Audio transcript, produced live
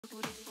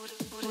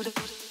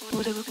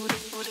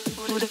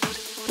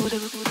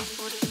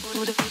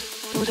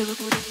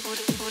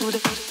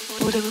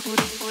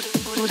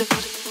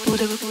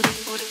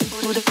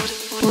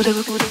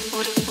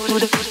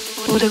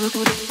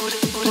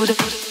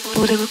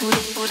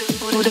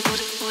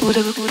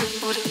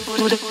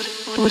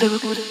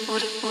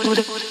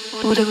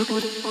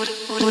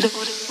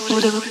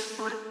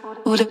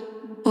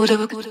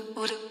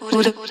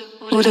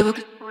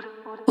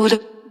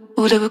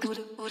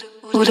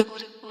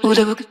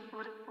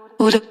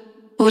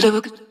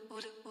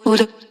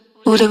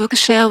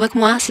Coucher avec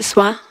moi ce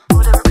soir.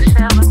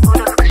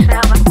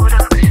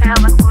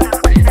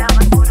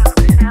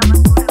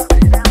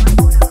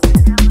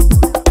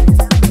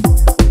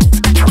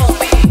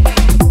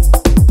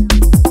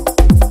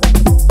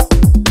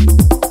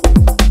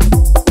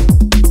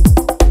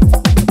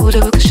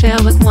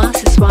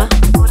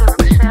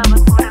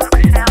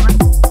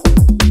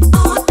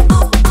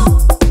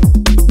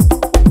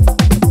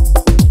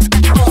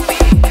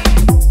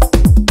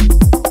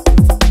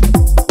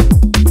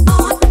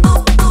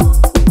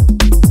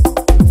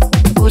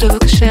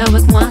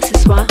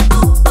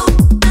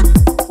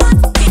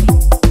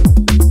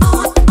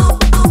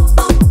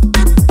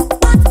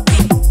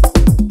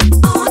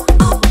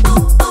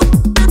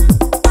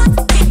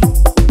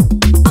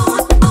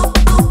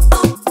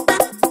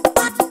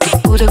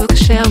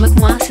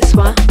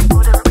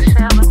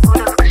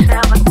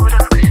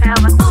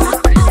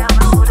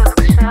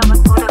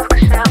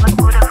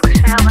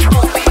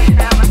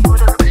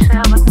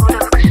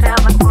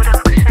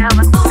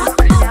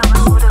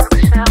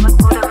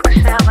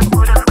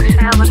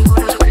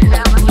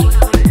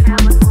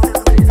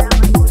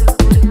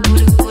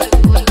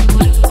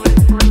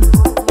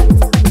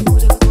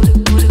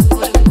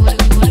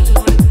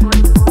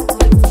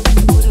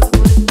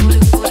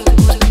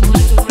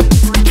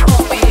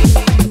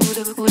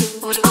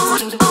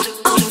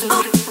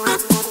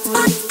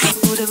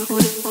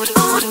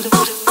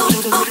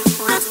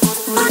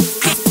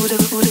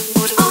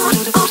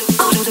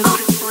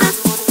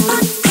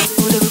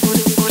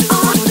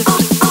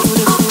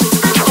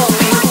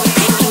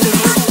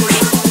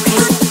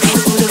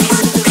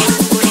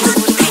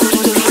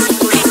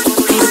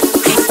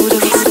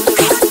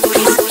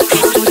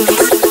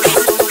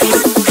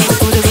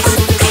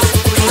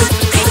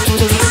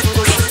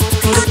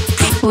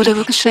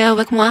 Voulez-vous coucher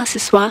avec moi ce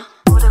soir?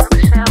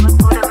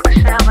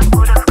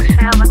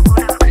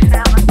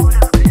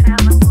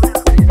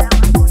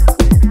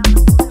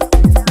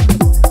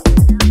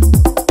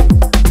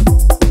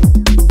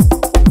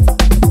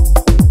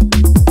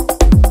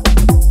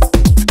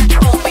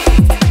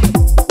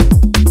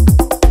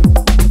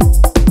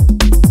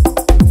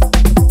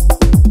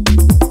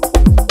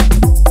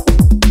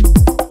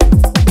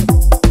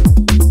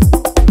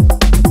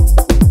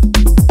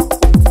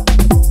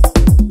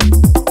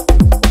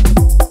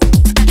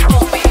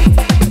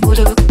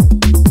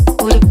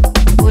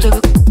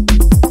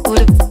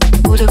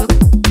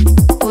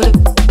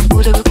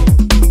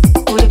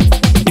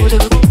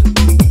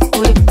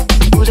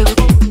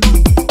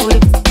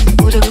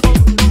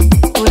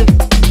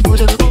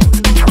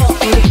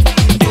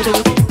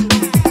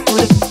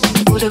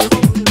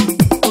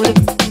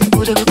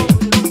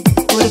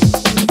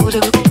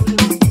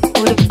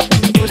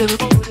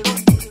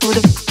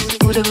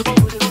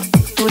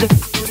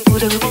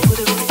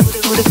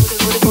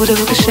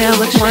 Voulez-vous coucher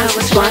avec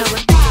moi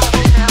ce soir?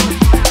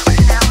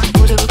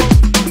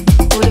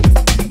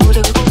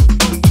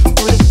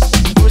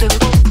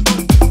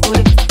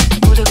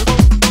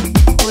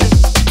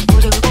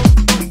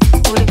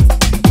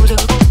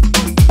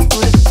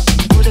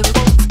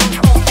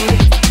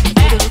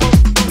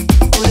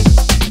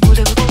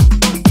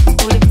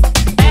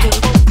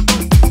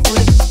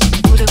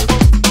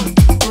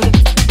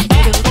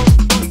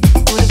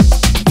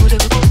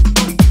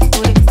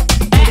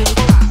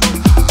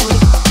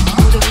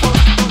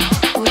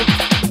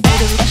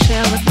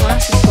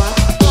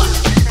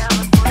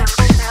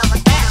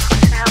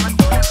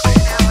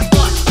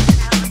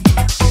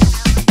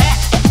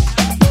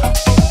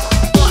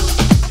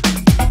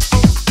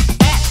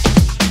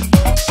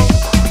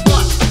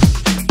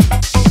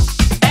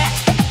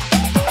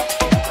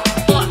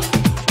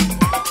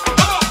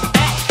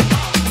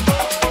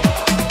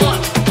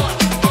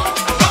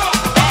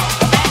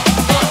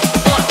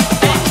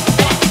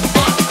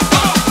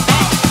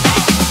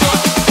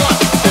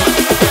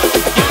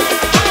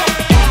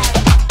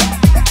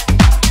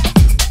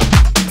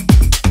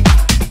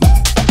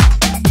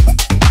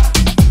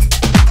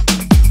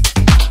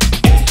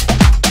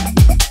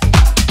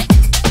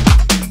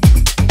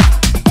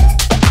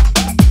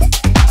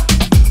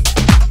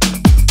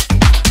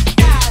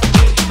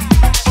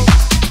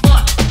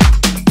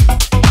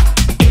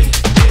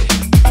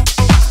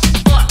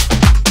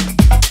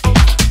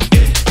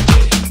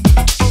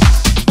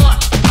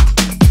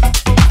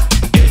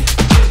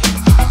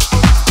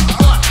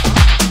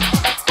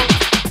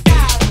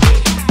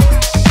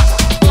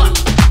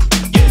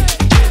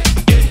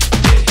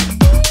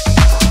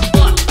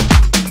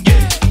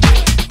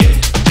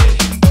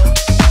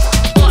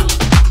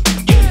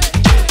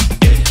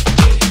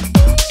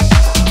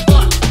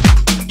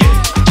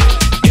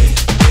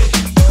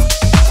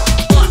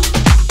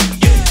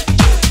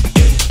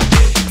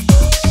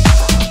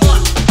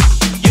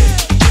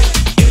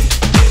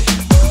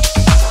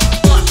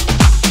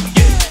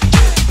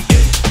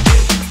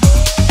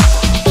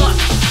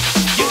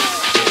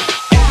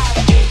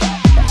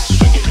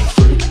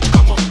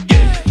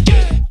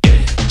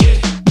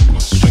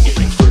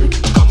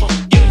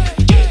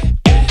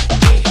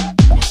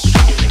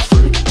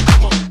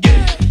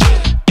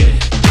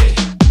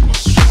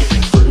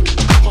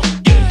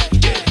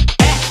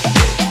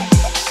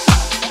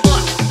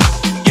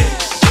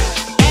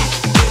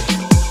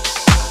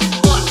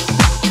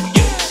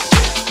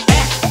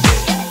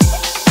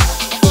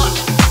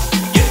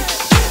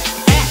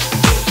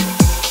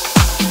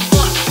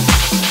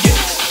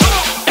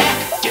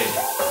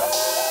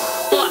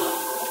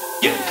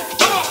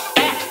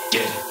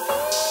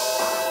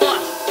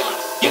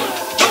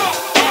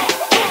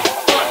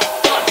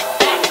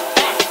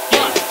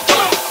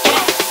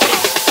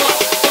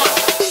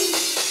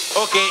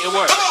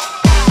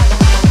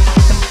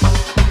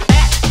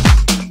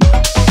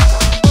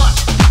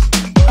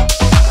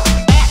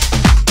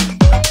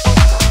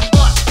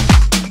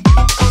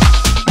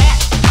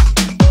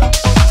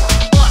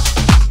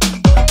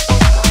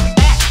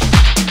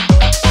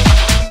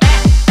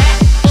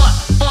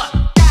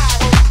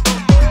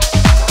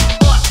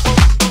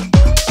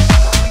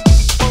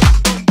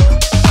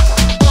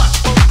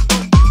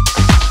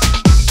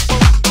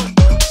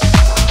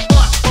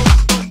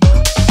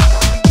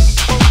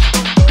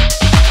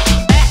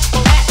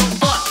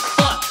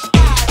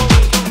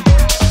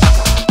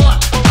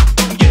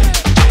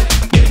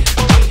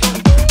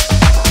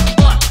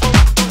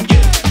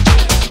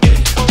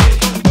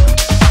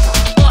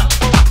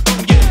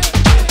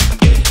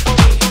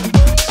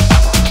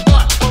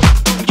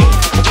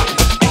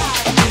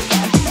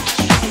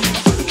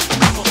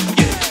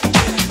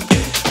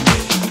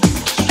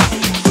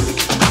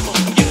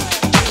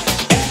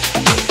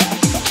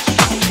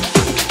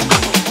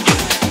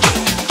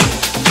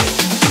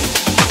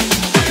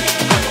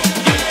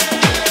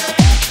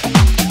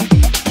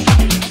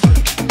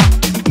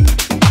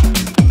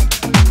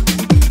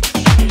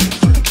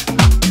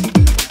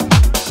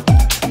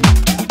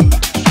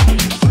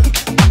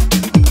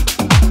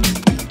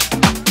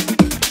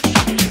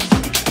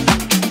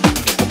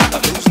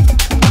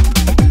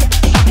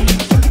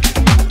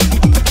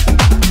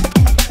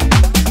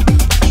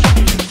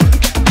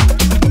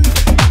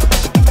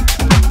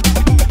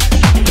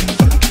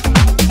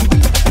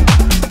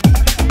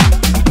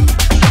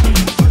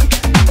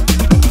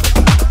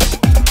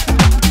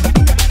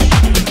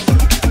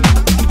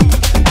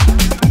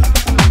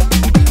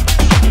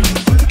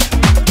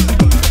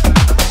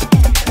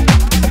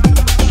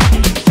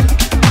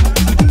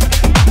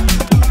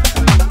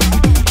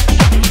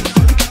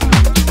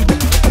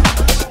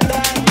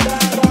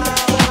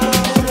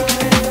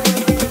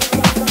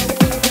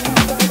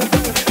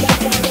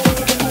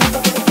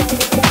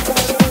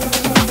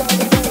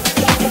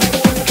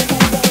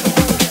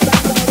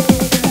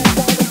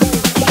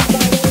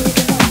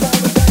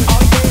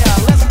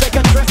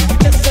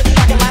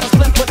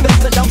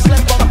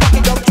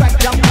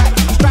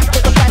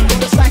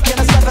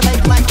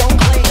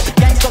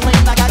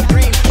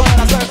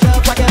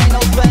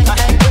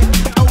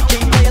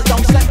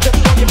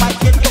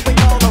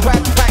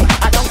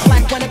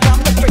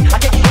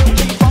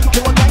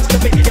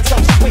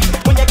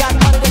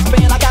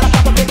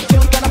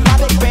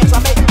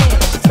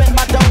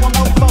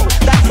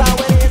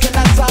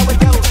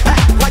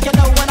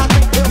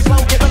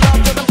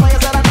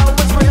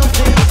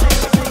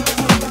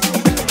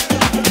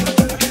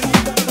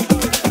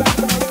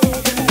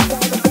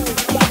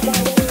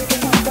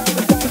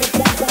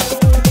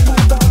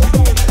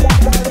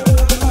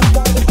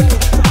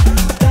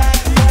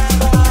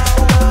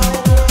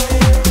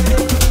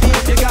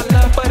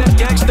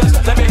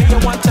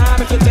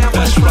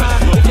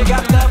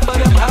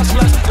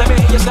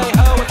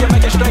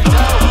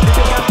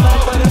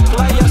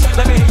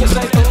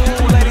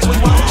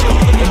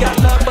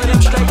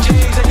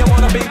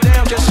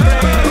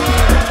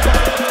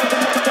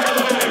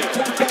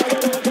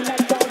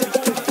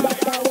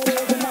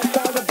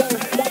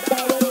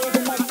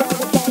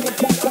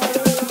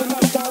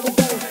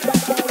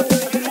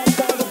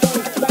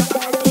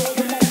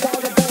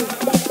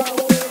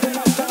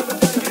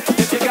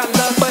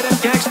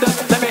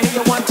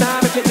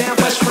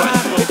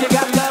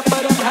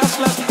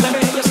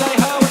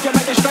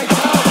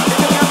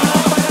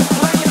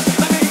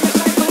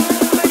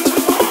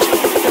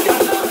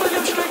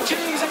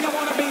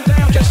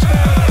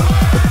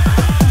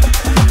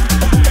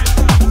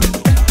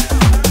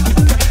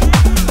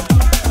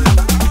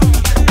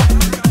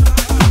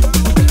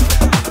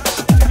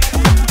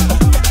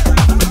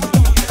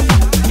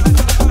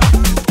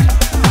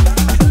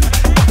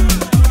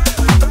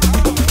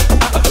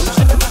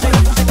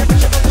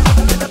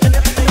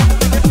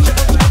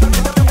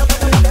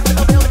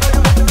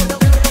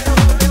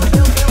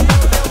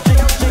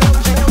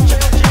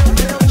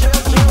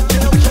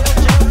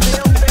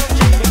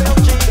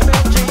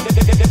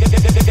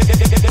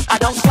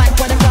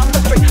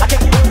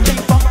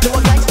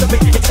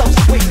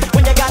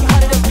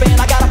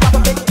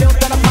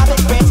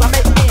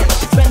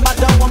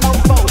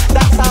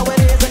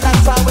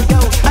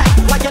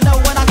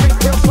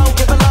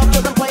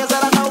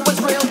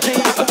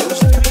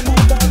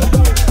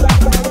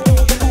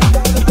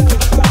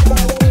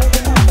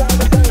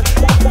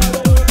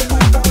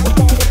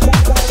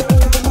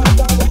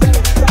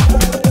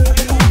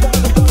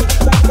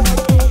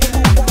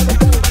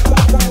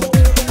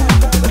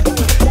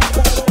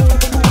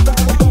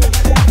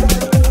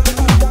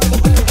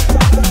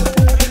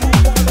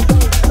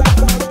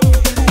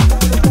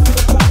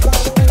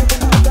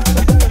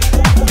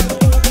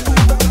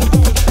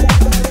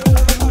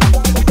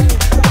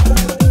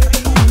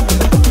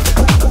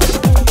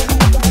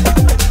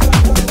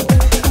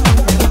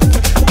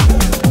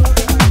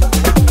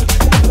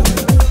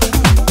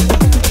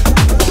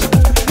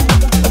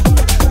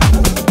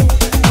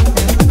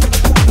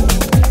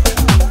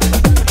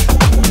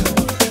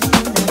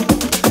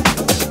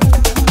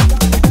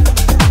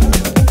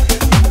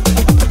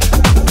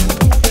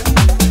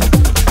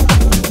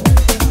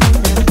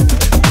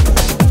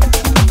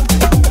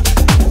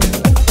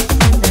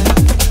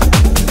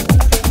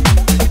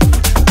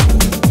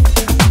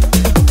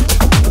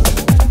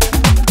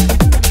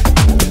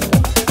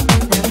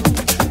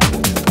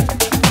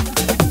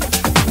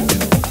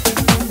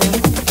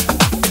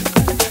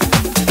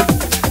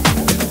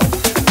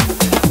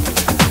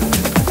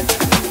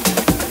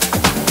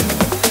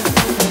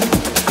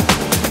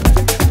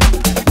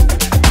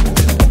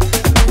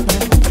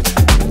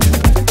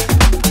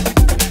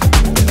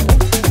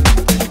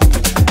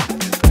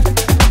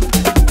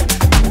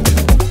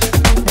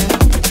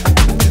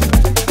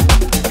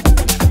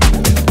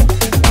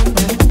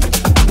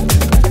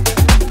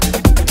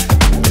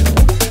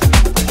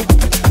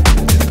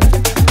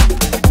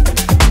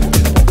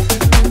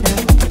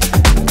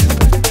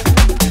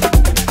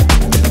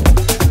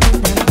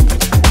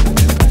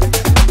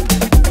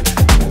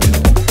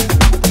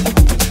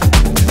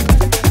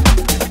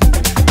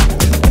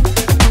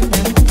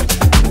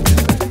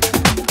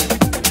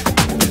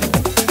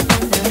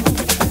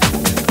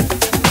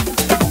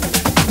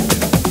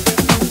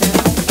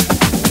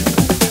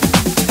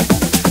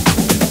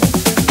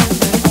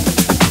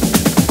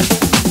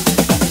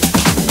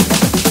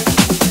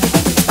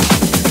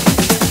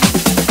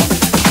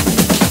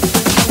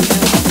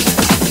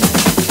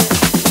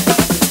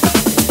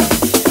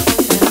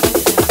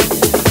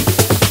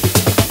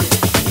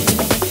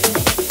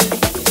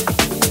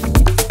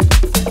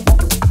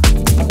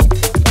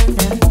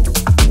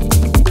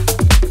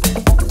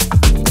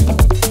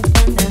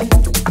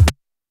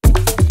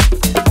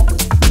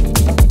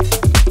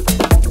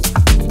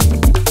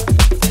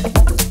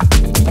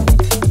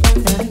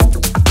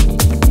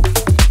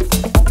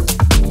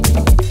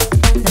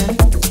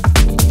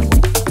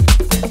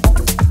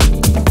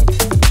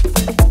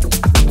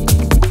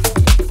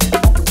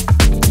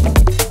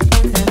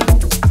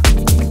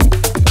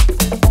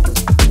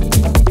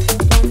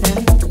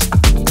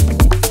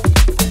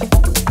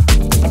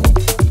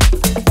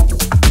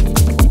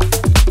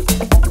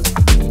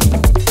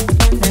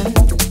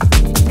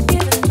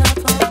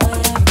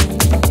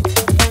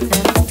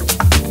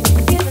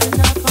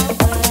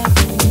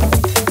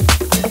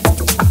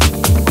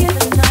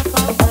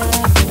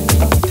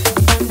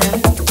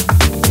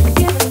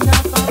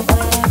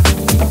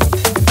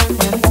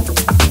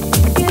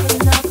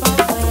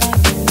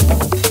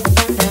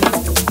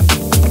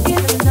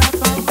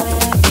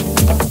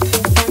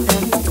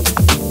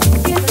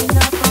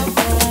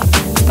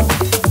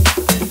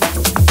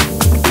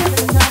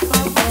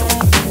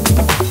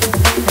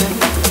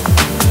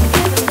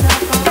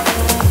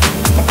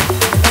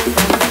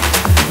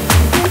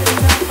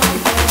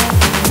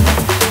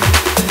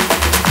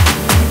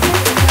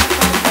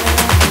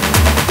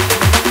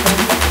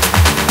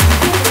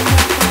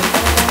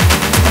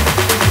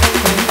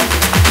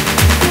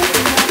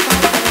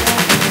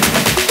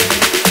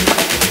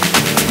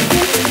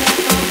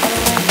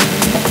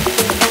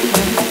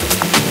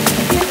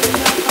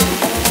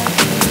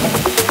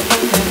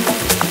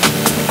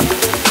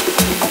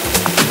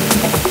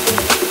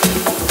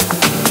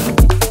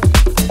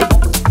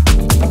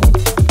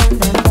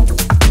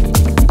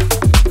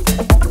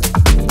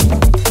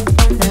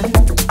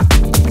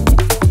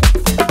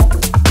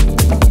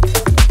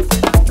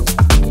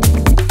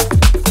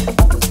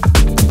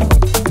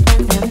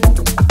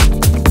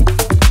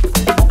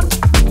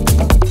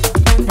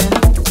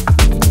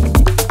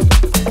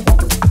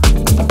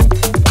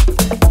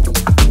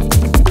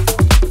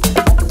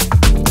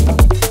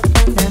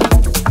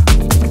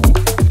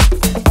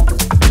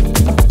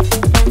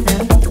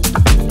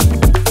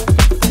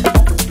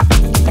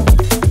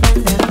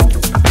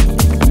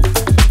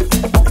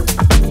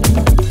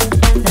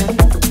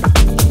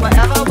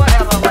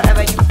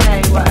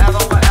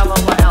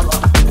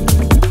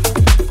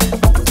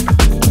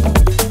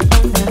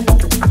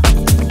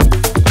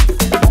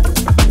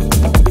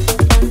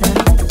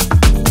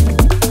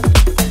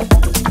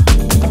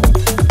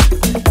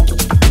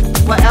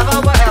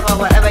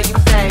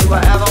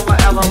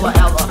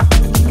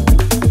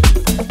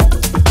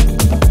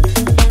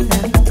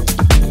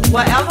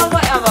 Whatever,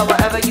 whatever,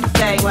 whatever you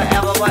say,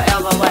 whatever,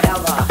 whatever,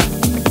 whatever.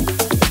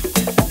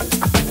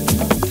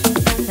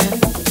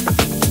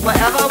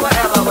 Whatever,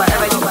 whatever,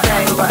 whatever you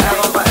say,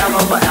 whatever,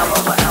 whatever, whatever,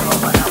 whatever,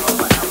 whatever,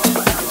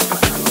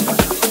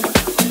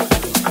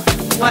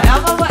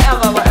 whatever,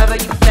 whatever, whatever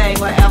you say,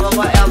 whatever,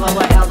 whatever,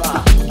 whatever.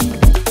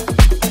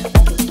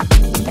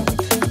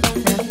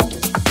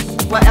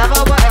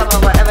 Whatever, whatever,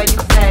 whatever you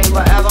say,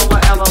 whatever,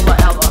 whatever,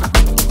 whatever.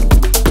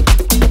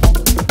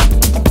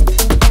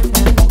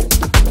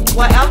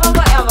 Whatever,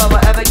 whatever,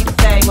 whatever you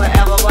say,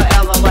 whatever,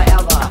 whatever,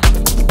 whatever.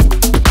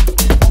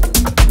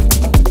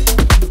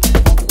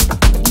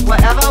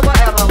 Whatever,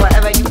 whatever,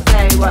 whatever you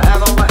say,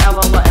 whatever,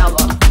 whatever,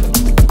 whatever.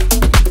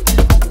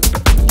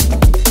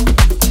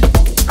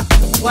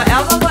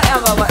 Whatever,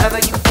 whatever, whatever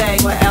you say,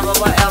 whatever,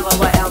 whatever,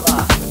 whatever.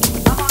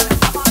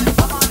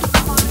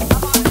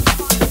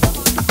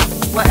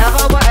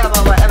 Whatever,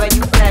 whatever, whatever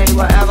you say,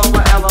 whatever,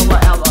 whatever,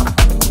 whatever.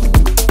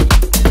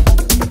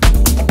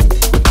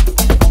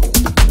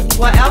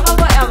 Whatever,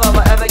 whatever,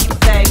 whatever you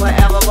say,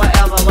 whatever,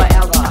 whatever,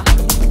 whatever.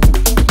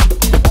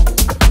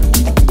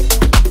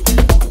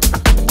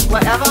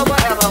 Whatever,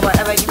 whatever,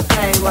 whatever you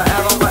say,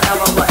 whatever,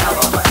 whatever,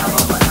 whatever,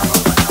 whatever,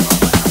 whatever.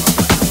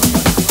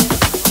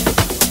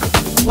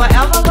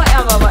 Whatever,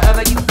 whatever,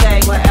 whatever you say,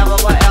 whatever,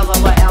 whatever,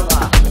 whatever.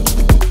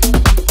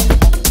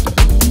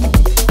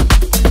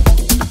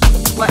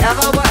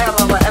 Whatever,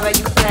 whatever, whatever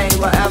you say,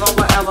 whatever,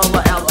 whatever,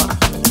 whatever.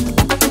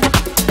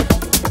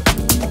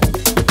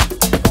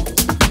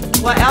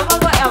 Whatever,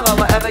 whatever,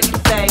 whatever you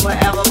say,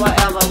 whatever,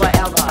 whatever,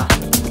 whatever.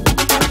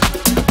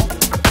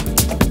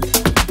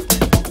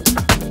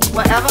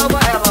 Whatever,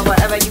 whatever,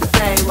 whatever you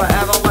say,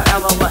 whatever,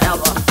 whatever,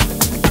 whatever.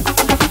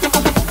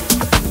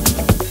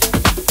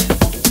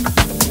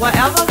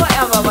 Whatever, whatever, whatever you say, whatever, whatever, whatever. Whatever,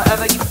 whatever,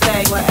 whatever you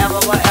say, whatever,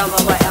 whatever,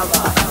 whatever,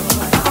 whatever.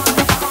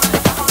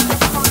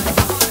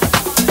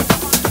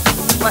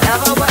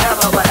 Whatever,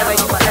 whatever, whatever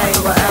you say, whatever, whatever, whatever. Whatever, whatever, whatever you say,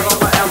 whatever,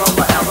 whatever,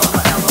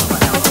 whatever,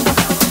 whatever.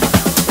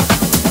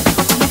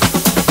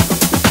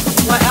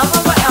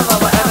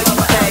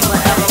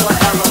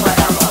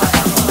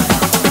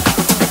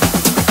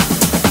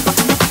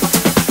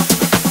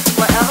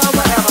 Whatever,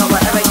 whatever,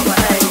 whatever you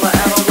say,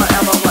 whatever, whatever, whatever.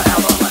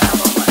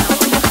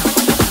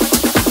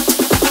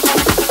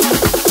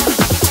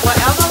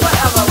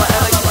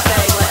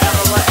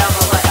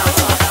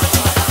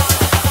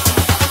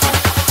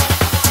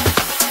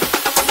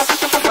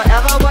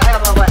 Whatever,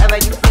 whatever, whatever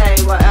you say,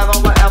 whatever,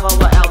 whatever,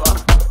 whatever.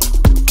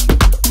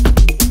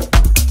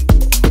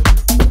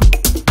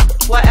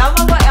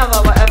 Whatever, whatever,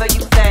 whatever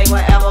you say,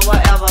 whatever,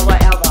 whatever,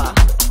 whatever.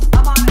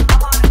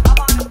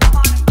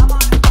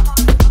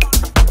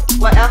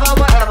 Whatever,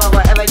 whatever,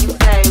 whatever you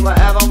say,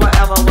 whatever,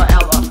 whatever,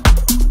 whatever.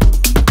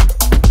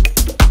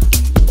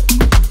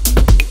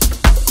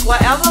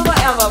 Whatever,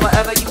 whatever,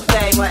 whatever you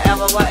say,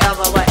 whatever,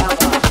 whatever, whatever.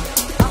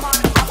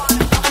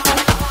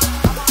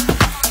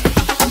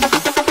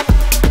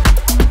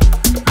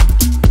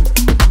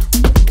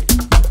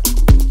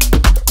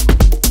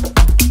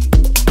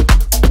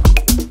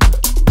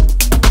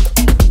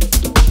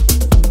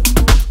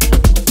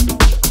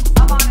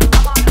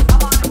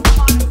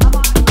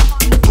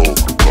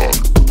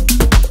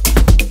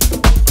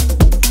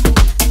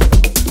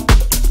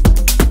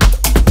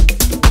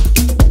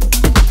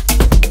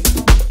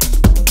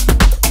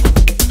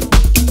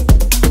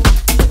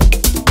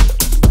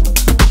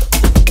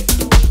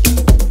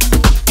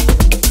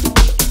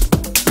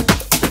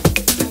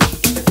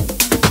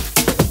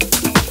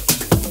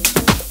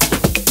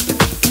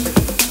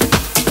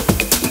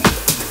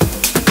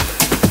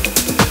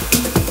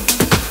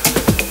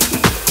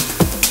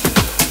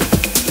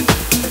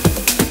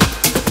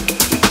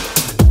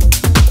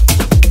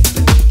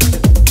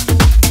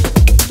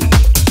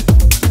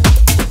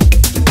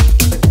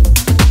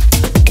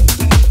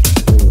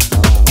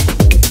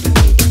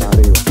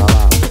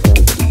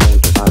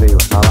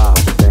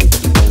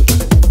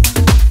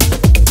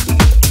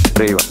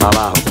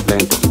 Abajo,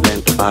 lento,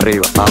 lento,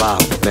 arriba,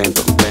 abajo,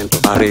 lento, lento,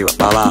 arriba,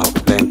 abajo,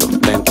 lento,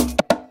 lento.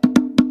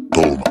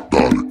 Toma,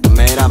 dale.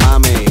 Mira,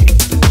 mami,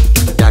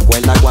 ¿te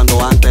acuerdas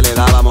cuando antes le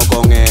dábamos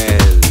con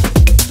él?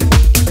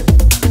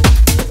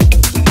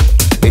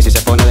 Y si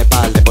se pone de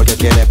espalda porque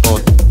quiere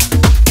pot.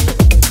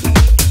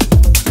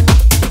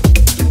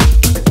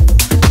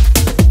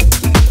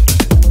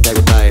 ¿Te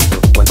gusta esto?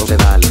 Pues entonces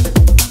dale.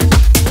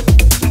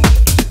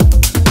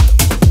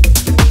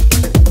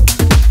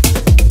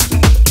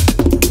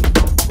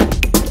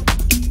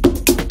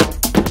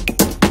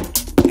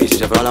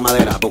 Se prueba la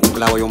madera, busca un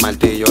clavo y un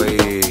martillo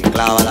y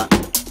clávala,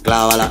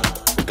 clávala,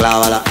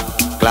 clávala,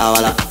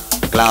 clávala,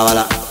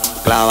 clávala,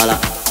 clávala,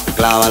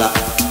 clávala,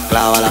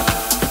 clávala,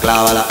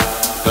 clávala,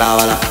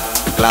 clávala,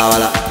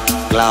 clávala,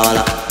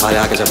 clávala. Vale,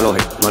 deja que se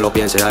afloje, no lo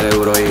piense, dale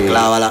duro y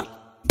clávala,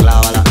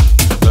 clávala,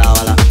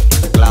 clávala,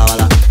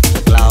 clávala,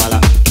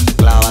 clávala,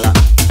 clávala,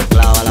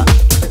 clávala,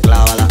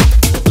 clávala,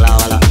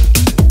 clávala.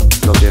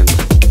 Lo siento,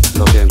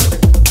 lo siento,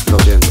 lo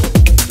siento,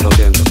 lo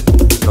siento,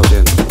 lo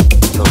siento,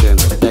 lo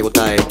siento. ¿Te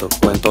gusta esto?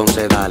 Pues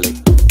entonces dale.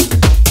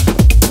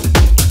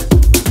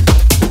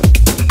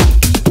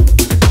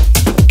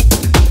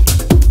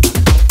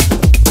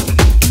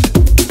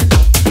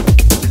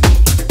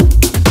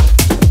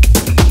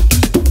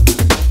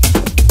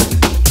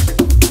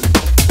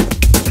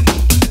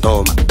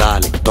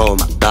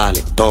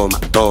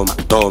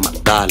 toma,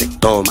 dale,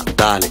 toma,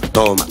 dale,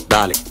 toma,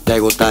 dale. ¿Te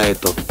gusta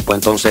esto? Pues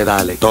entonces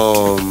dale,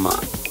 toma,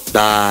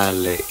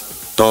 dale,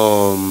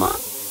 toma,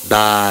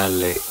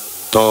 dale,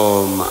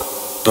 toma,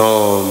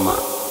 toma,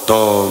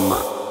 toma,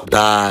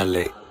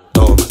 dale,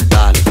 toma,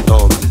 dale,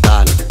 toma,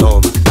 dale,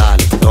 toma,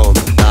 dale,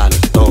 toma, dale,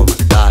 toma,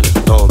 dale,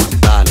 toma,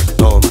 dale,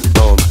 toma,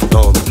 toma,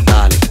 toma,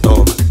 dale,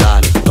 toma,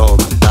 dale,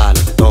 toma, dale,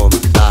 toma,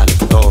 dale,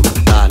 toma,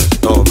 dale,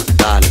 toma,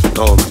 dale,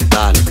 toma,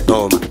 dale,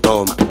 toma,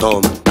 toma,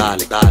 toma,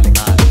 dale, dale,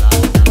 dale.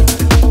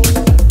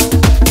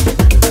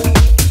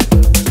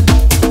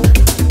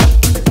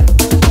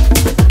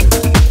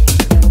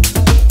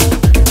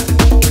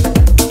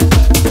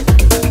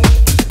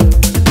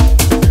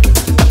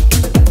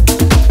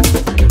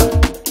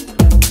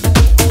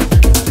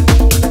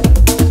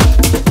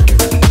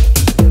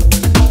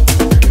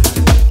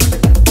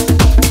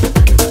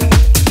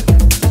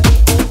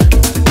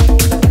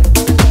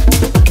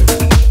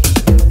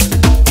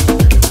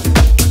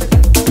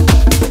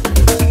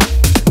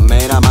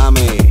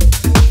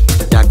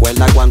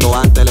 Cuando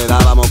antes le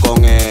dábamos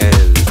con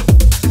él.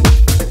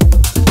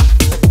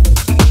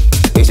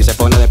 Y si se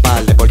pone de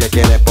espalda porque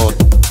quiere pot.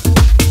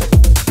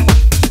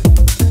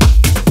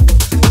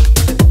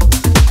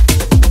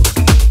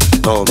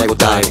 Toma, te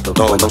gusta esto,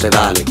 toma, entonces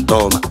dale,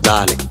 toma,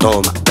 dale,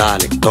 toma,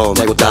 dale, toma,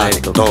 te gusta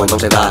esto, toma,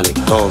 entonces dale,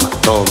 toma,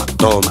 toma,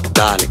 toma,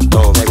 dale,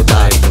 toma, te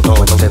gusta esto, toma,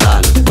 entonces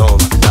dale,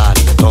 toma,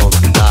 dale, toma,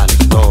 dale,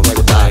 toma, te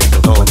gusta esto,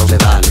 toma, entonces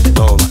dale,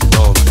 toma,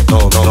 toma,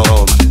 toma,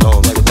 toma,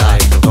 toma, te gusta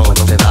esto, toma,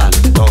 entonces dale,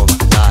 toma,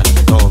 dale,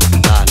 toma,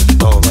 dale,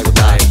 toma, te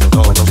gusta esto,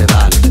 toma, entonces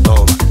dale,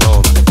 toma,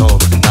 toma, toma,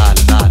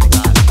 dale, dale,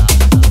 dale.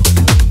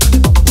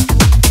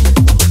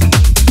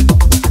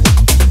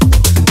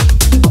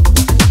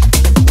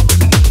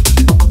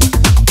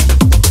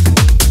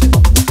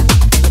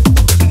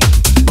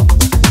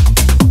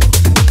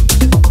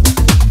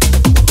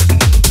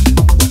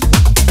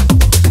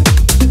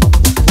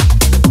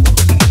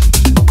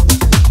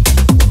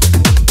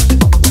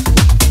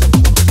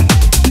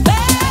 Hey!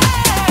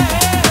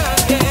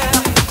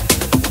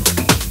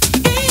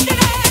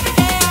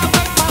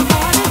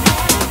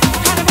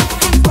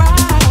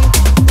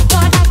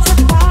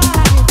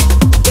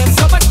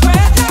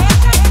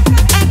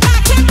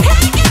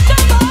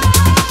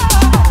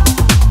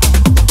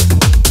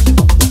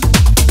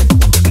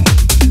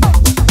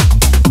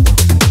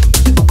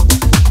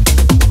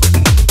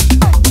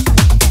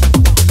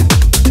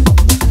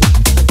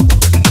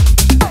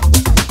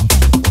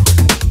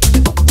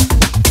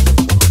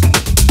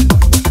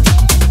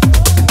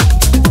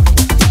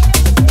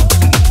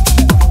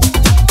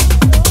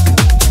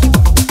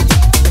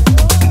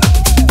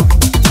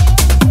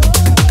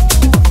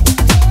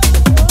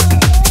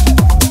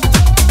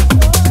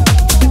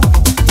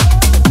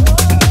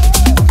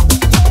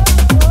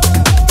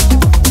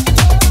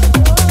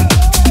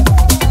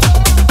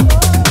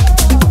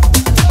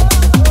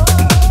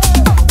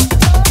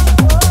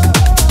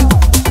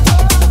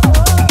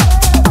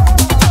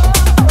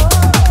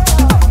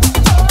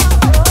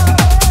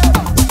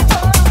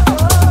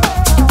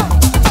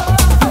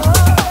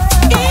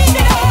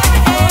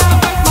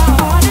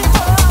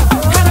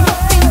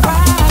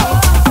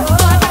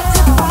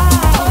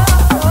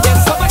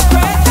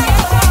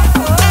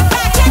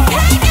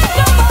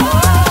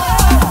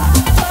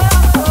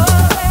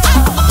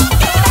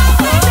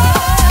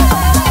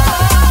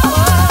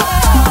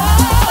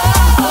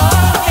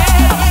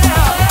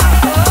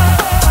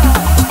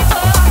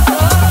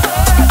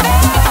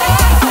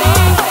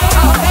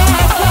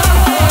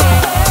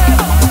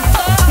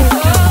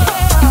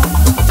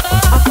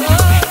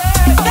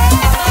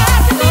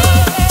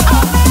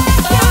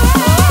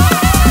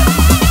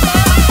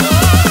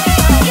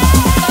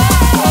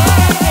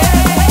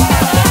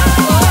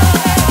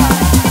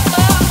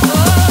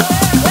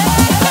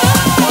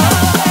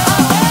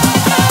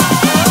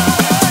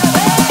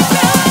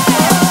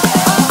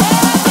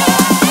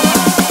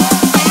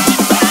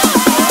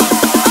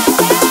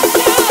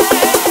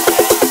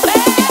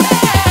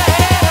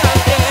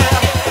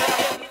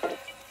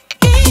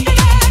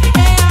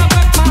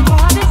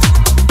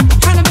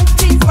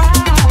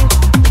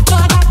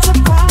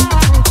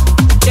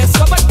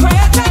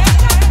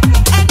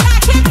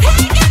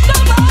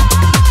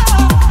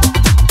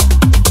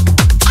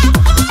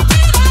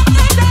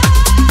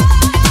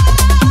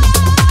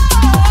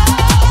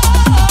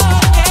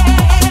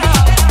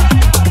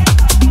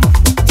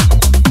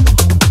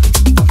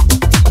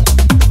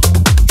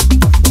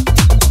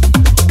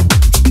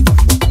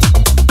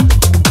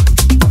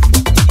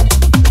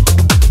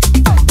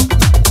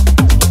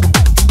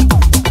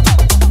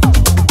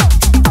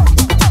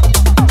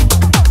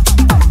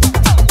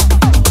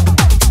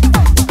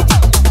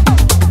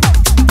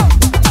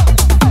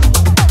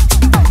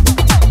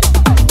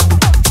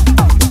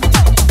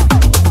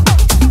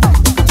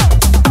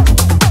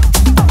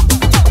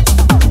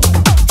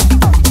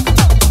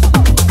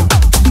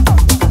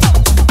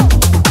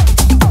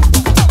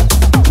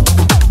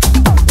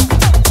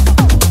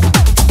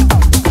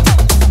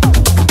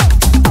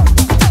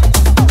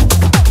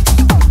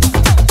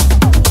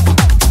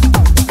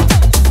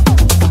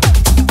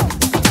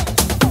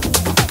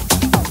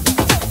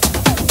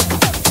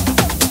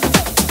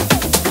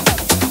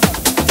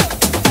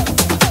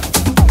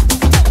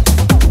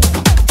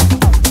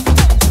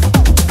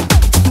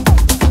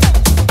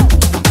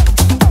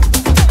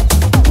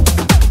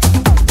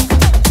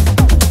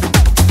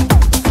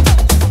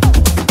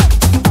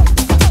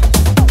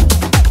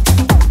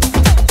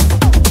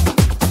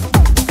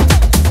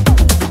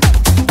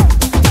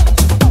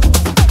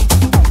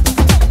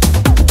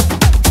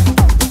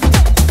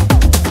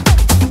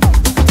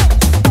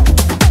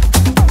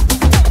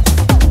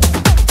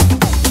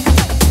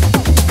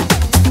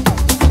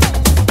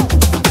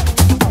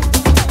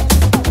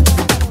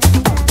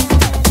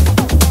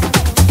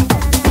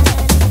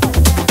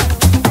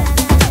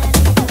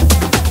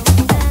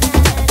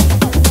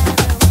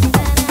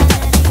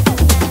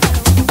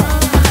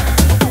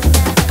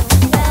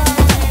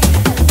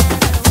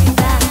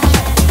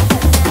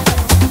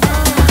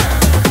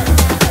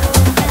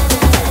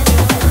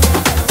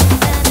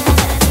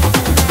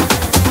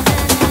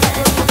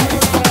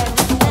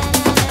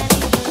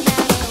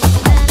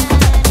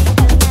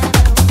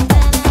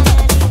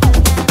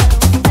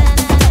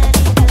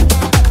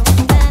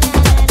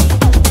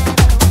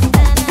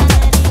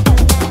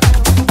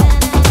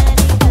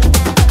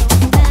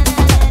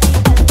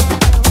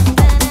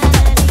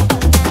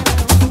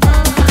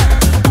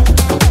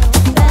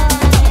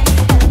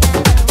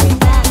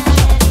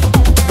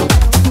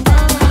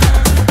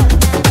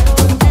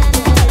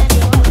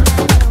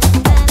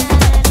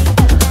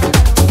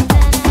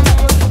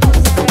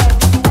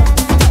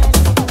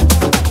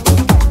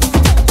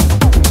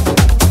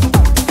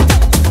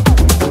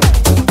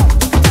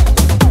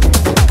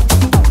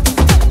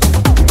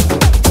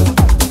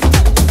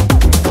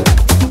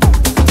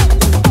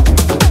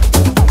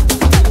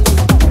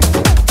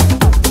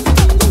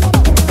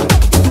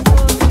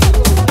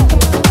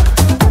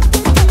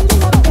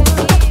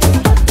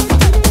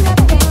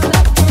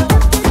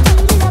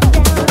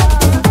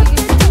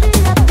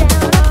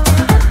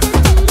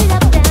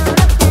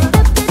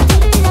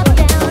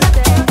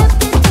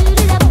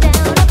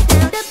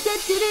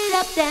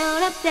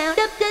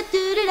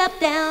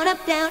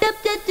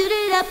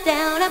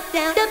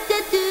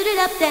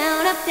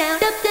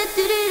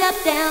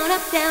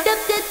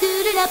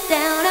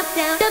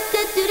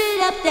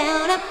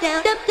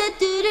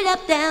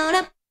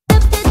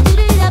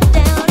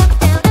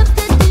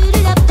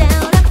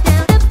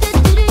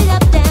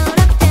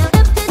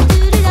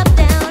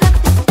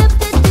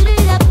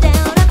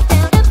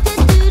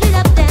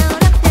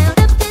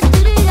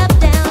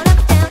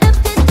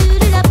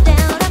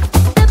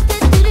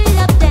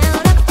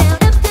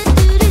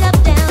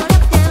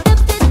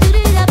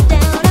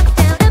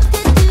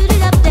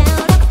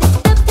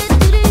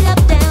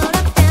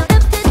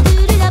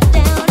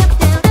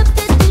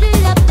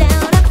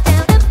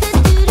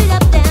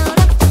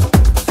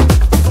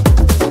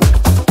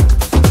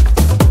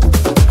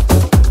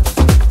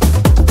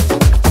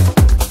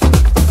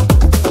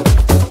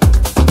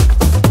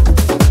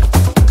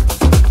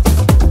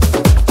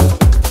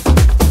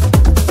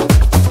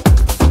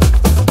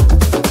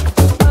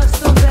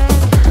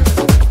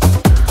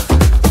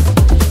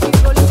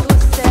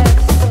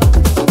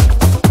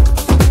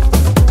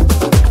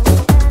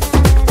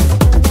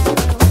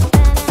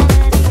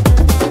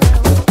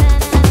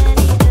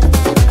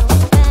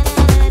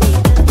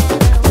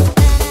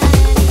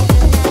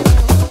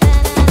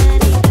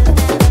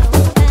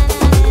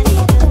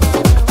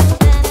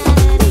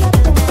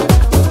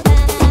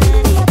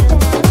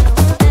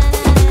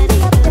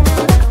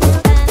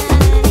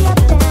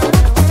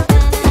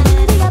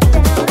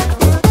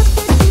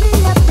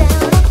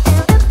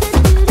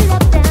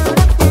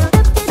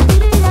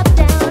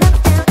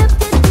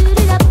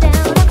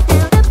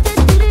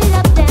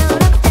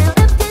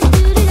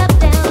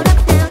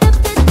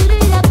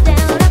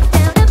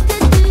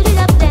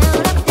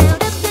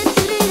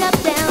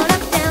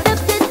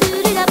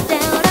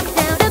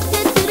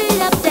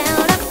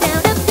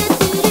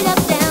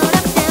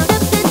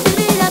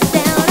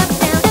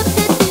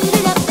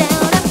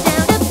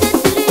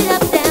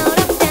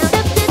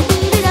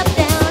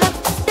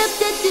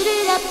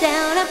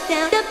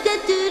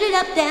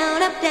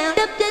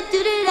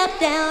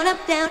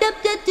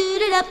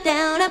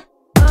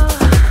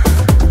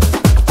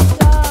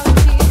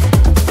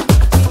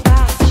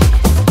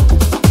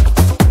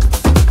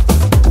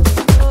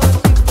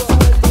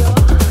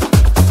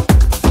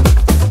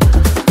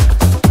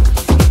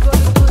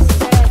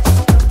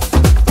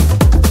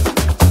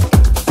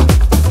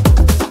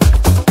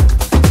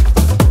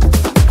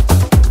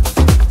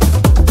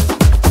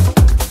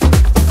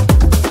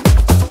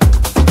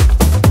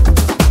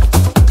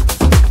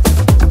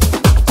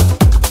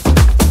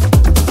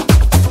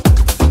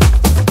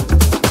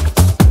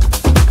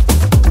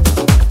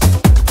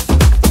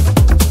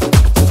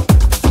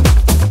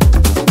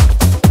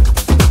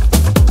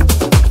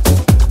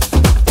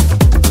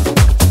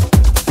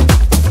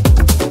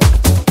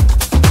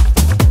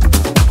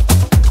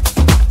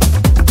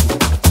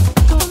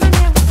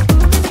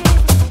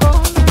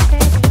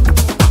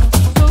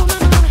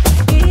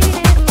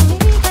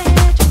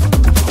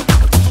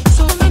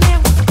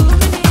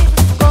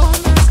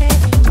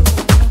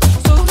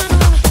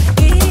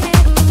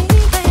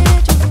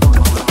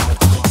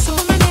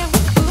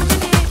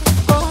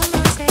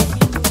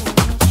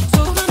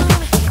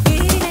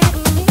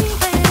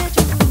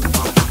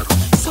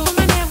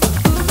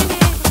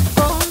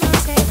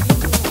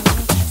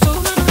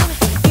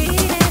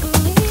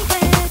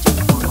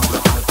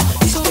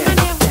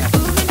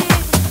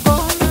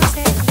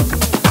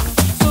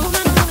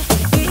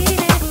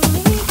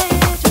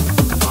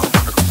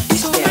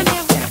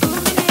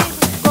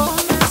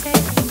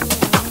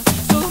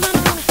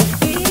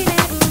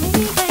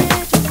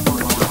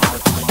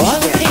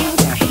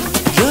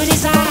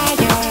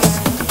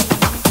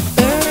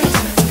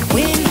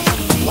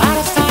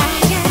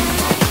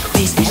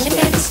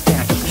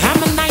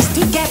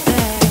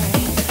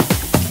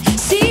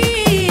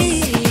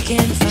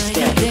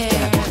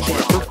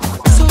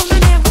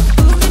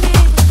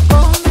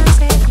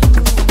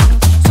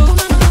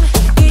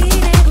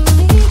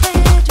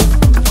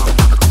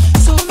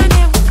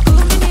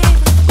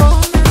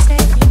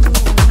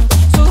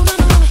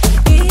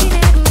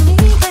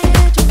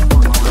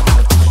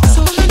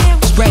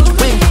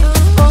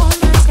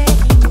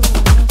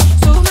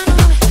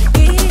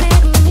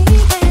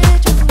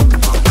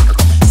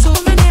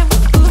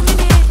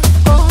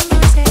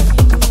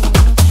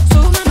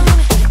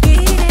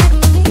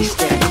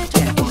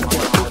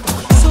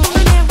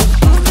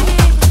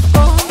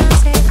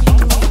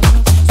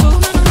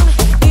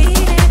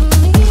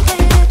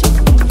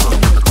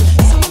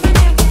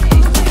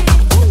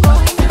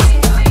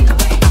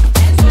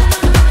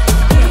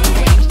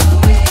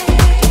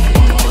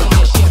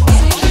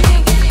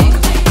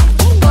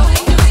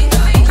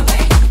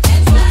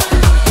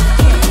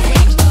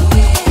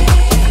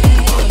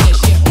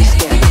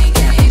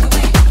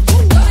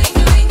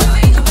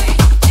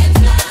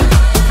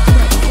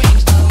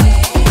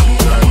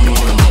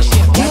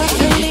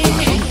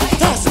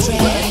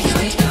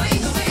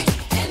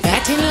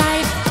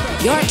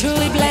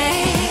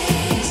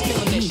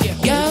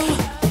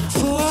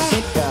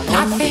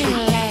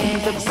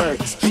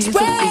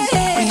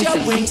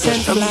 wings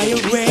and fly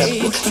away.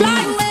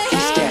 Fly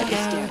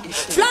away.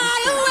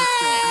 Fly away.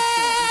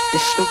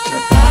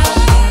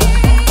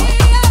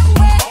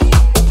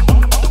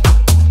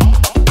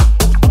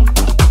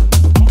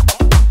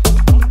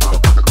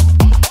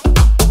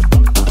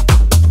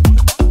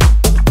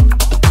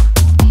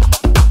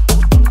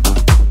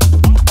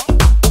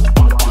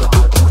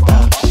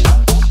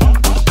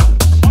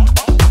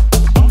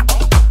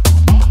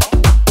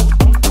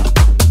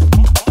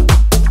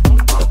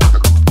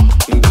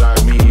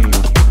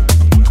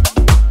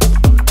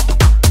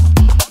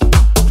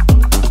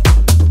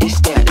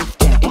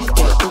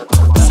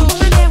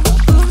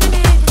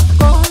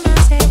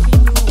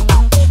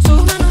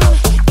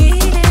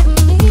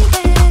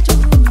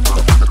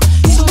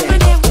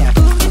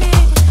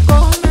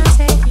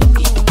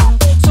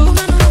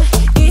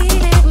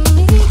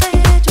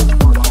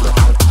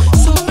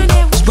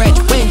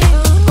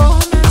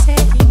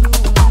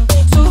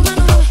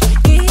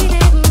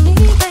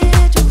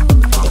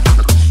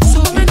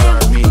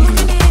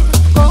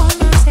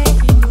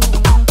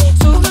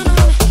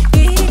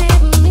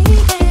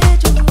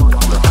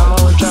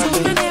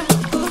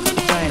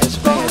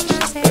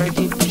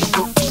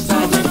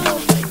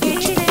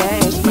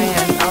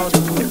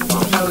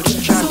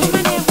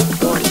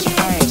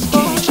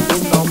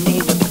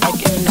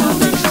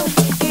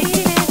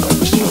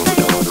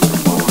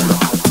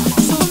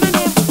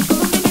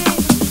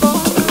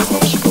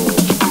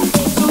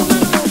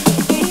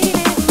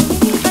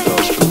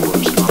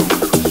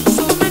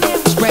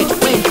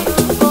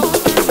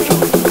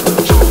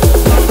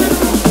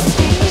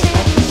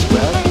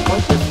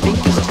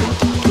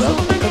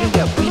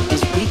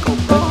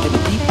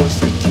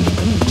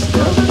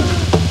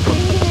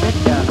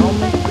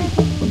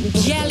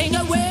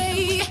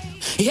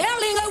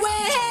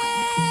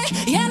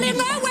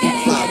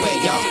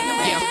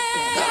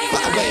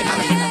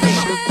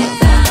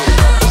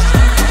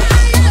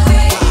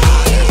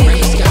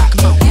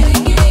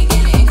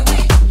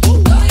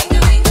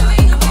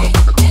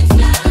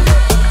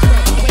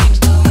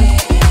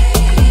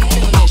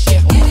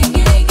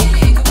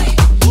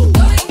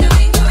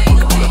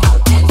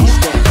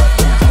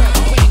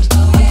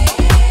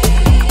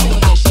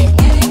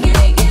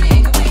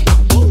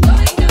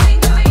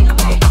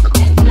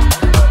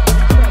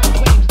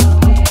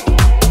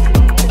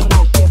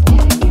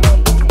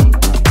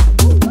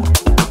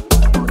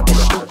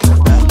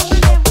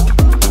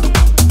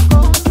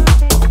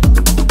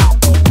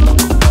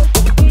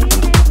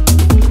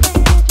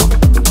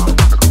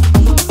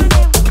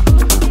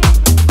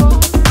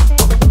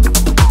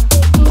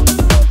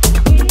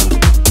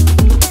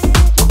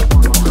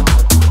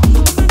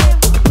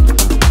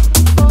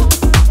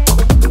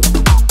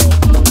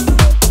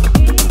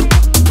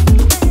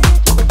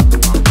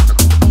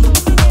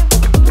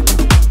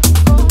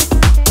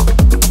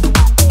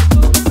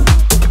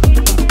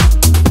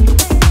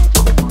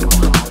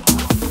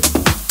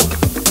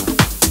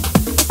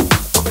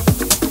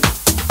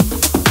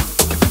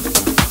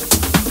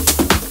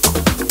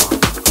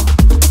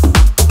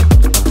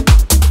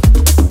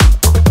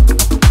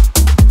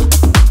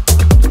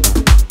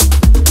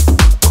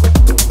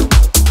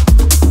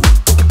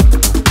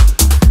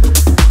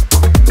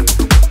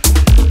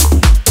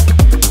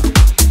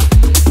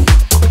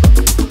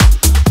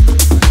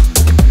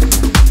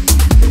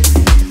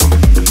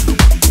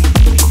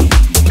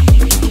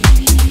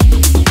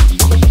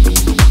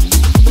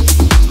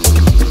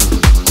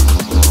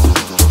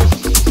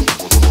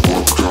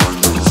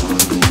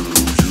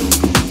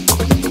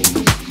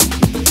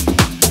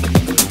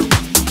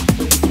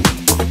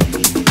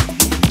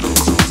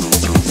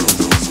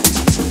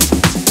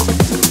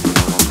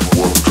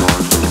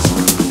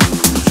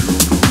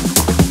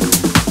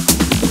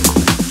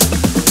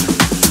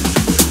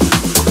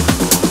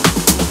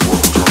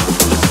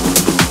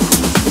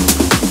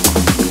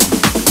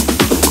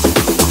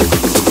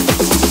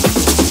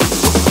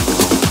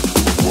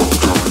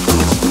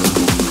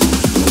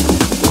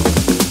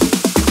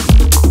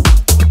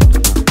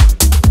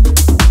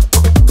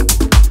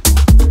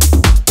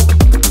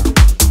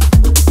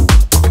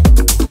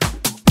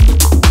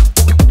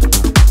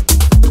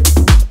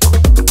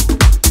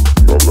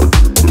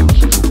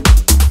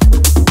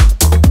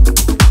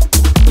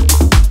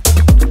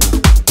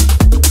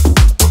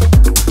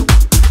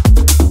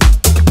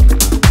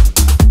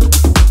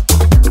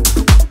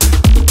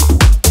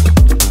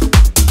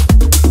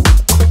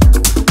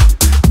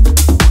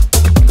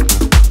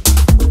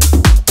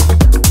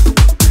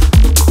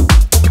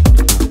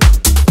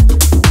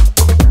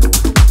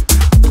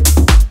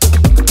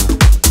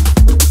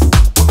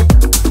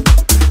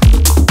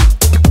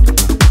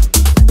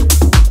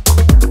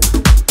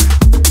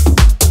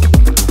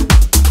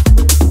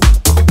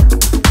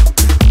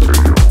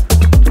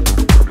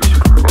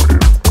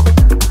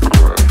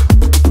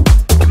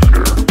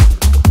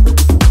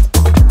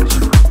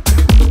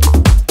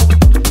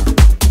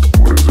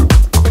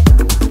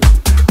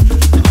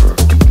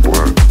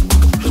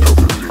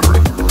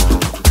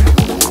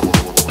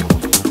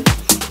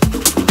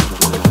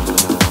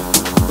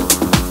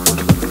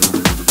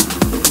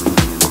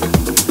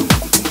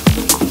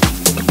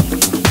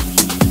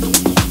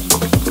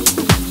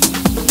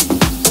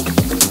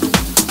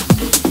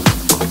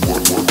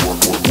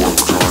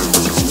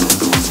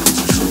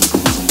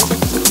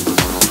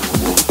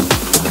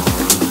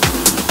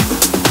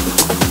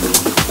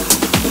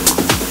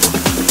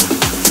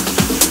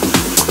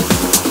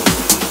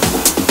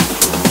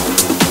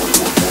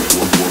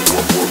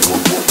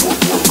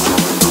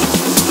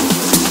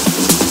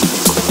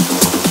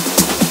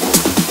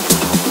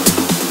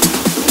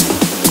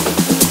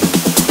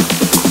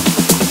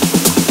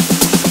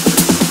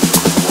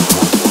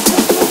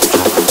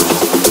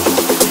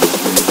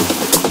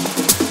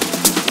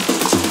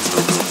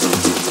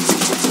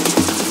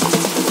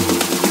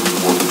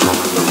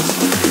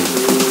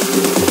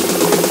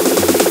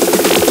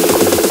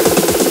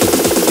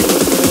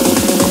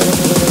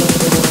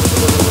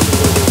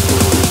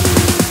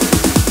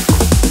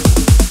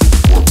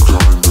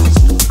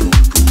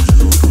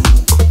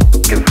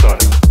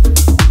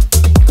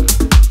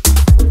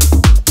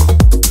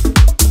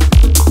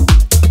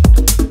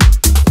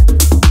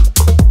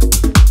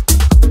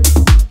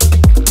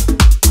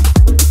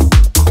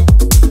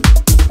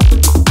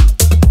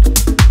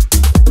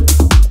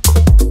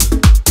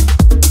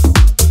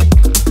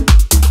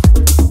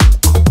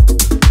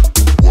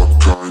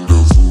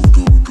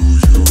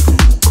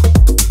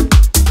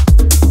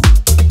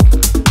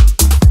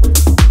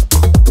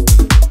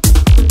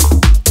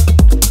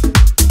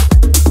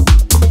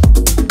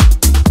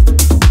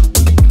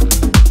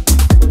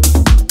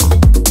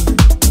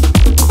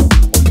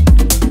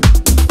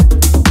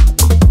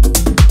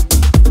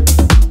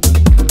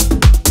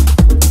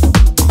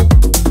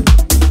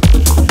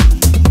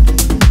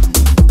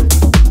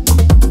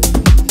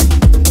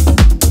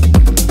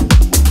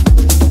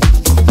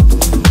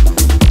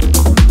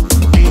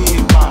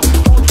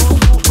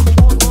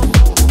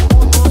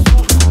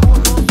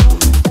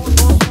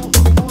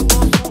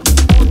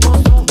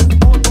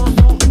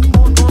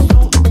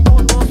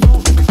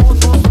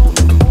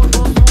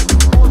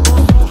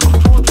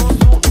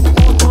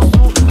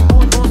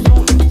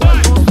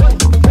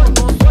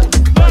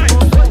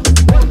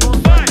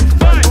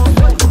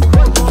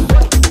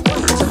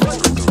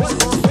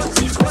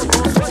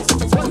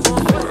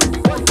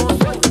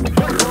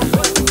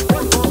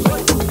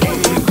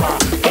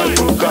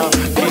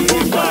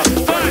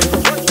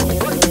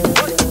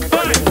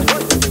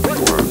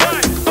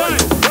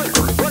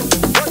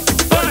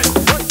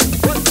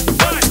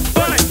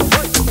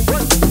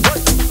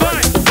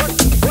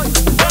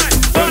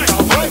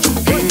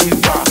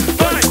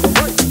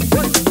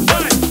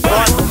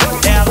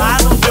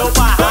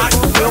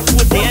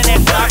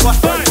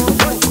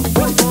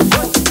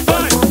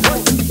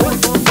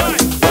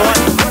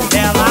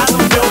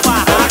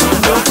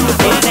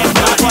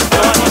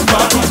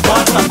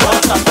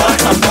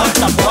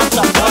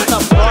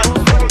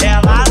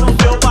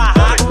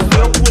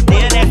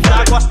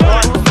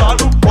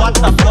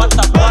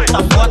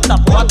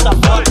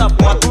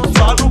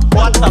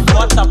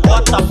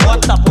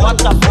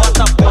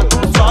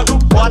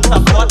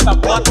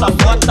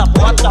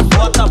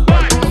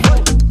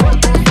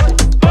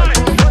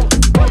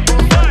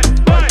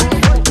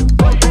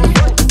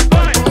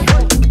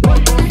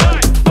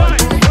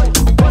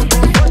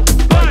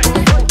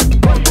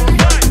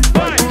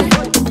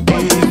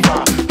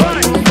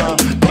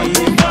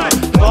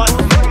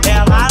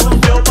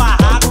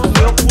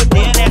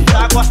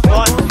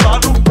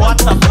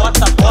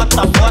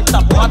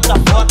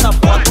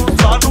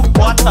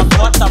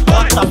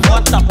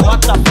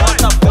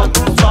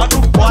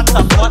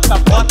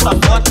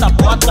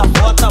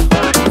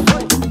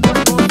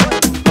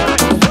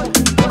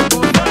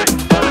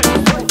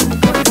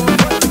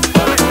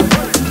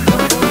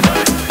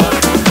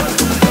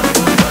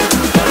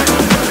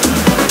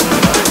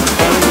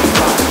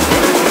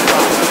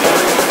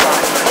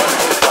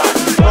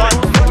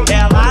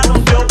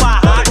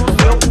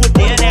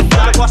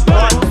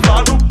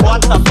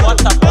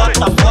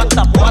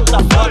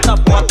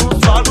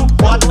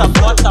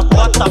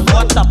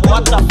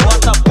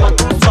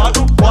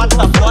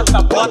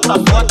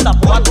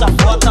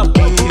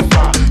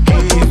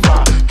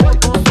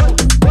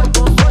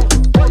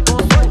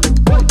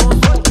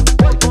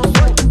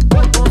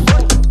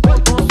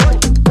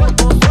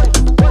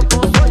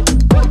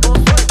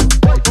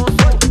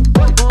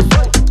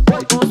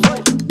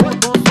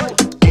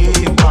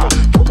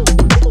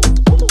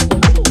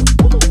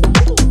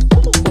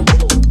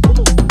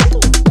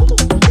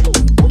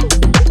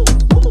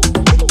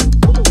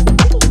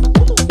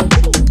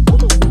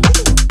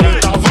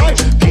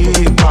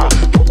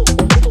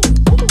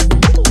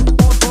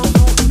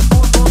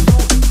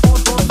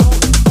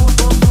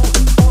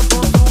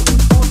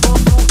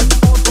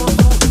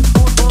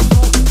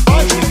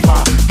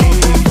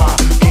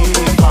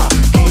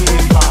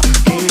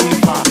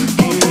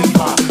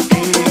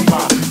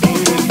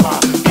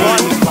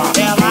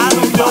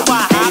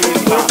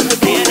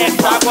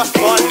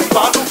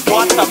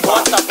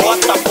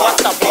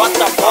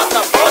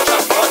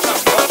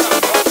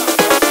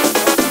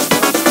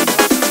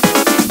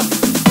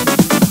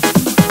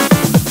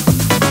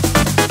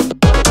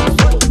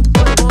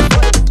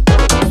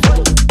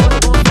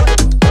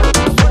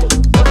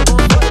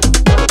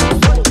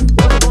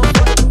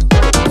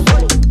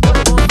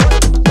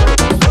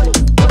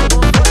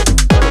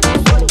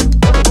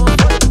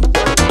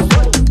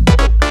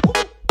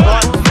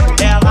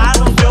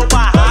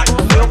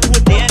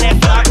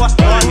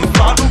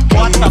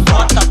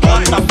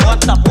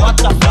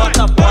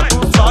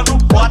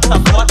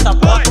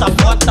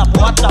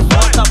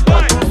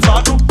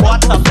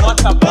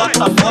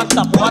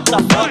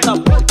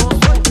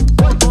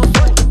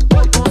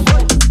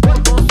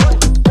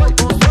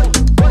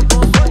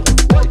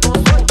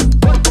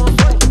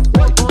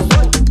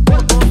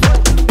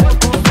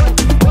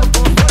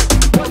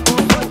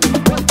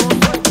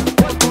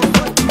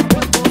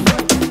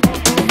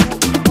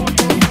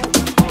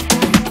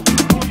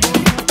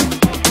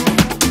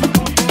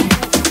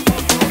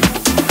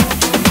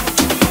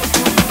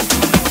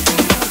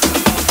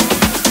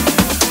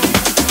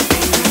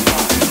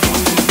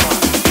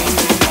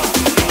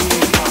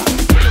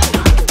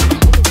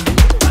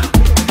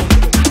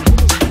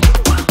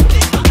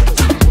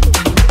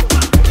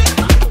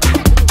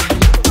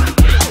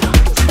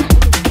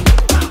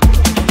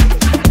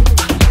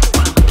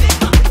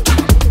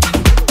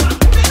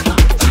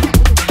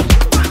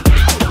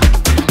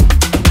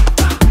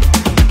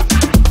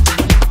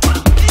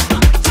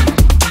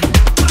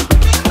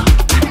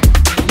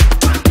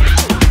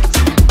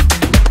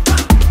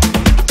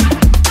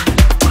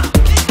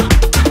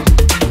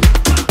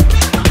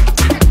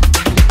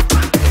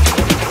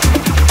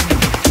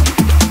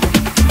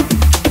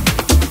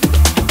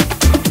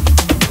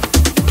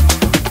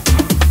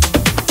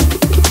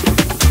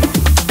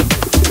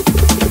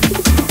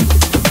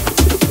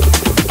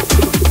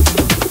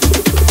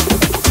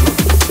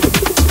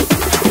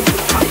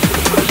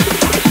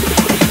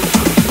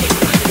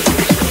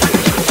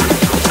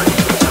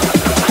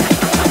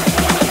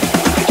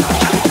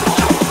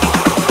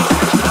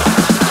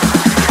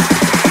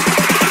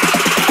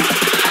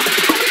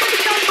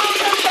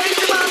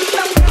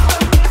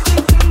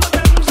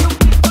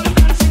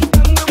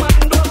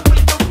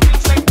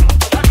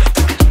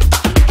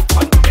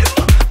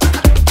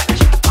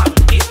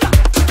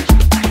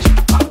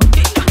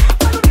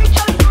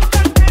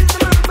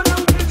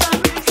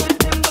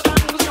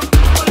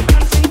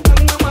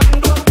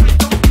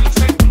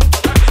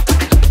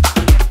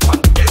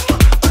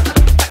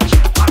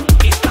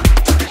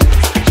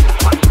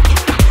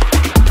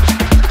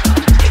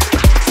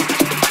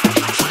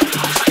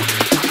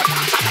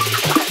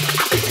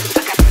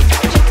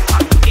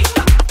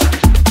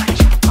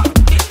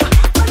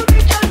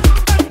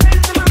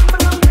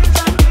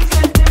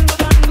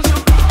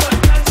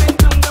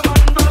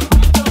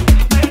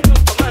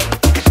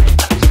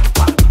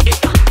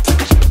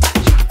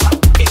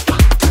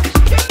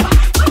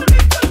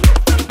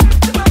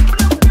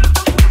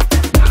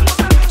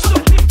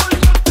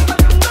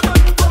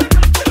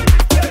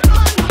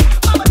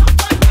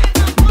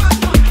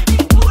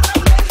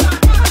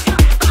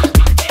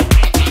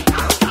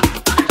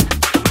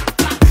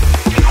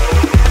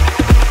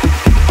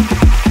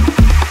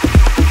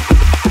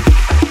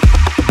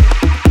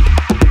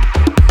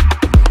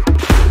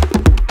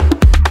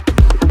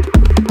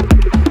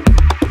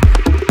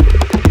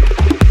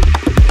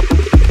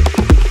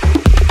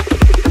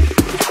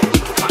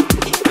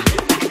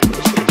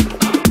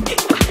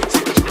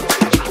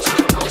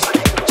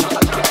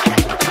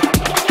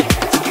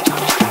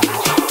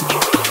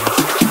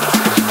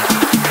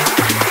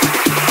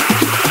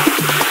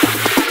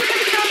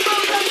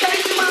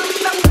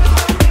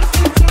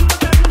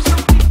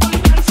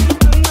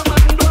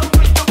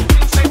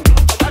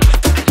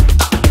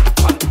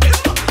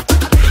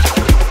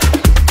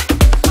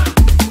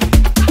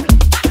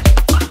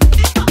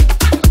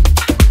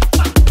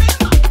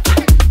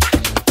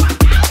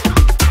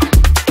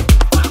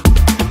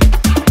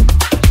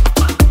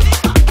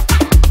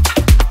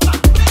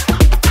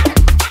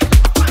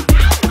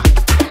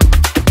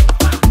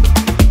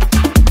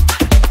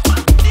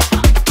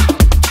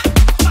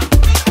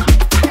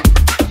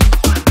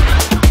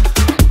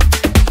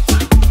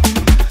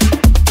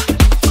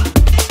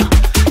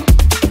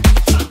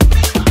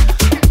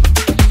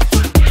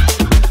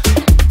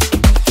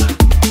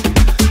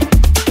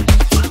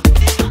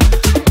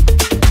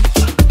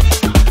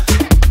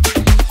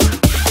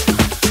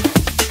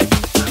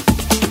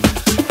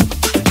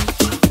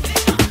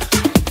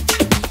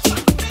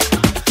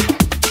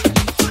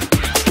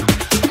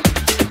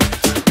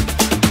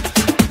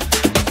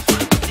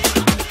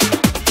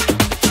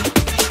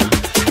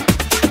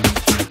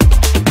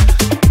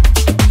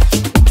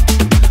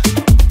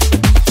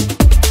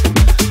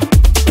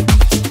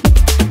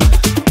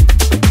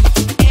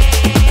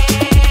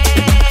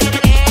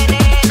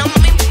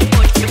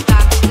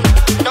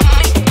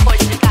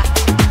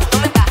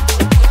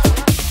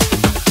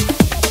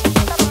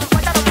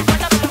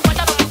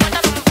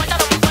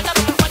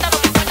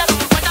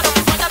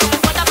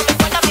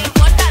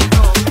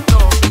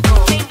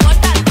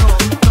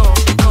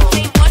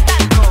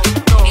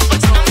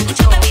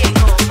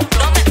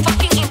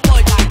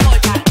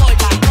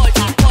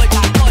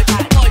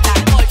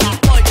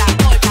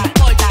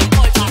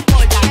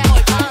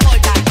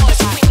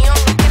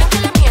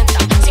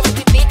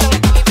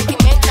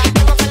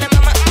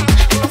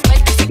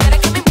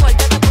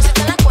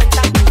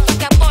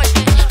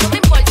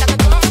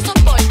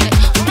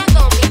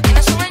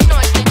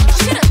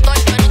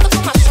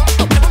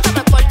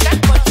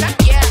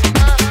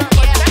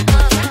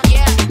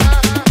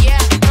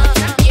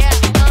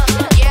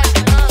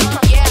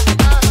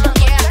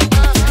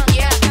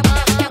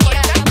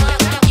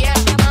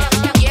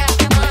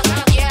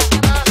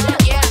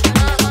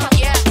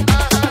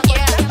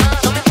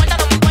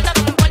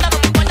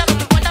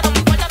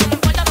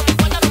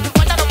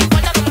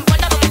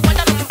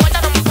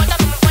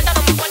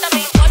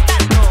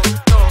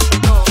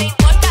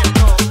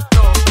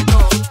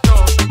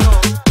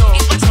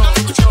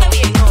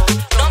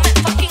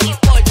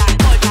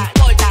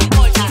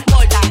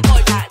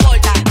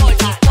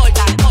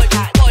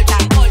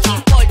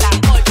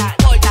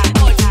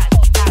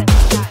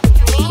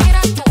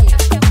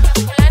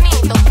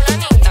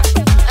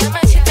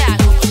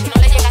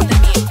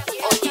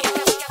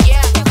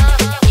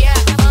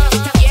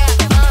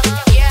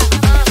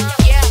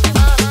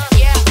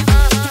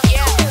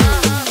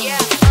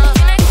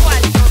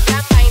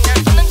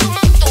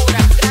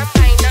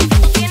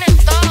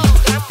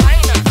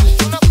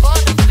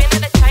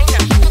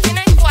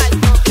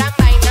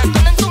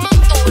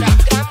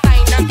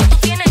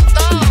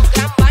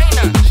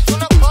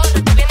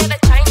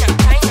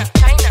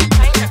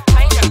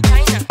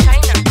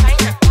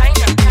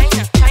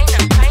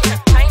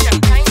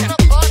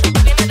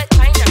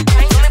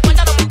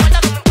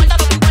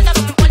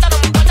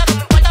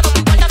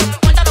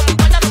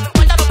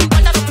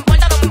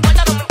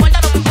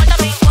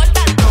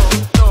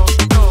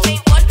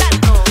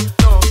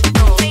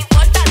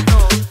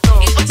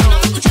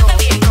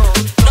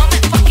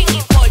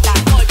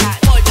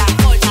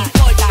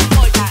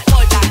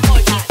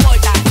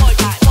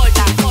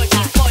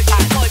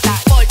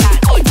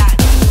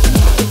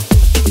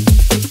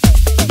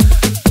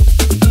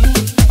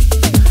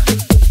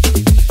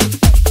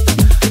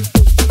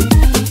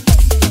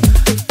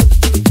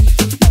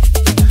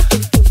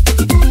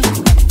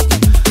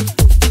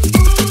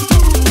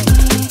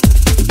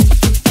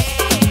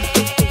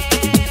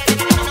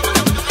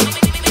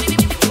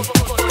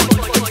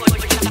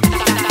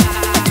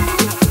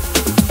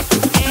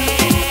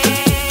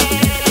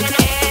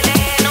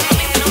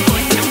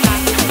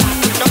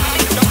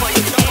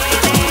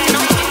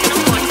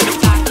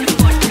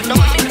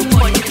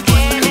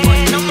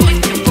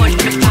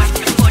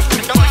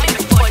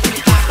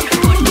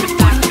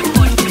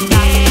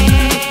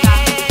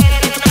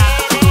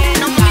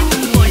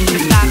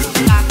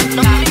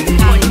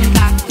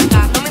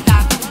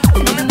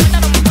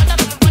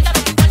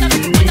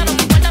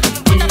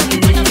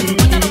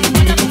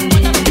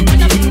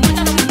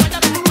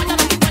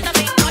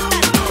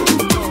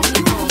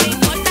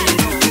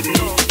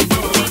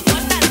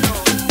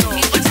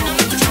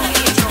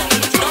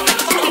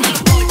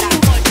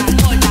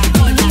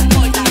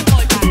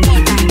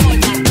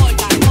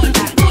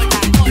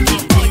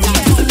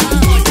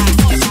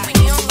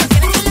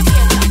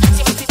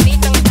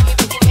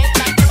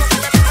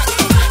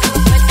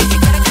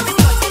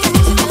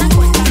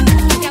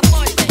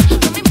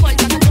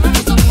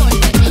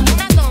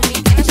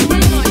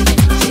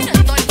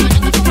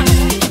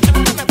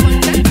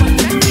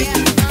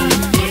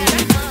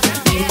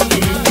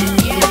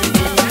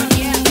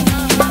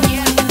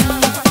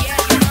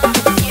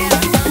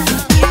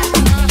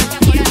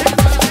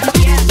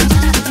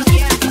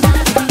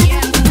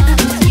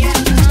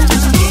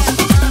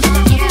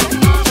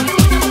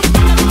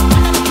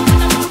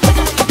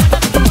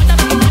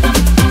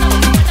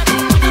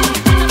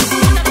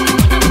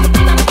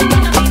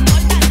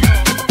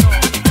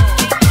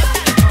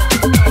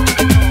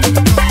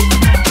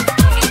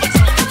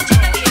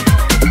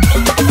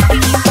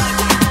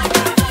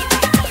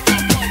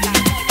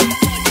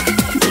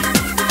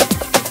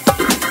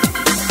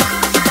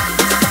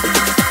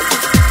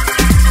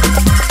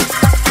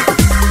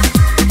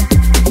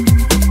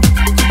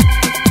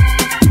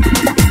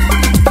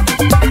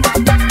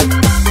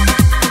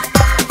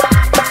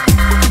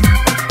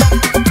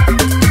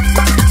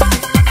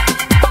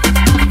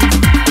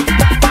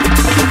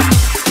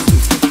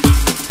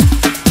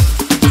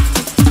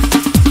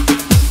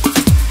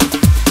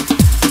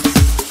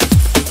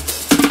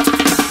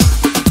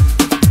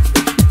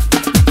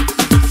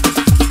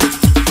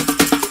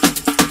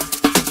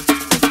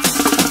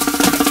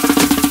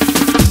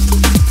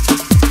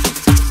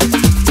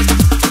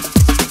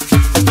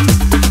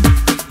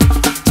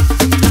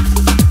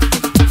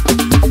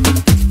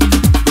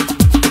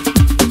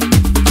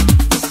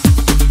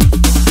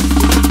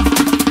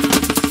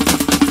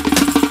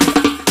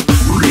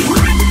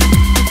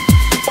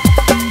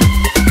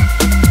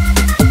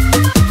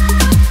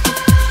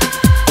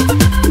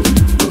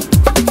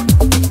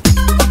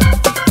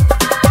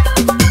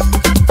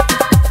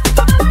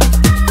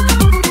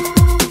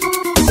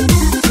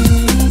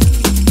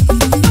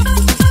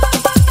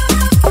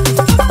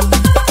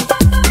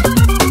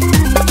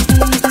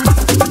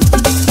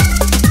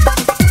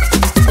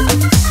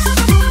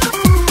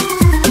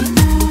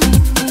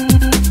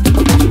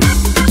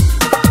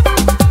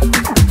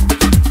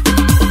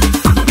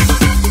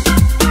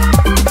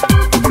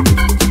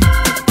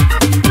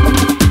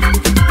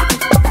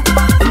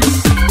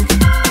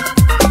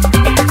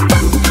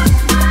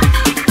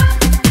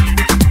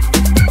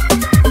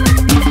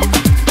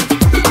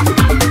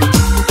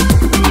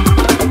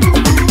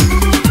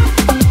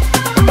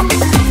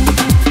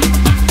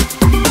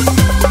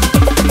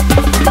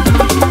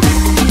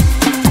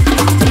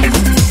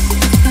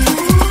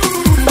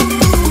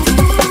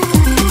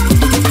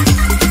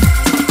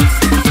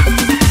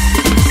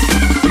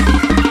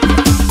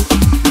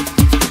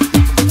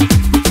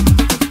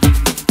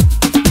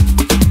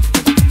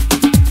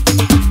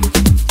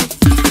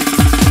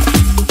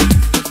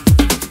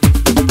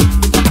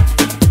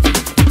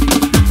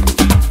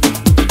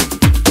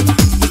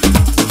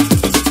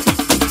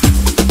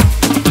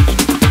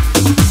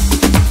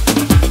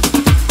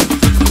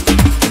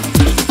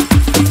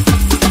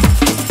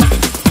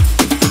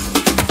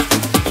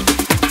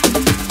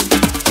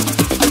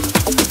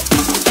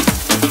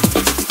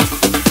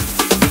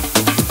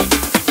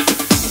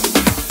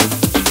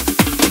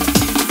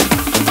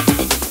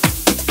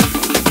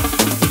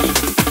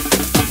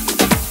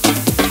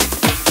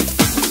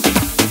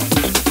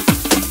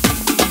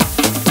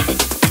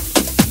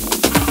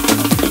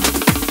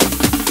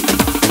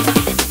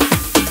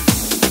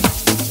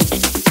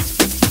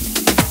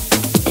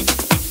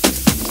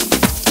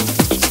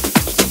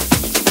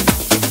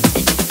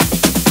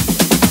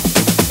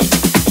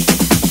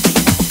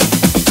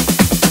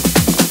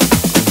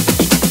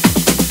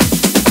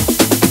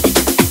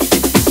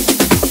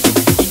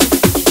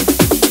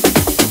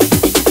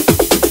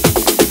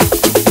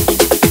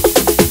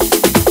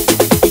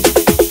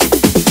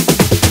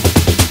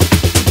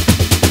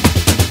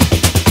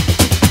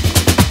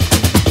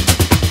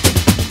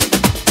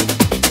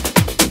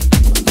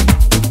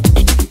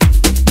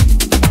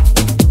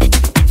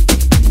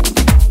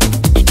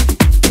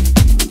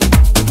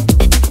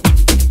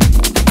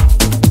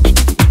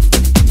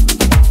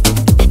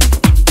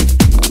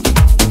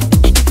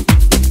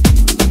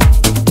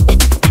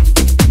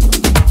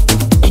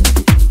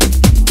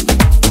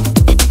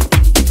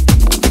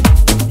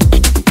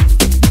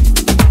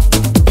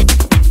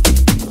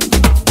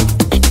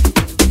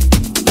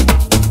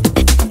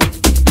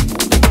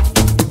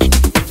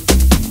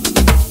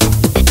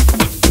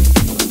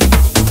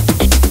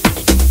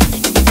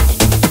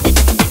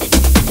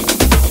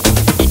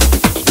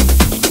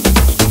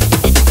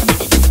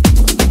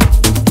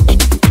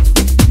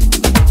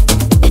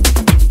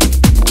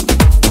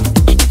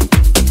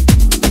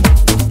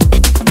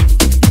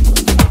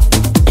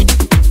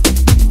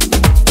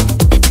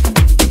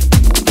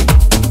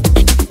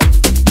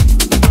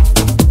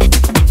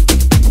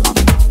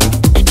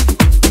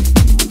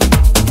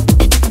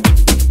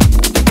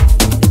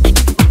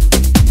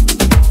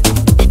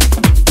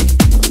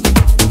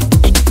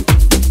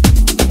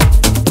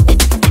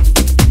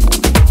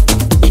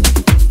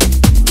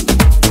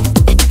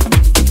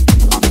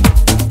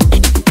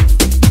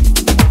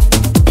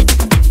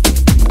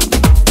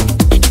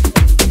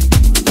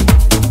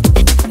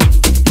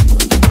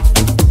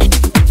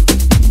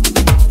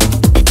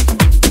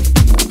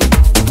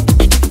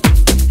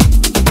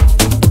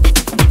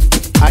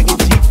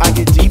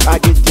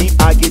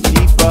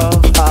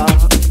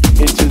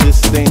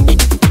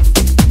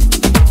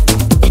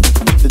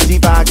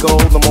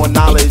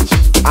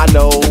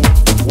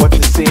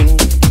 sing,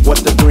 what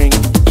to bring.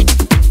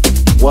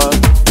 What?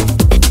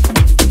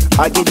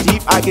 I get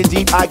deep, I get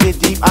deep, I get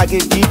deep, I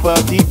get deeper,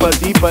 deeper,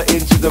 deeper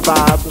into the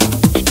vibe.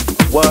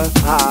 What?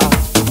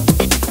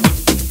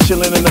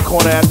 Chilling in the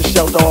corner at the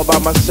shelter all by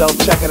myself,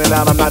 checking it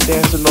out. I'm not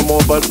dancing no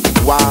more, but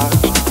why?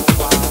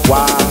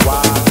 Why?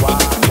 Why? Why?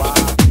 Why?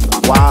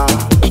 Why?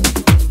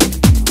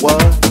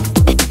 What?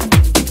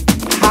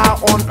 How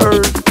on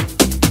earth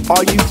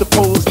are you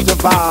supposed to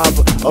vibe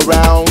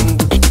around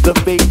the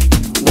fake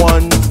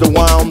ones, the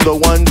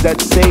ones that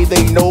say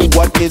they know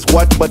what is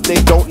what, but they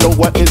don't know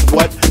what is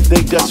what.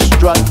 They just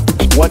strut.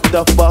 What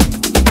the fuck?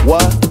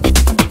 What?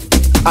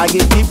 I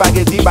get deep, I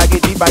get deep, I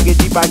get deep, I get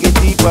deep, I get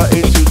deeper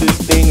into this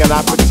thing, and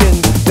I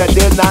pretend that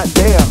they're not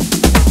there.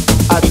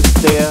 I just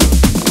stare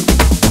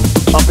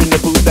up in the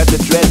booth at the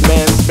dread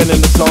man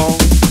spinning the song,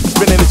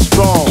 spinning it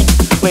strong,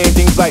 playing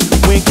things like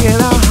when can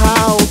our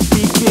house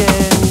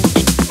begin?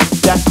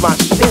 That's my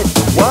shit.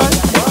 What?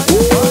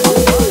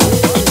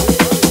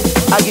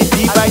 I get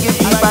deep, I get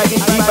deep, I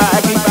get deeper, I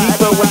get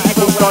deeper when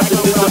people start to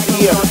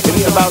disappear.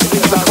 It's about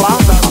 6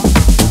 o'clock.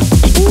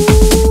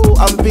 Ooh,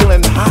 I'm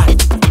feeling hot.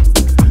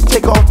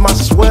 Take off my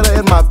sweater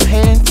and my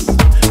pants,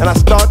 and I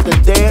start to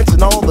dance,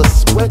 and all the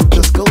sweat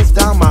just goes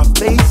down my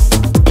face.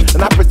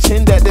 And I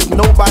pretend that there's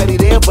nobody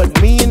there but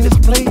me in this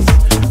place.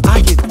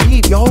 I get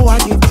deep, yo, I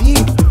get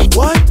deep.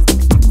 What?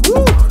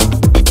 Woo.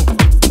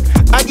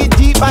 I get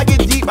deep, I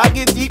get deep, I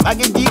get deep, I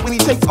get deep when he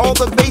takes all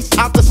the bass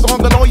out the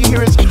song, and all you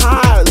hear is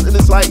highs, and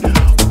it's like,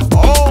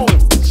 oh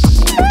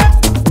shit.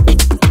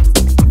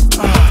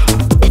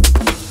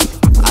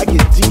 I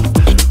get deep.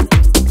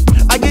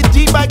 I get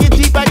deep, I get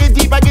deep, I get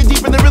deep, I get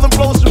deep, and the rhythm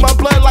flows through my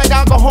blood like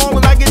alcohol,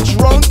 and I get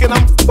drunk, and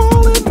I'm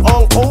falling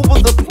all over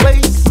the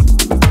place.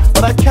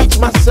 But I catch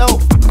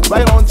myself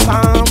right on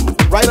time,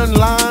 right on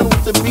line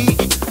with the beat,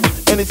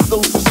 and it's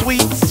so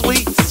sweet,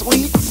 sweet,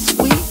 sweet,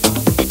 sweet.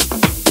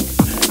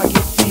 I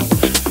get deep,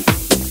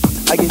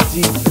 I get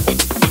deep,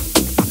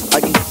 I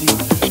get deep.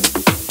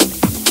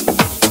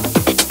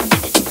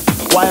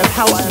 Why if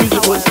house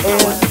music was air,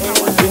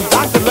 then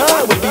Dr.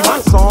 Love would be my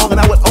song, and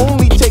I would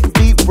only take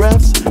deep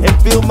breaths and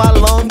fill my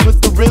lungs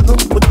with the rhythm,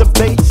 with the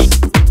bass.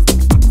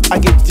 I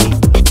get deep,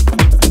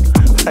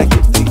 I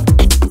get deep.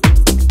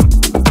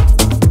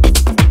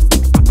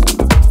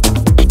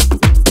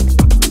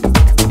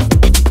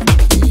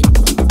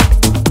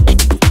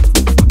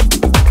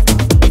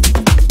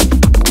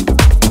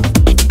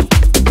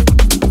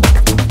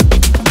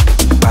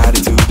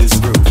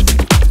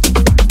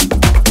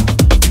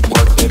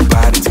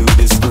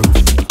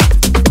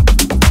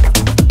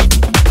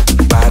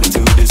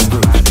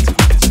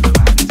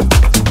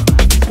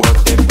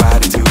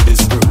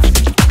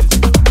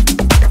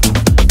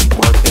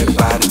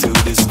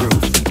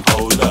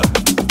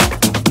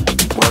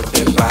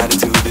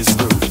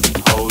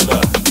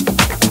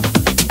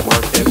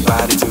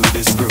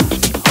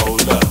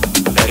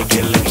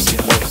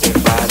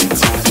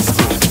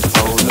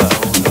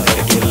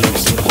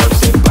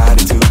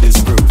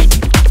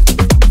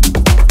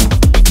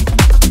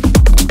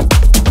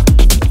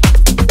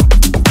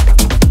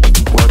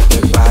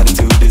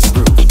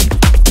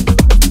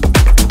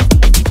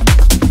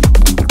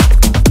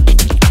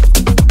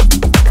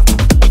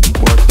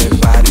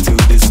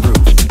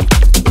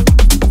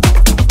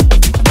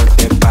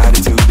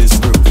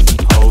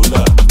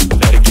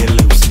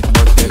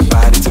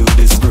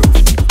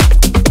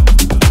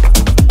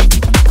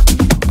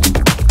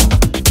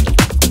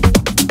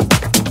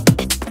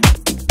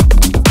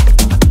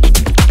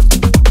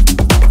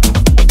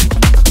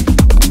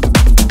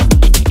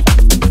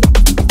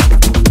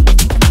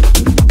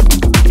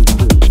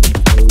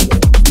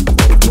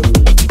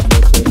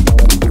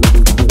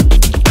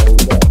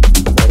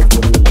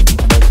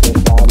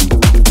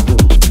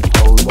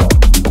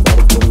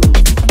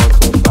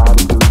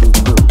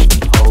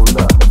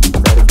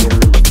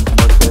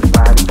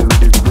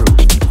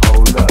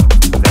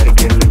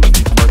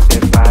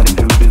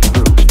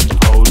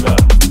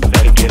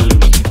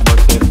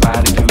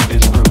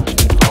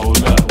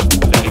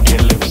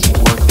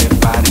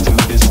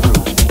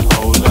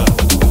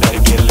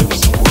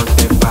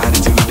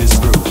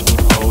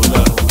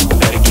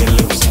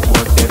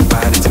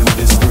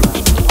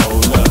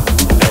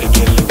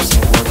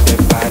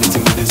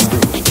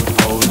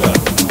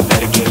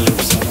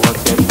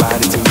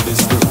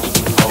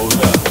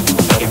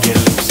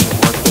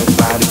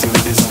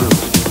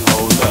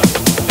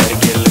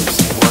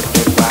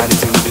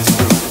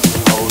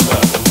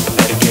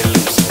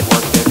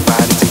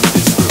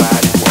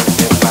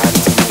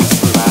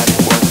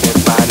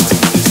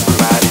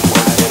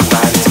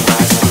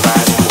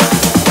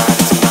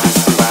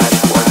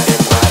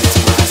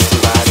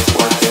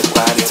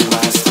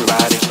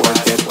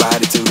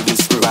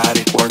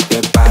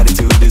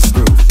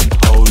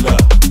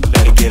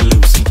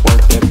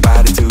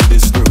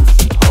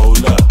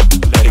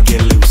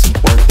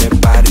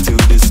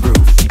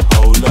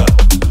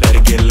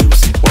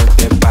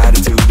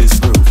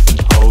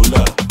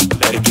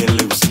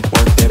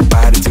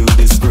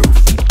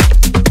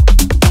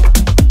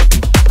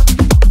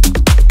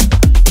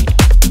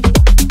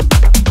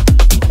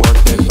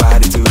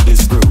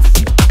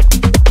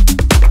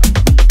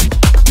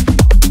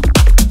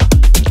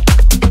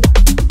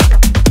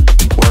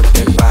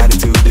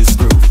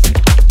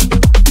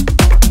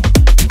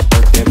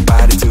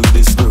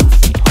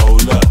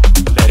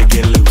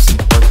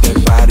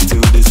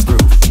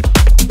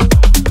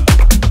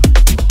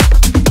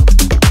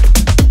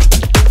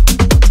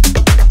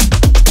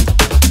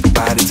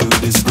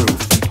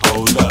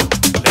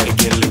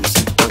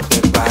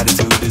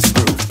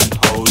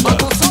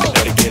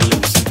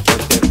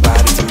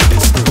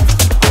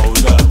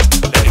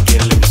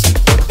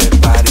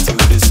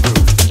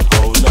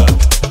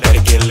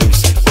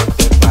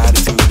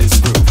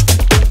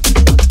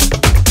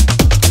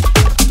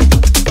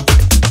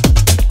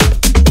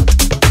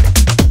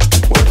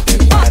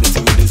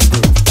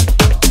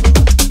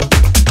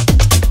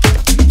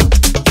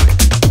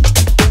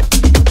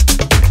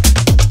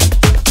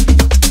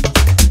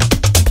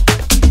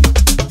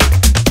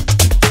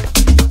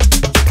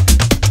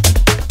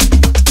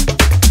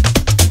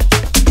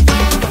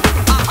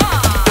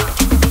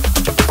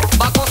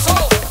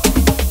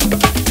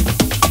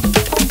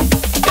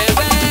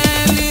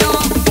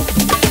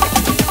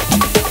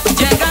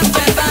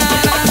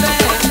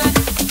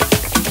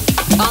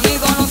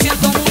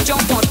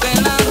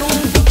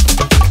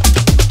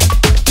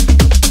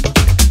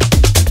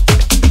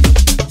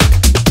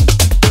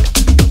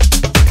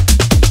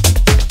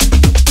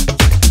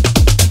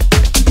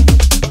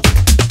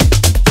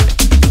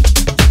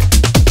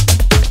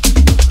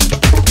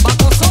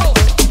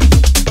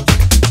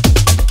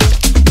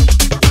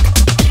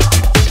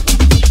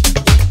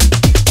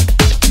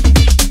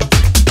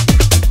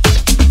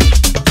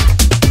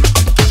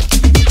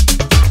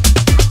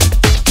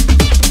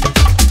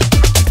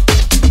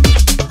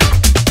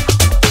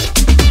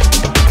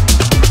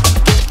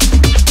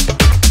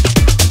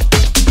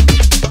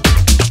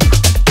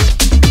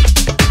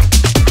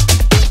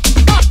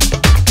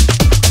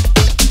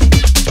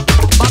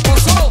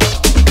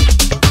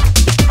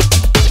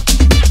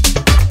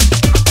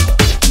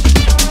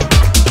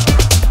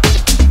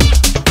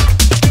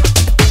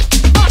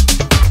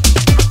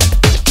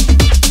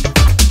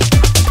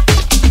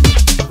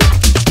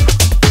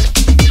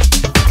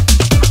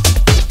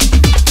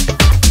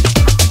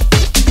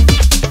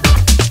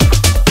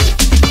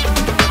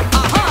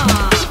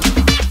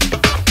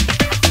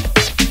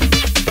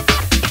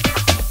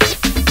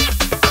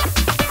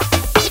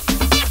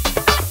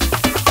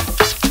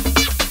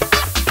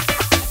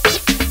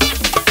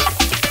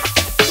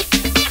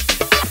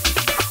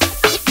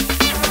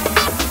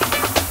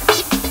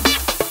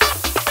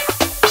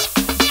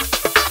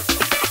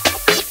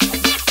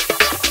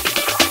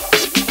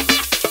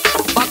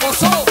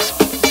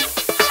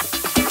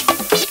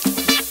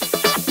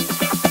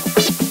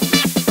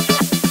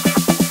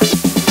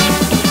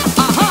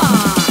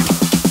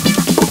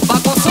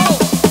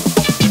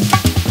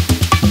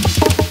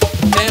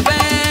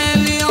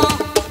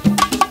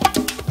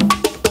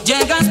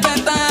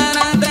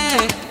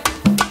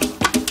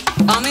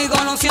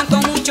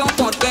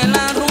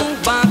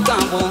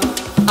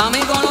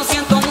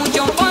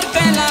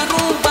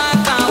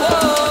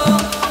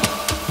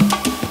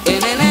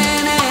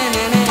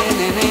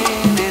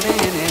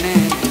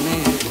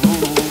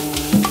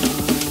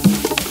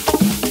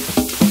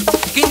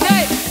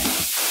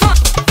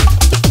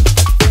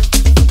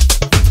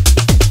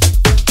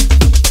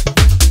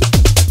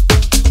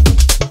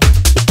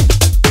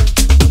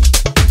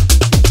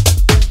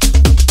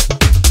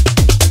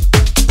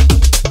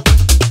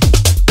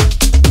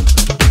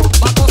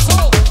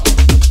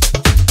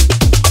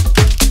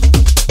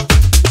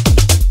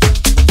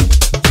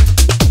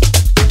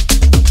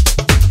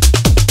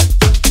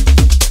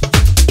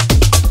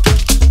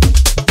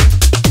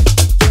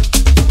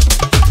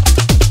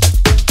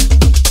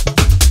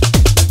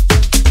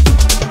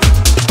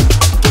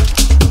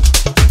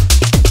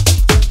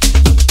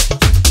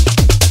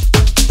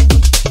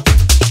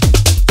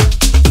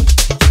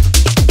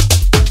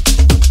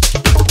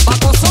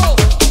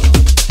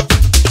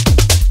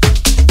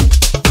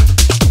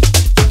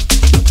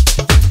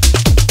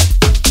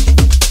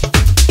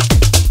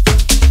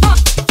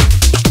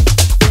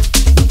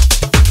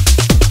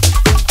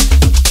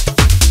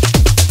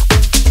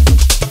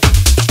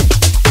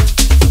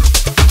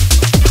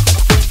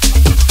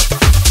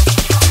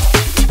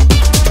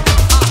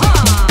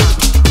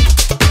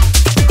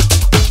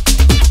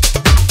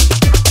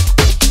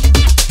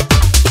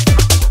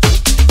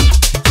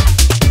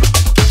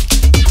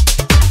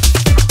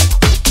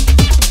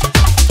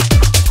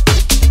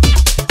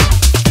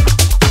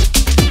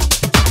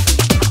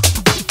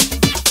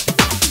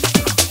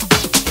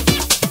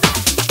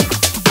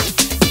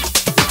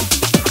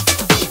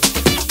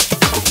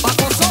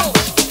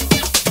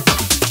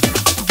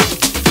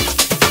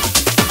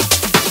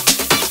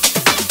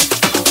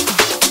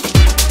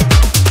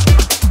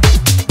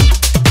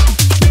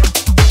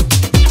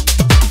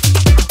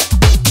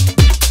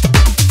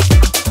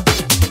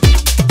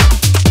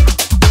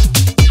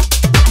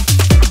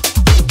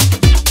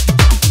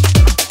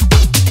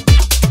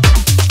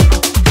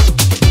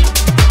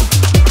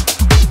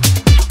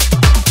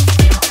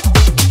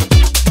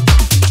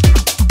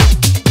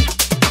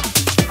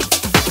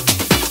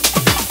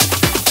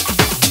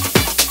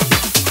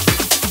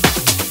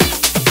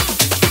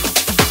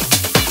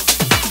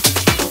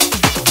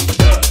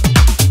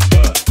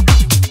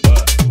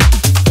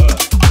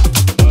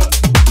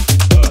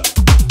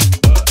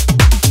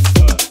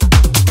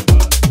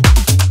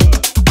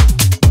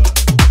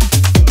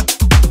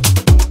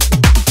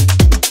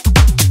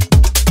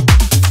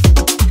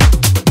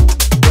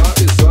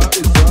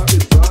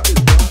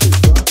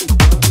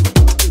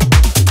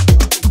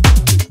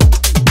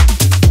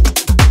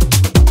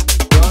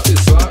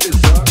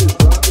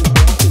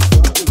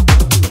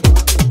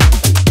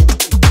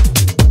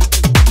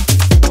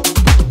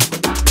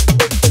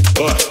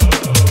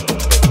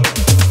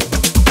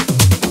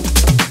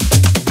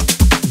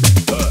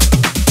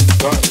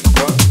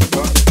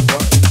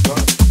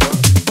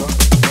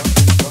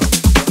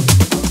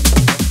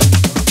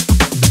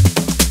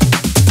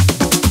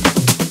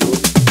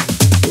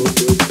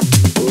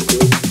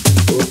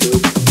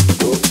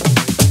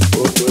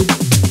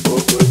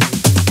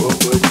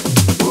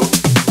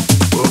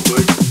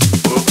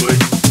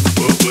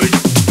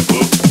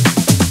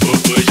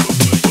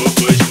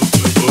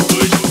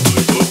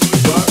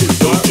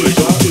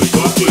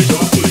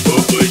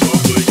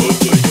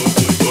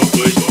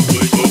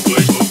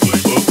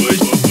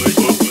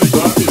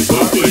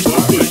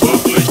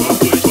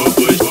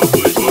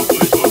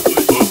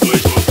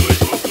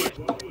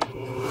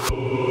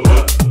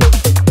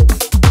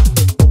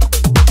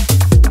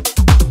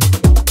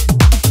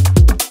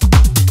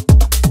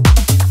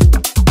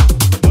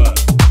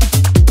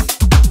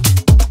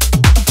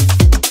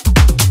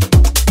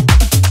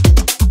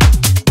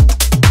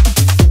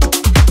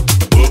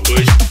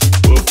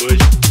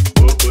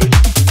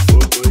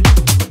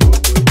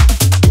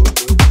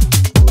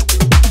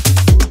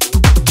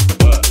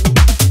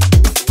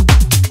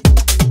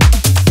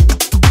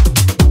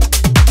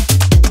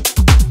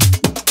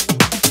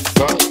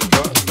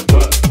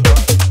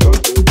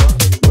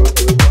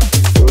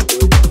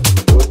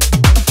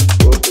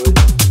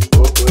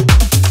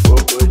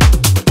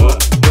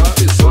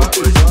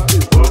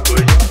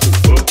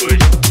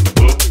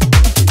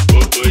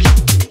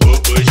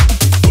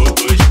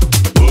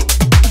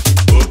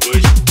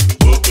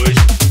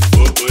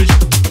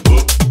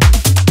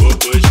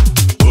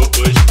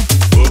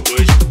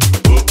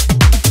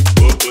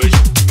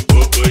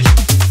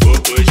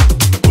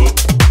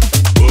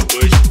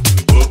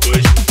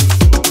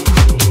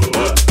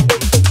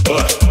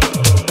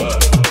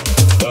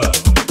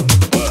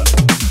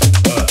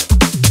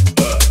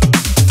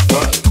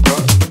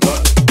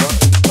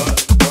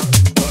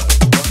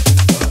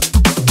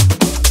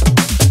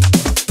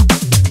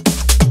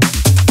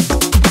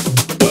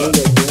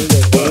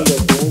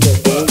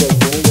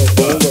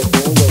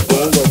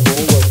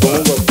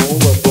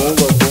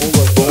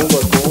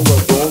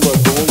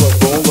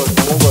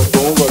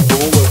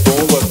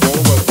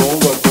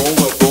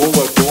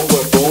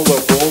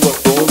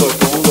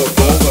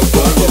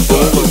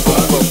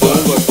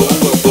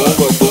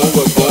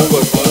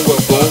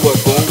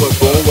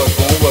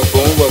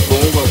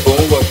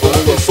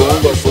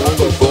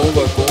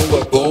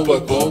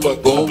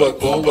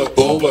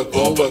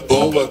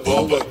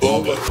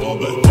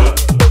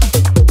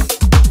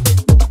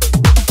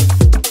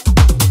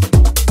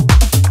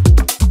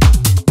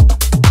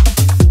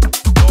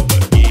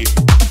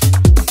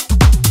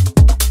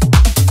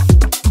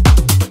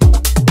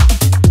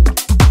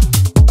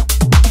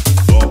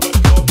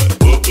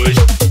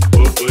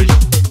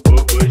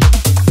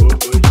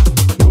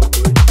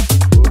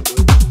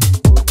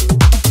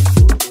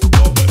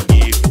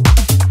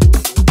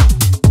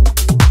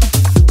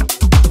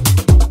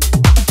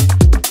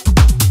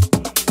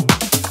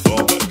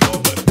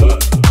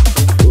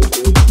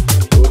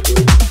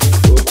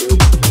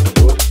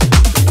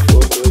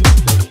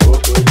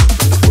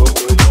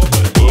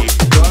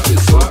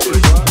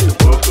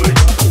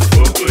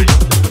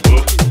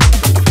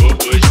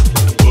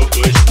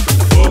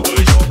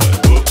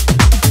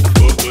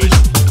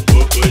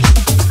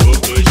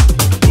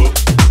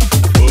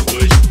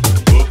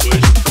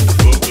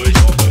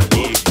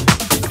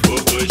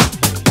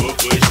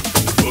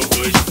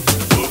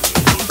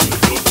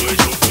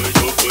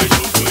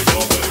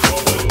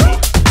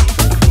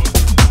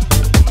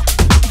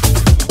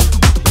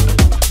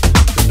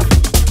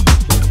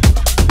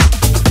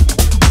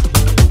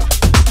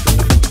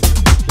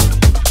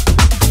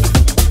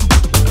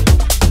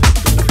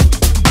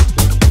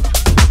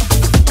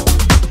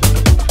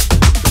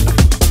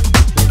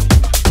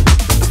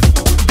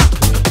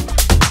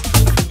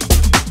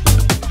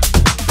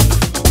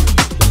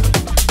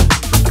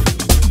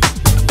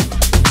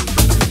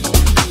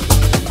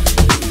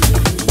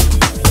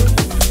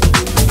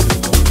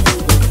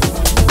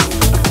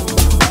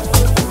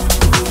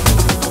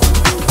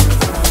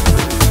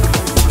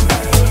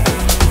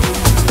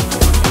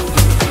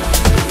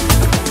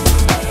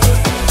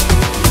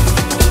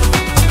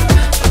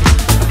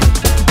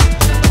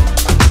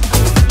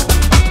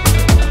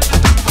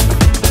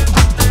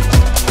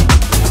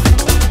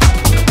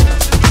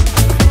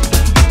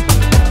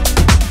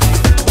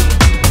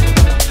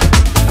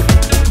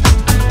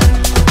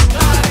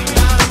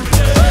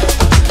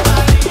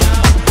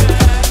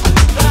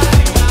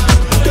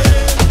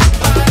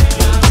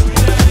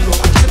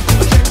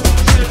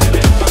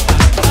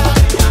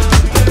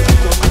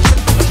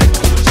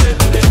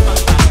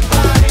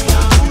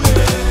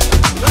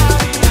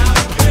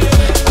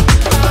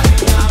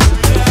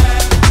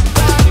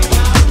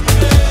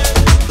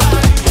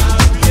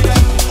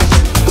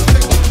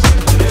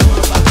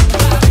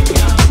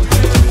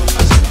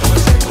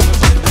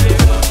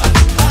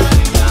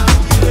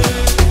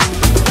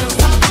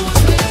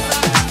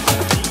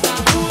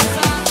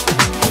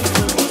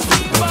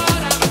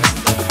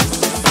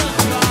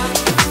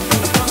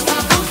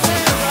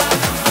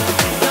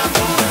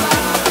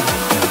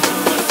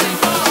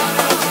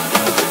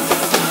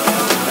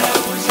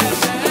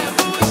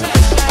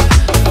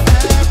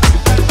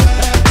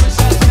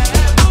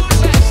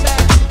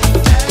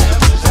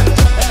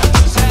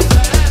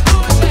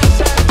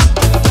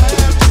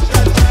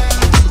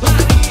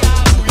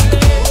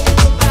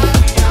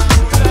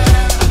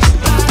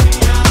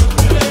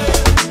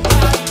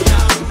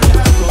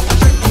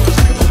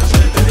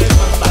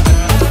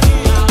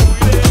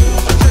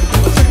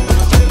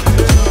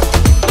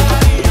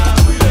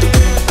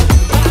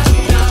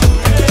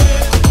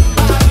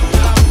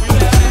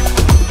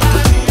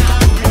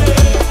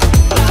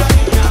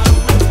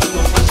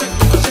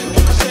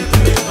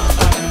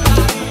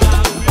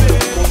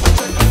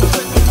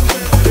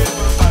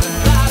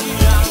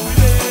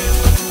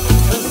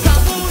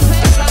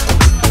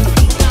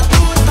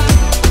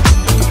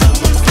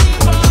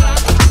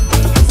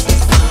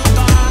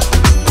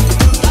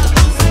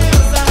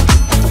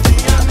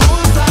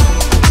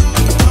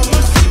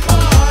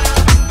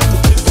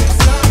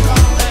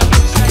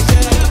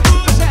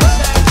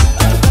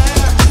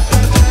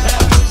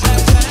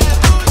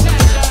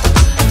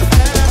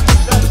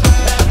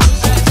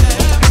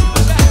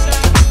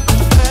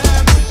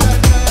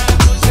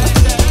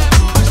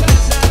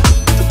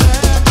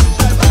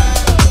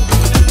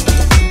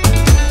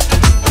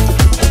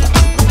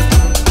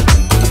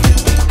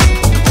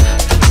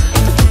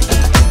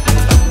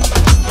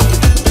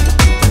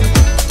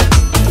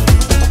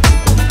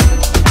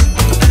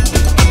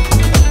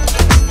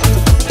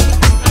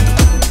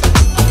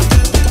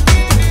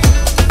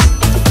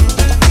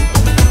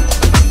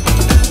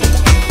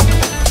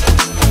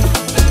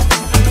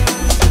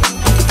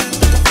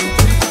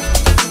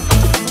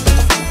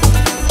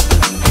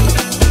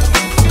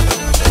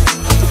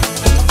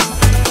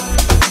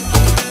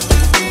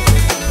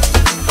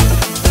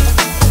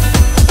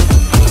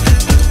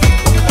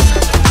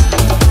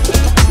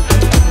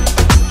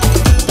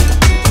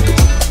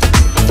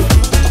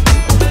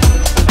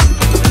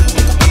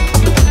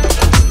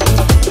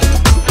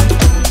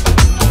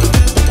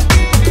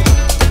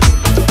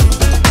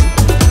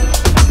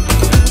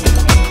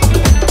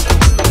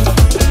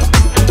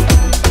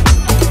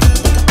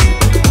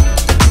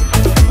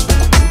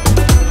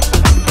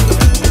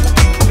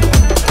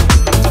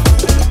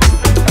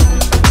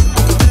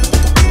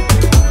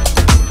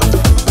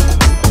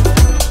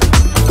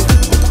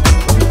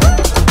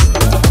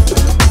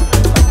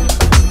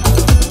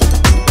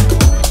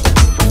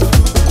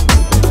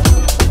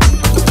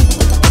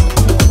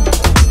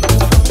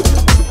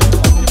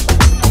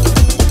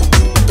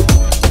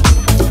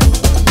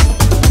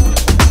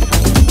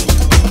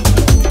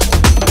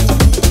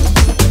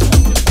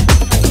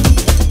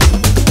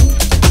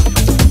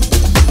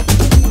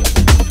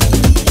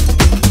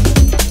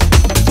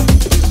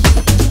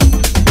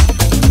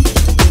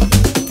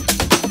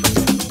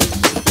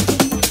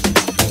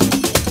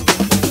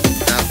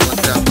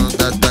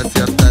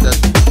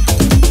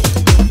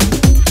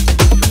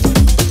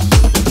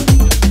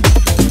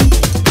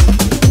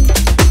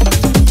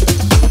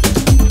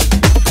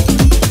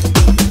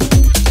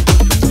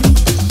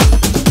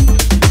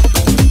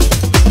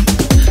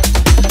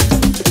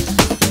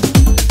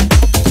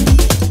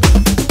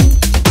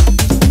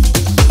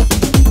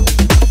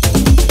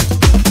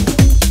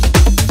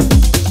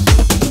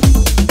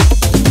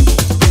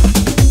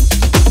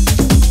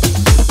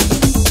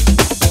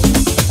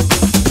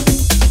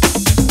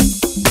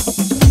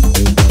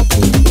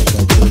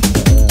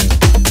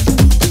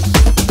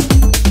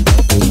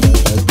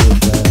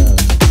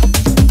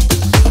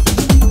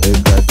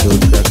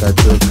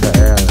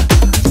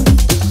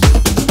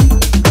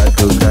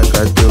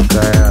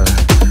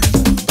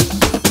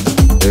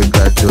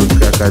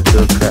 catuca,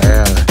 catuca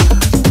ela.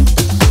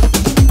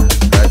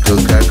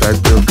 Catuca,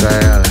 catuca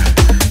ela.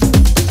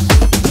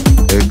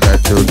 E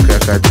catuca,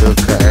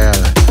 catuca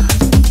ela.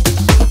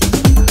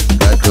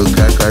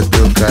 Catuca,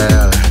 catuca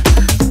ela.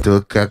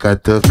 Tuca,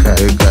 catuca,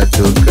 e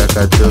catuca,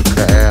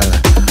 catuca ela.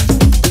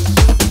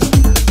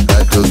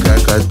 Catuca,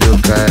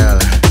 catuca ela.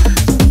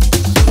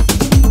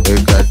 E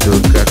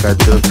catuca,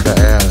 catuca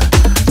ela.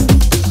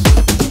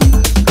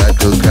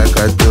 Catuca,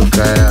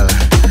 catuca ela.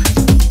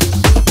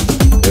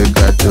 E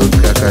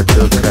catuca,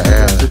 catuca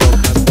ela.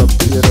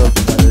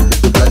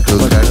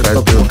 Catuca,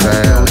 catuca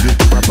ela.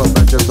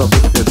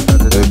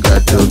 E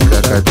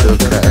catuca,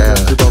 catuca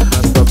ela.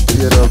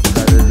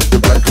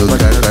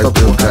 Catuca,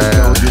 catuca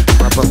ela.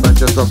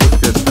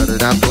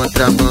 Na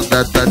contramão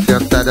da tá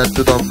sentada,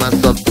 tu toma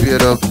só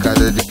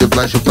pirocada. De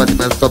baixo pra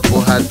cima é só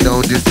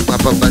porradão, de cima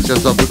pra baixo é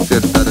só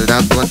bucetada.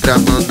 Na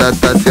contramão da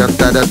tá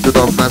sentada, tu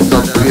toma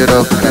só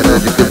pirocada.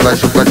 De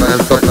baixo pra cima é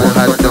só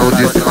porradão,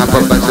 de cima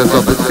pra baixo é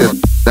só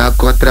bucetada. Na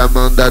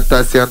contramão da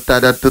tá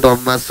sentada, tu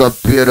toma só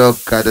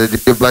pirocada.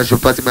 De baixo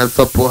pra cima é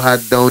só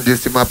porradão, de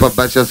cima pra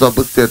baixo é só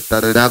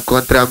bucetada. Na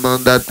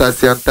contramão da tá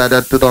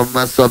sentada, tu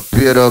toma só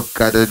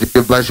pirocada. De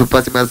baixo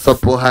pra cima é só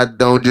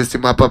porradão, de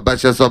cima pra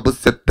baixo é só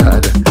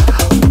bucetada.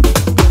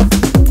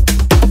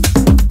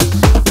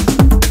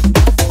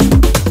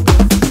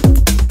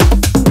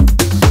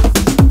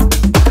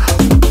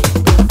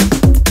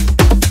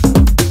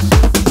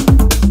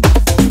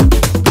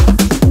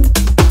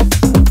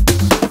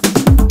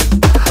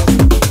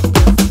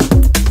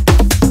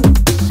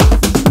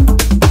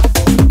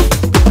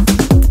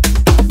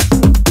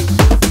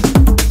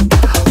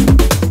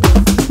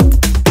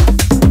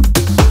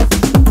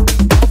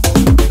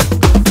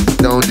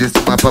 De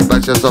cima pra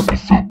baixo é só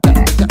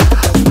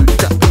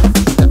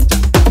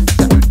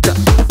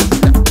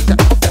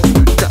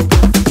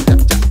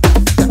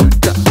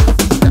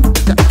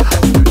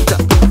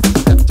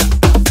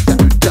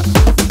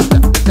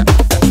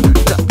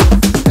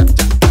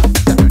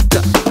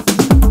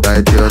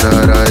bateu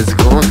neurose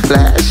com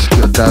flash que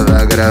eu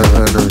tava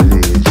gravando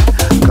vídeo.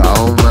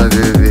 Calma,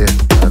 bebê,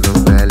 tá no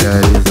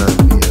melhores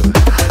amigos.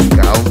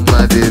 Calma,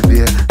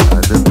 bebê, tá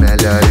no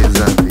melhores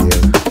amigos.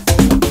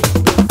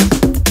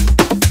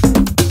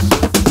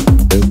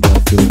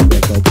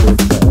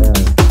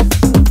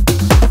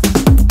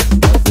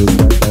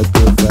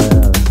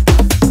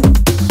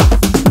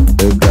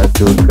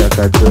 Catuca,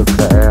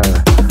 catuca ela.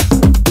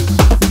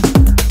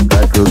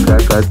 Catuca,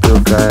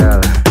 catuca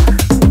ela.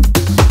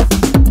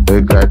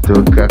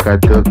 Catuca,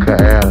 catuca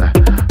ela.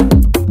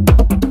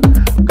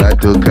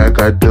 Catuca,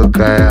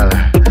 catuca ela.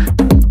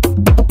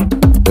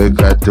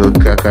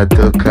 Catuca,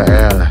 catuca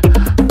ela.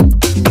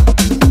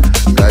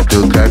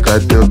 Catuca,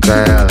 catuca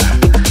ela.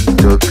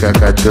 Tuca,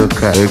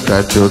 catuca, e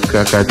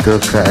catuca,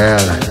 catuca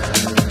ela.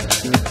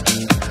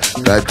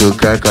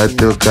 Catuca,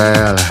 catuca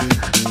ela.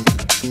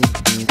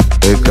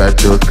 E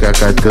catuca,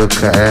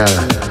 catuca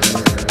ela.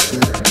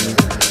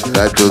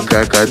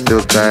 Catuca,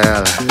 catuca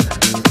ela.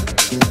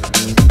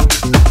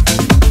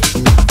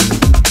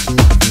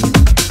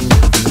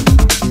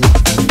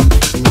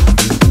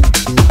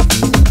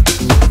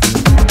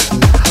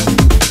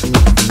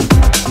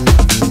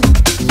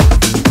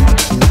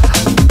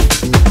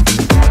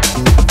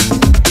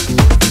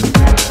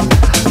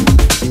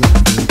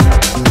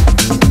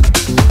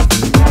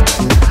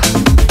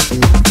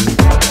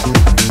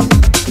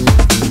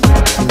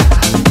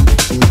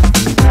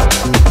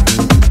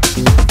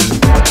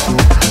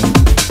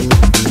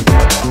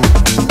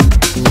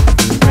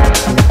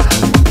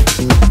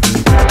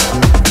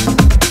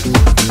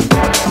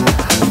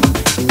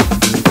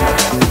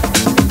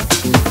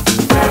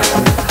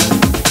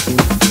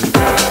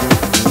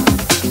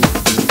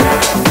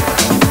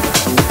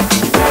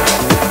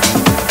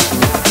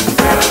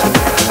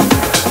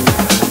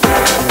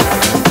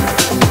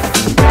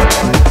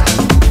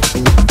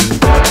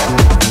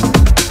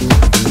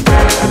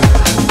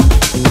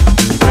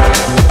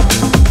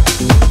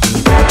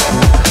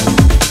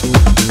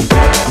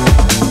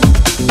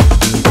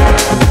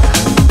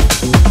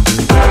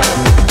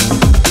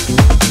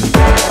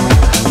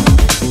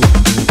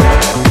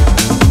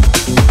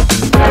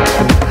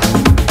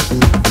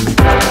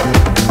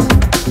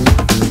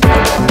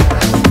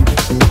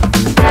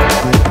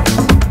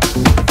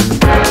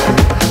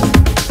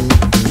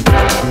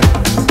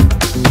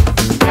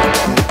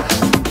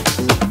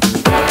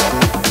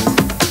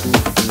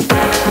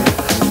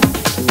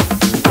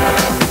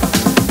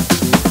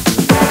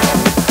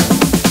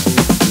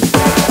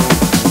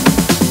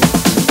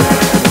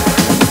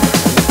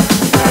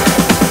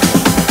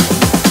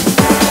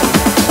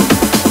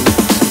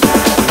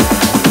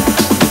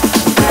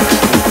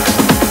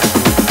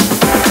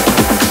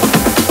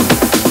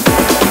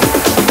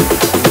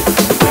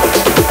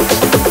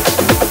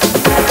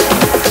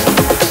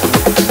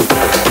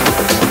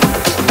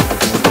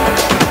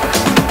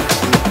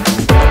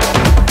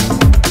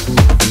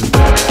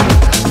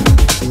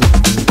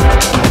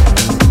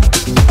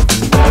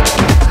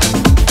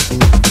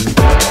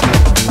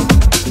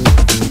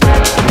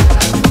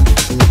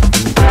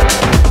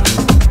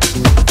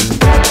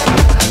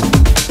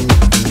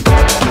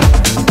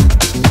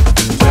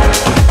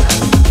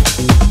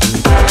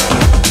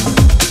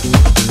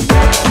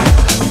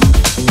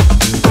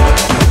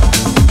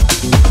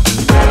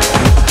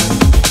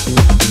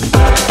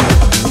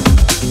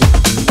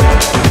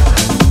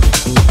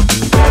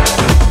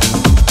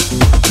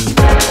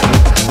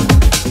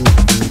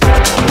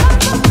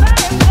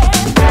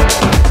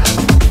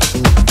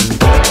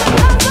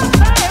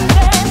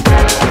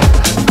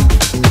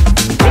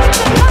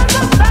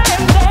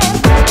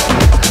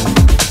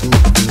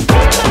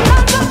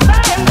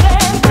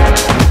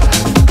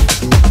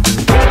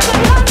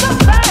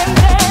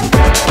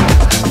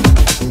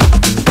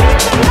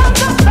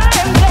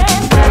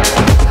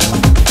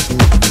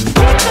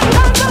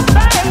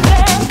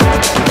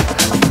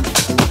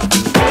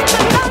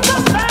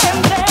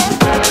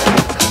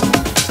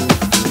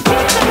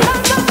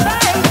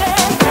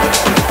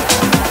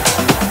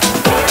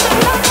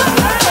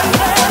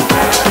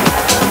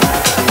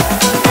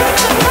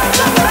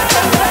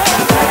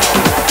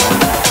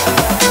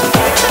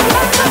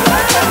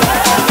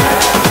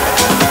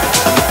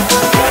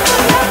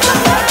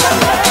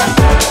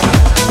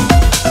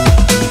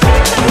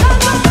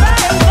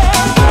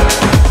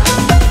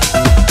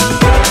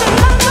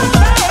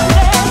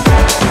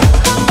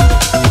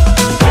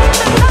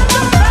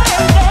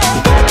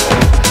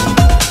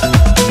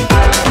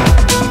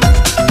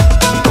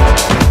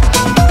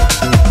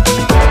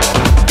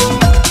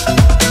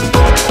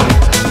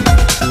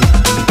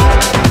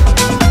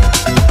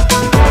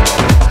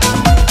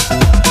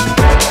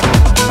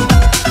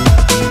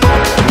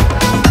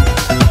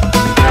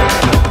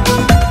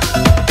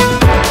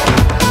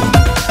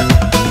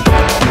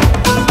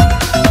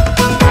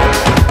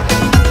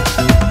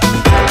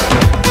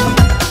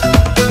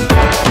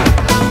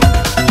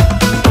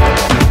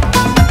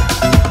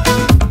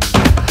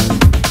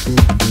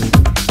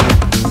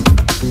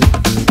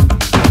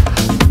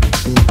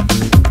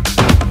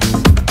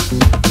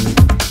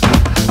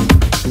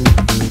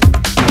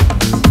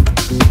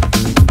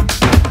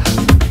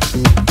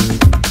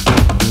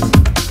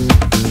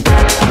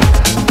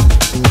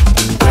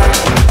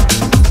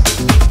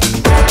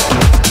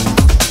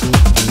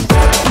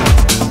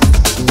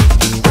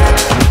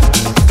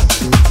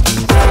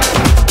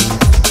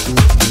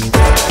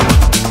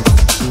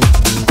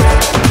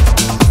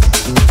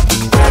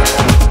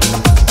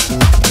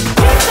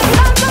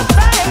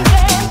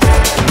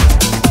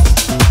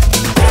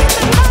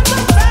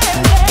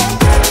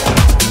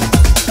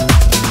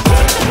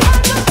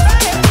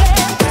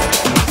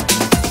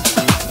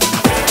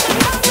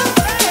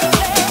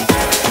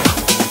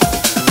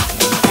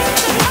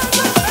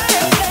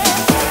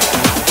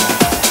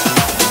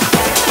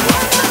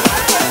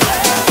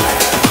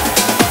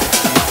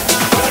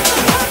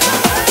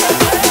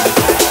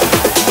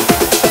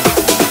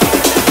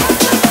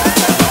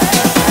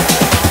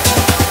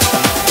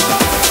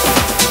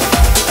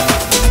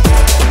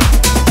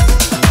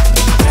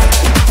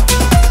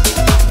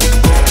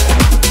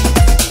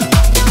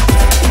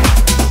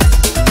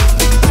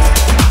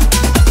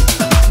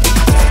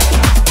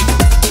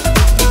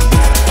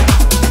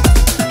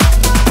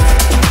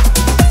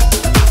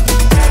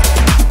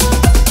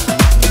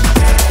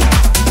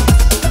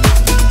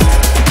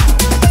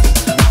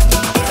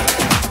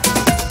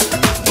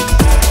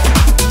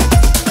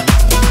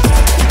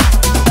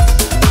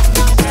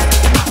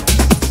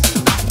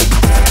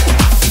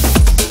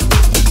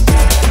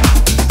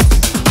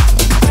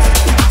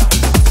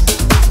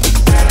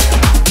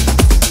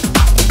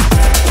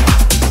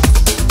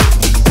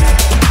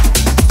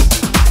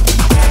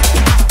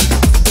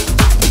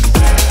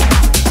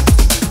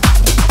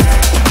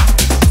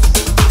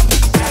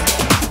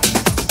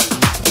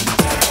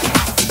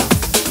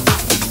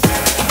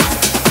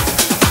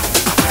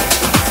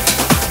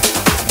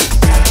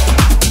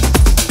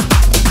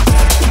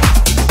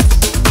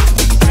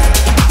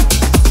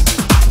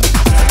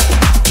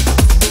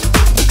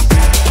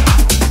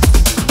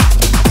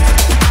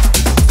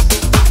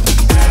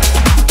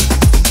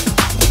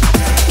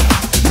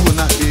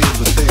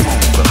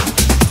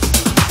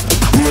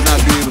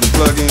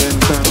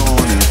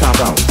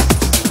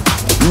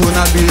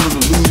 not be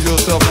able to lose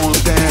yourself on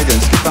skag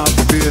and skip out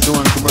the beer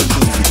during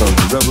commercials because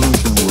the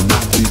revolution will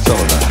not be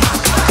televised.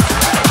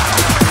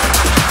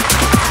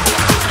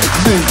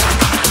 See,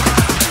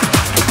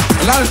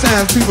 a lot of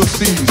times people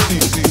see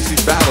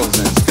battles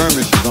and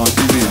skirmishes on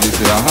TV and they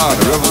say, aha,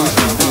 the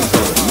revolution is being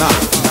televised. Not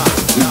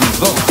the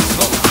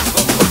results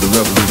of the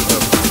revolution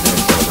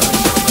being televised.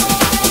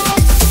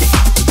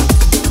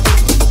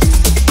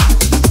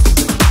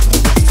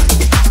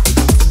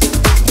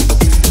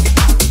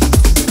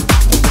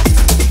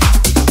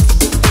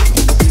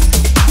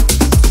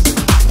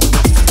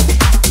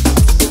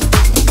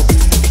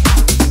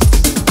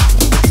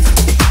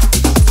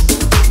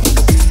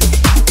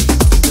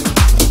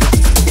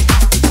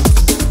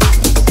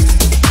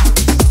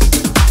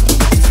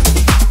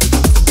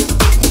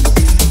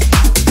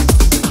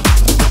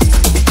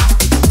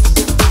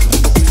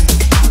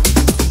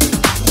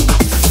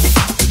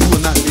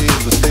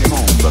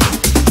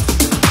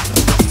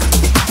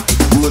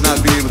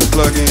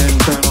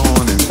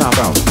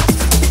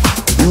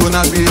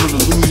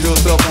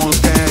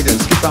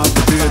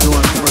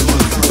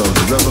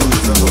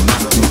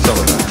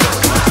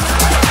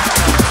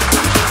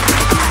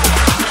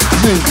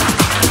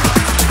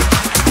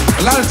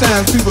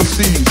 People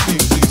see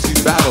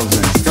battles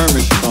and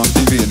skirmishes on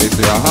TV and they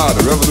say, aha,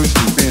 the revolution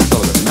is being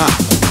televised. Nah,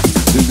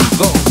 the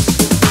results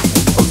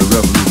of the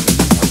revolution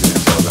are being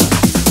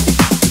televised.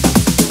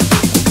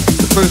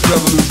 The first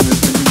revolution is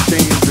when you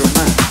change your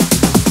mind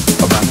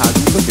about how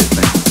you look at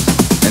things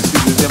and see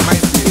that there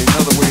might be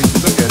another way to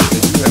look at it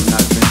that you have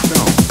not been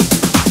shown.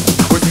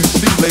 What you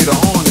see later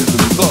on is the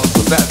results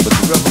of that, but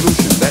the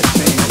revolution, that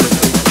change that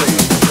takes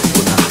place,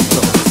 will not be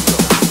televised.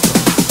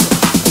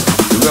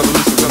 The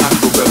revolution will not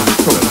go better than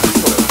televised.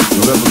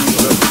 The revolution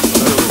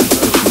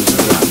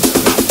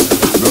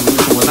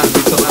will not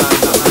be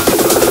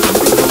televised.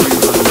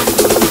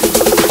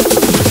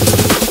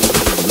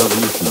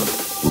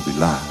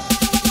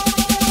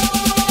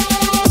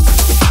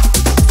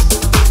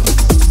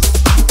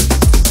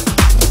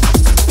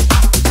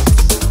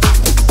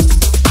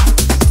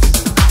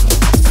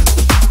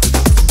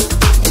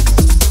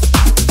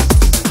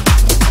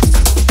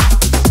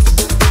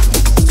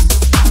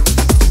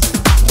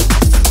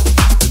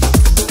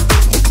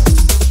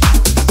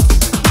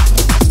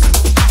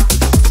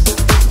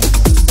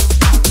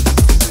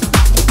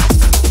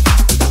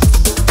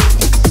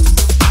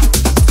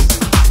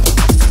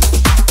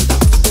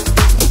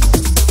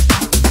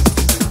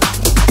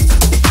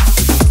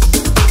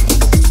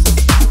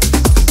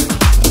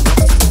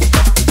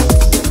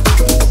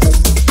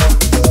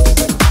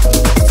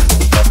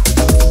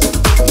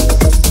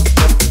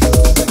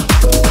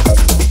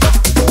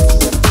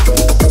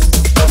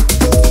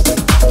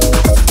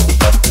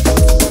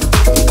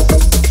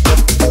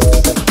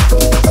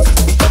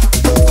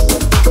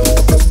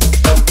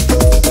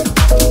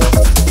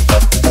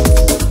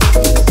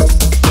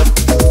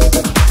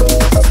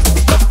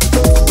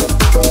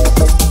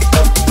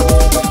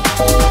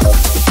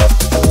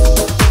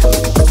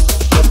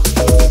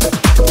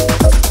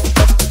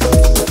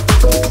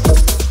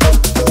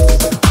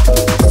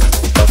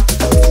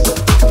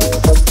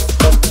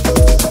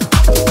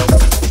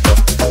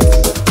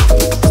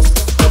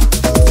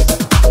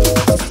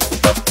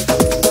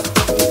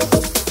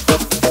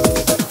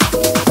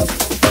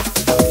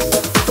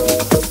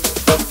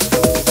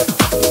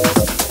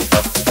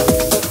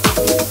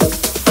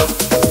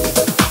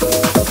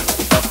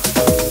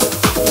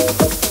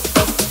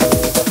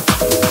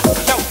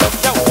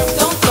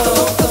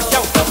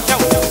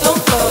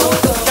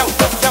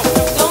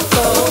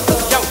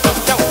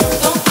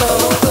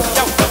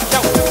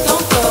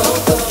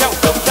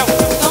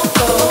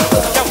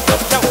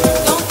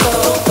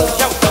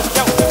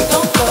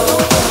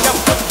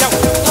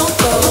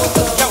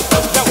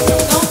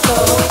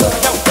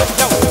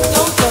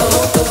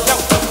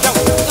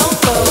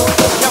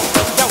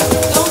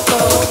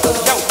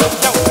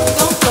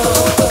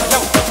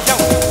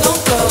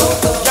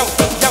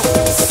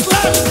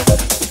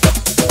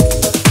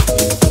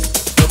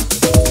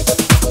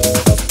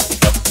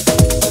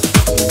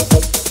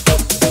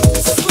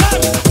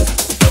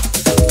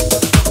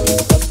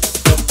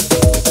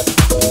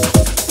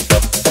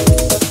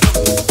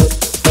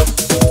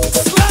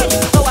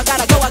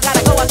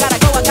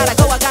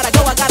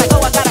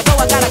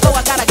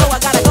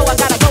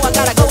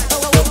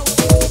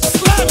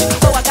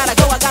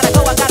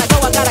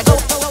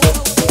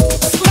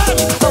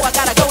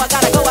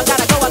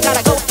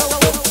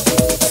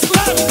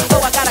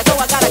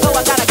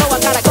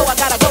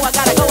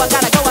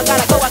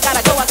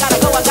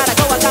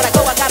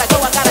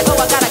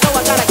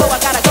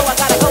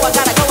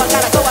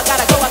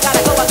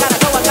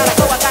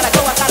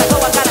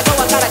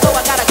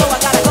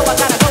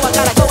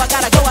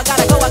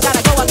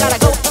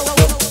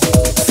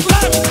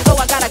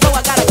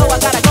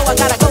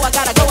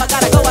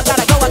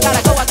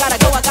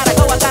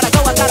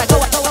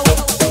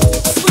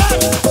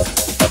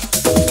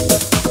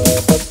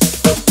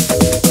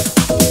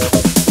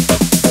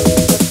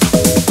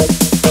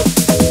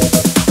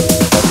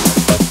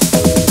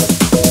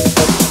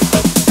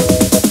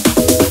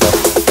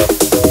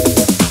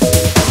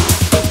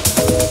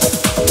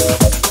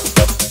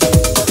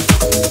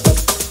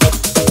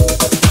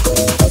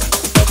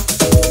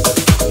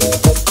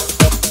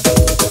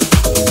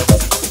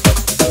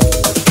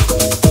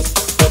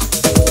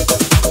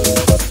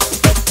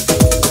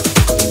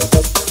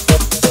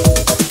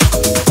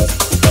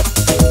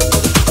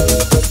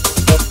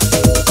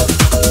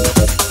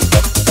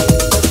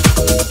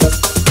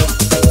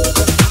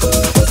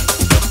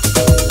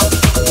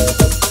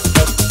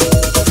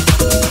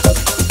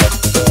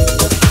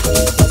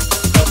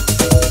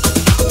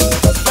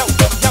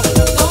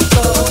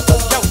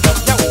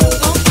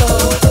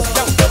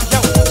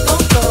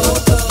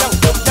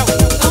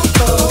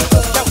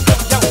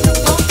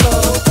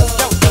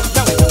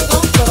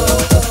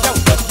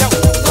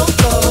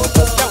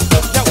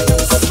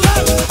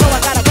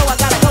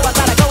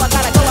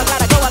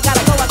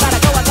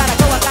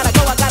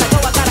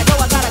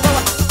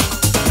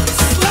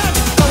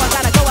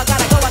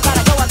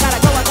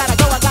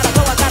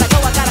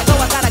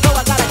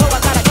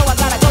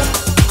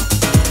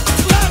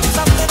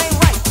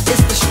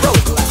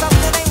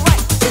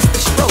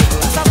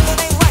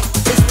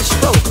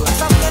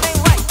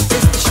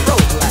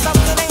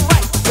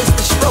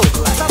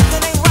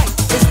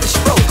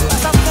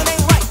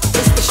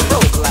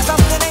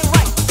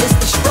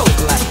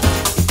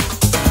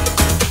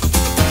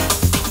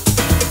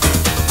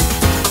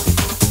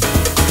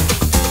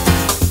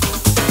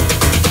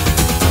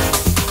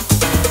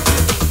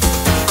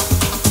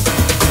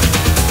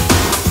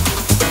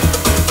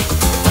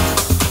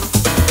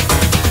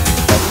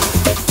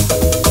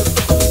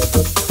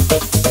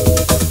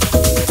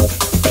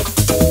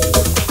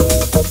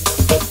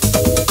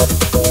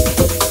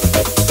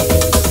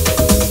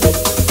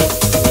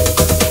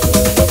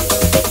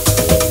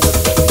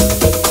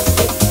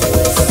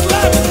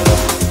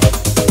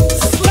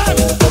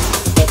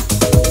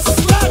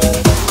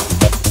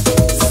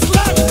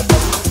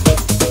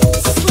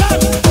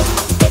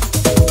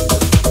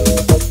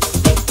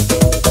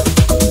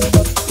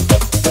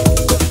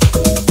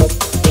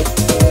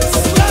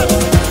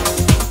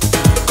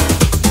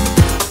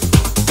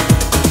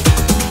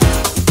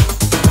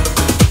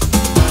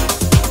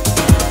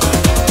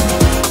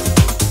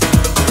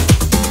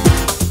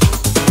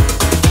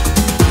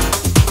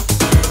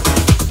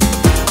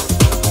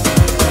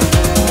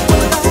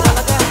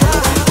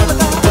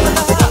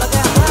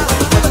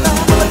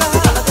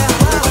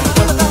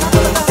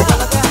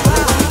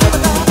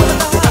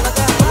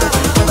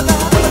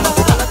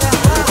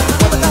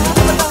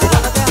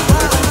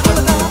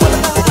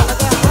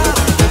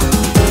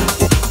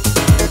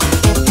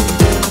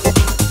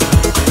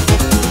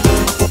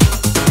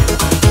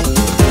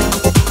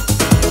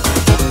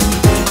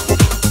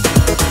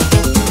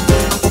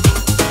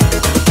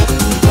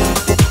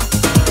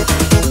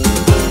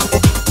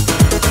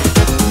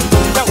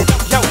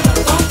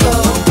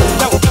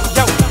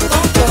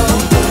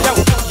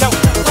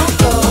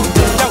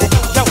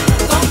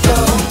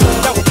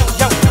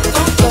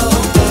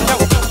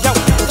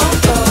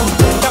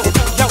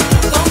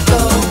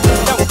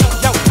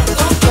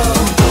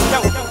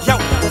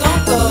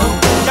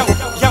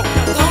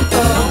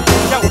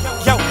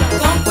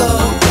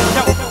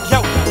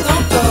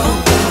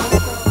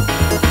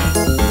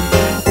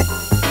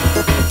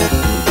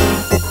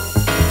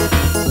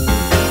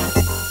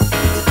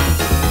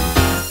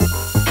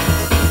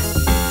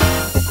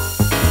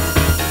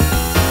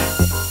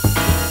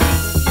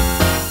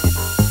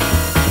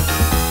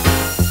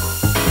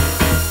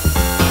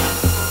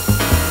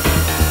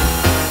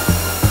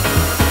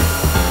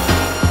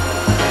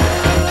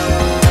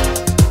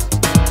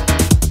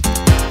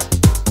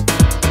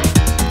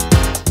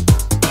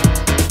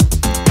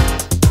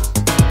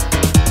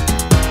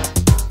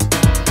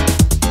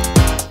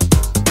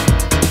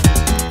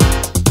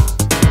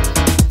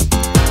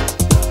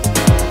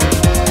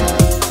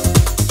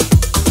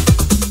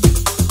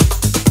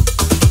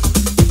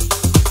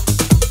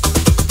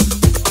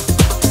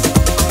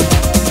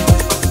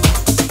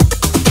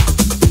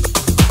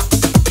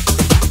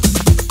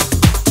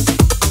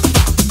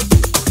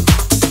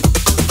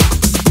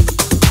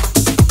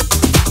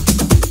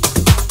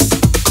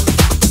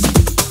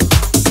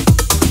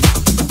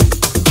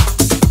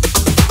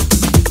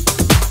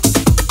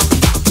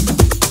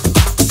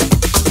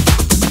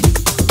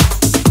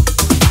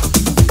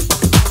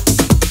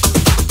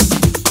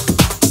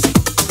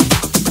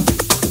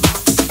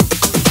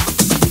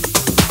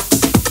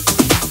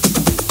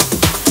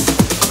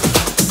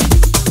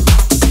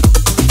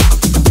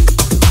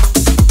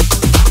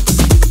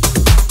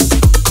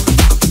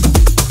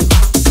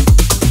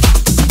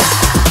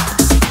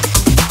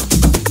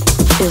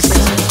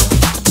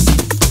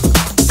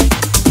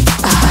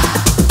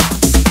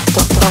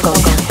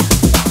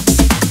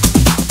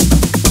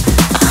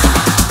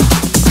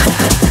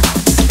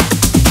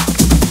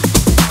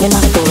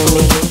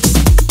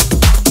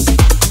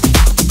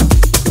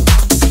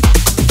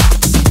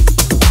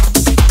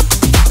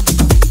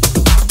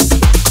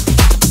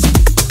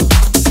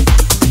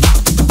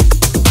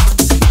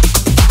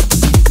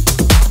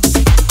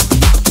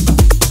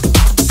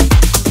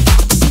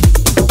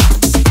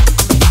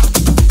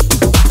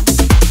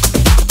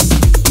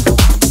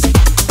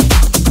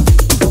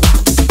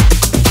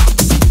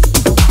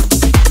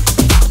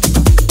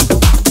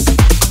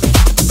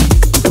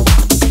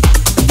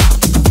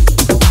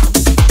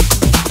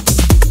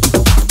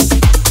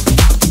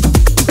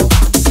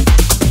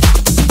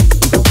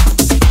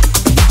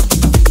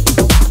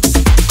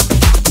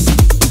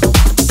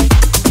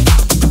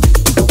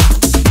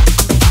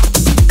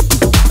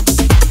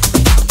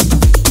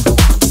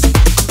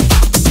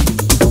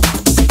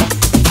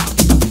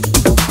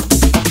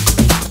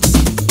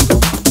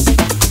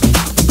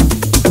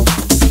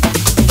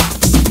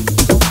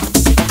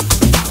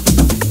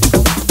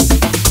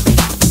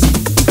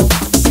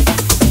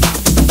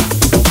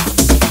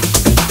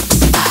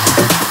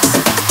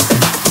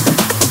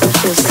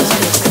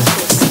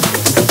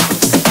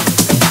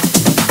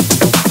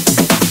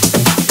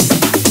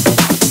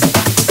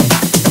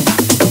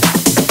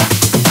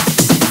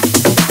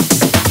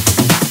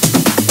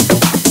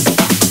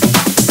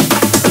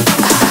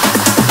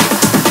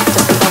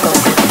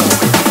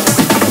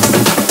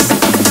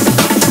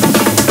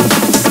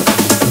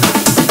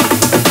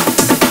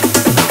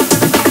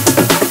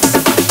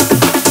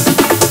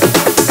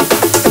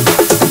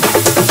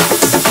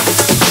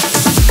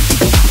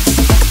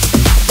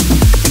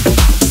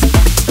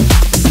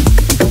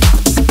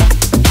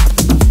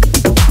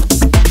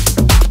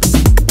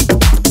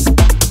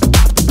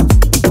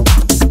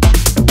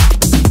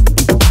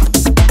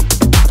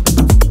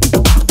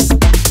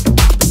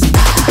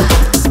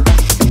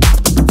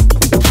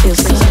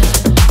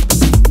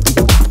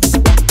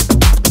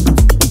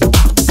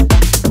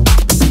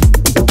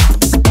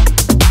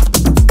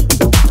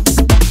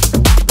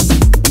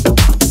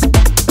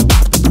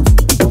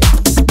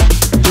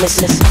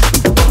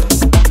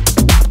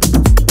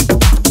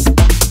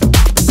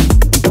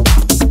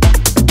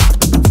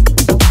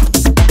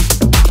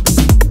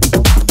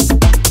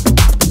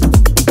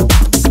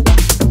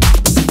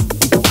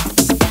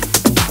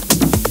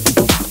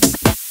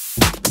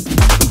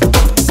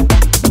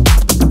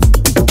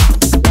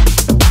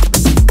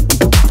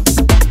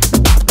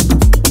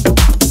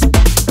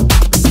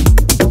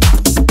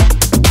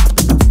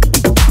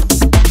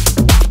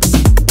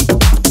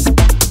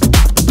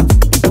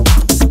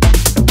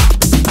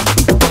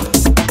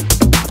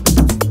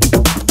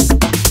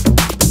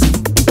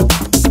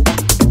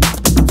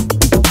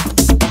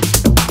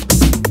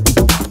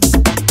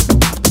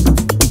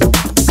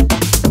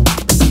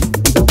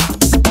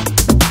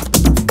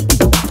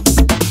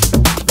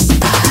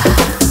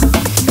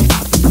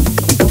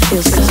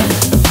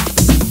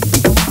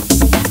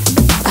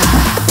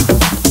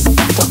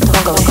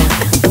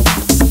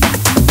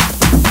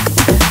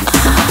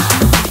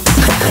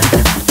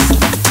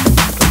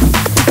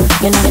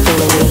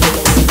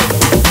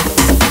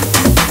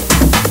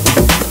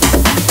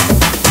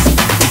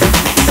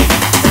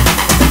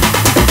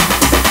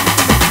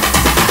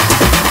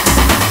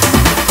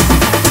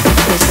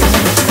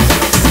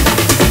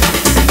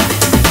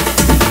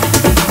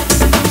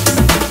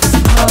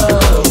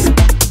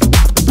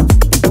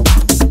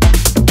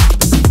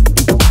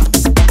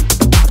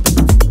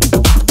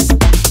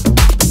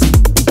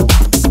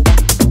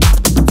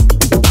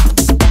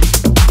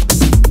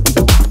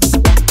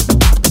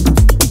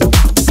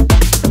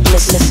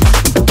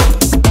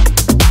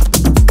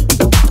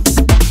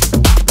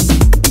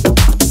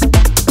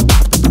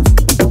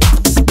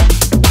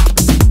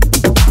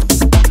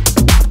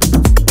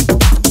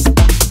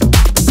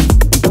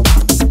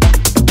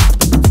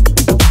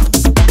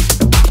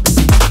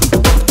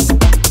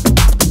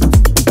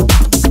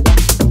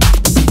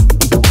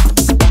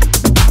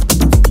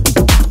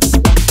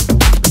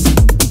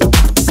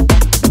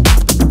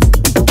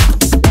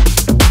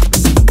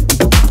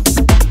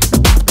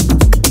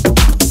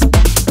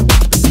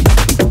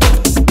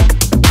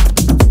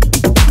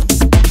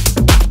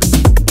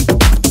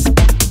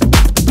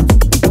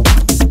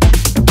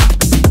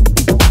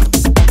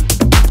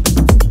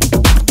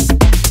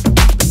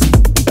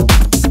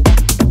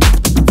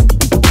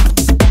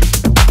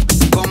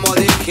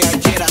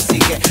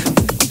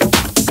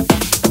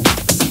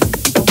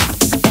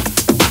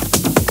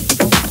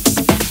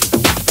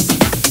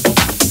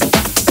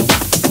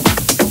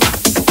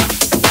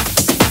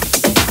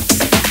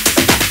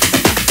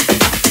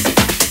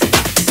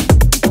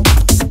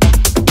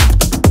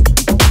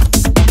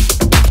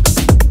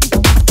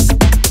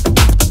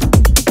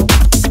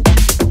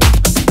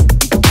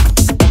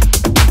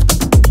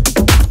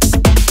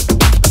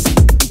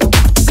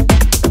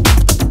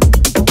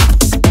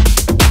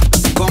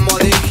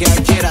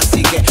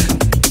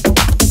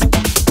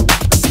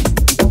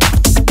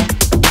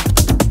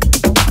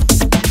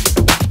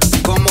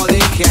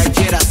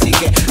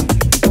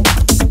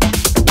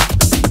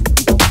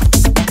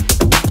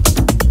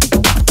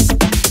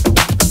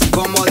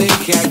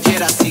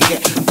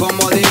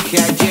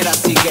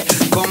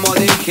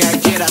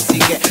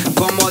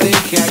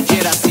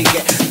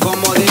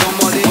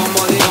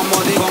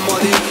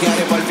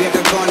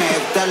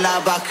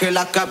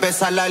 baje la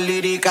cabeza las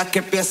líricas que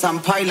empiezan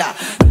a bailar.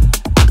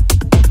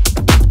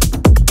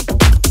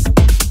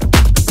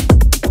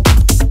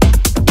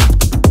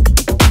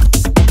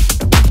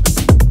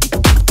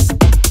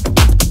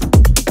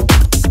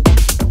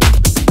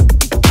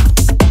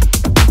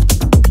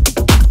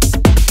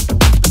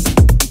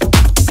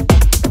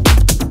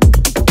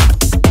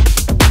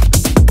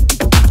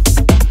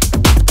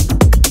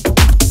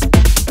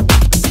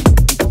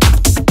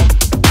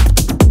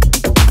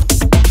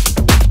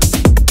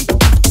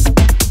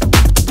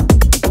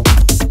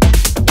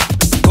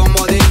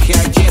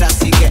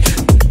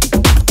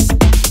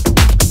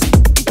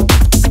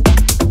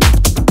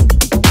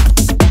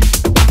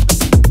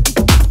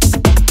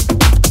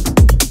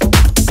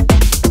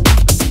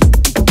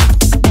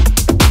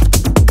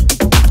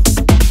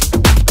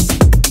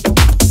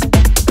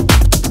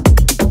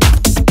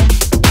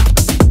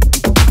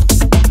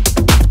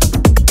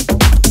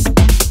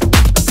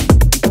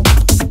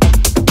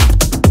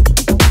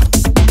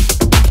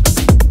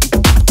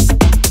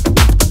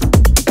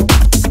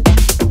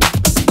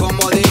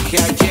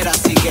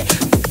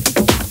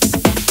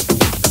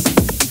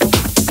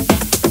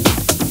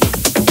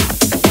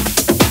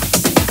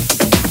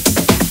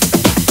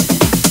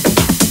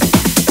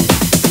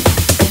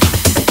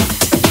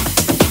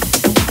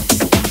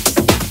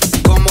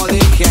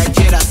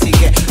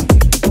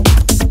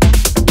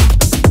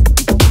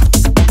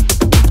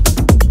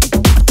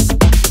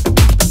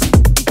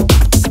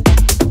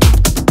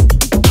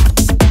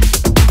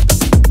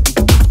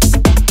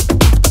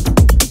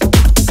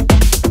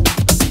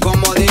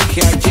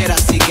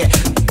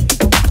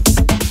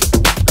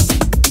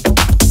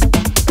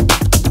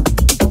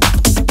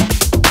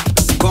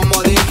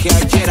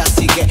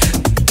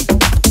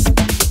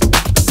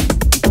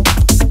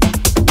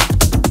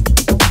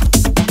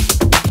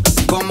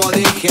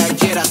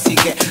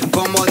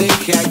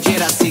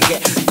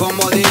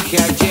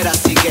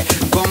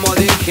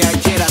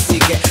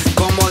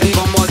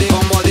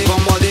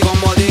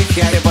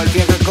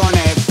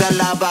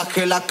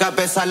 Baje la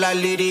cabeza las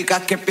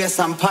líricas que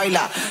empiezan a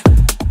bailar.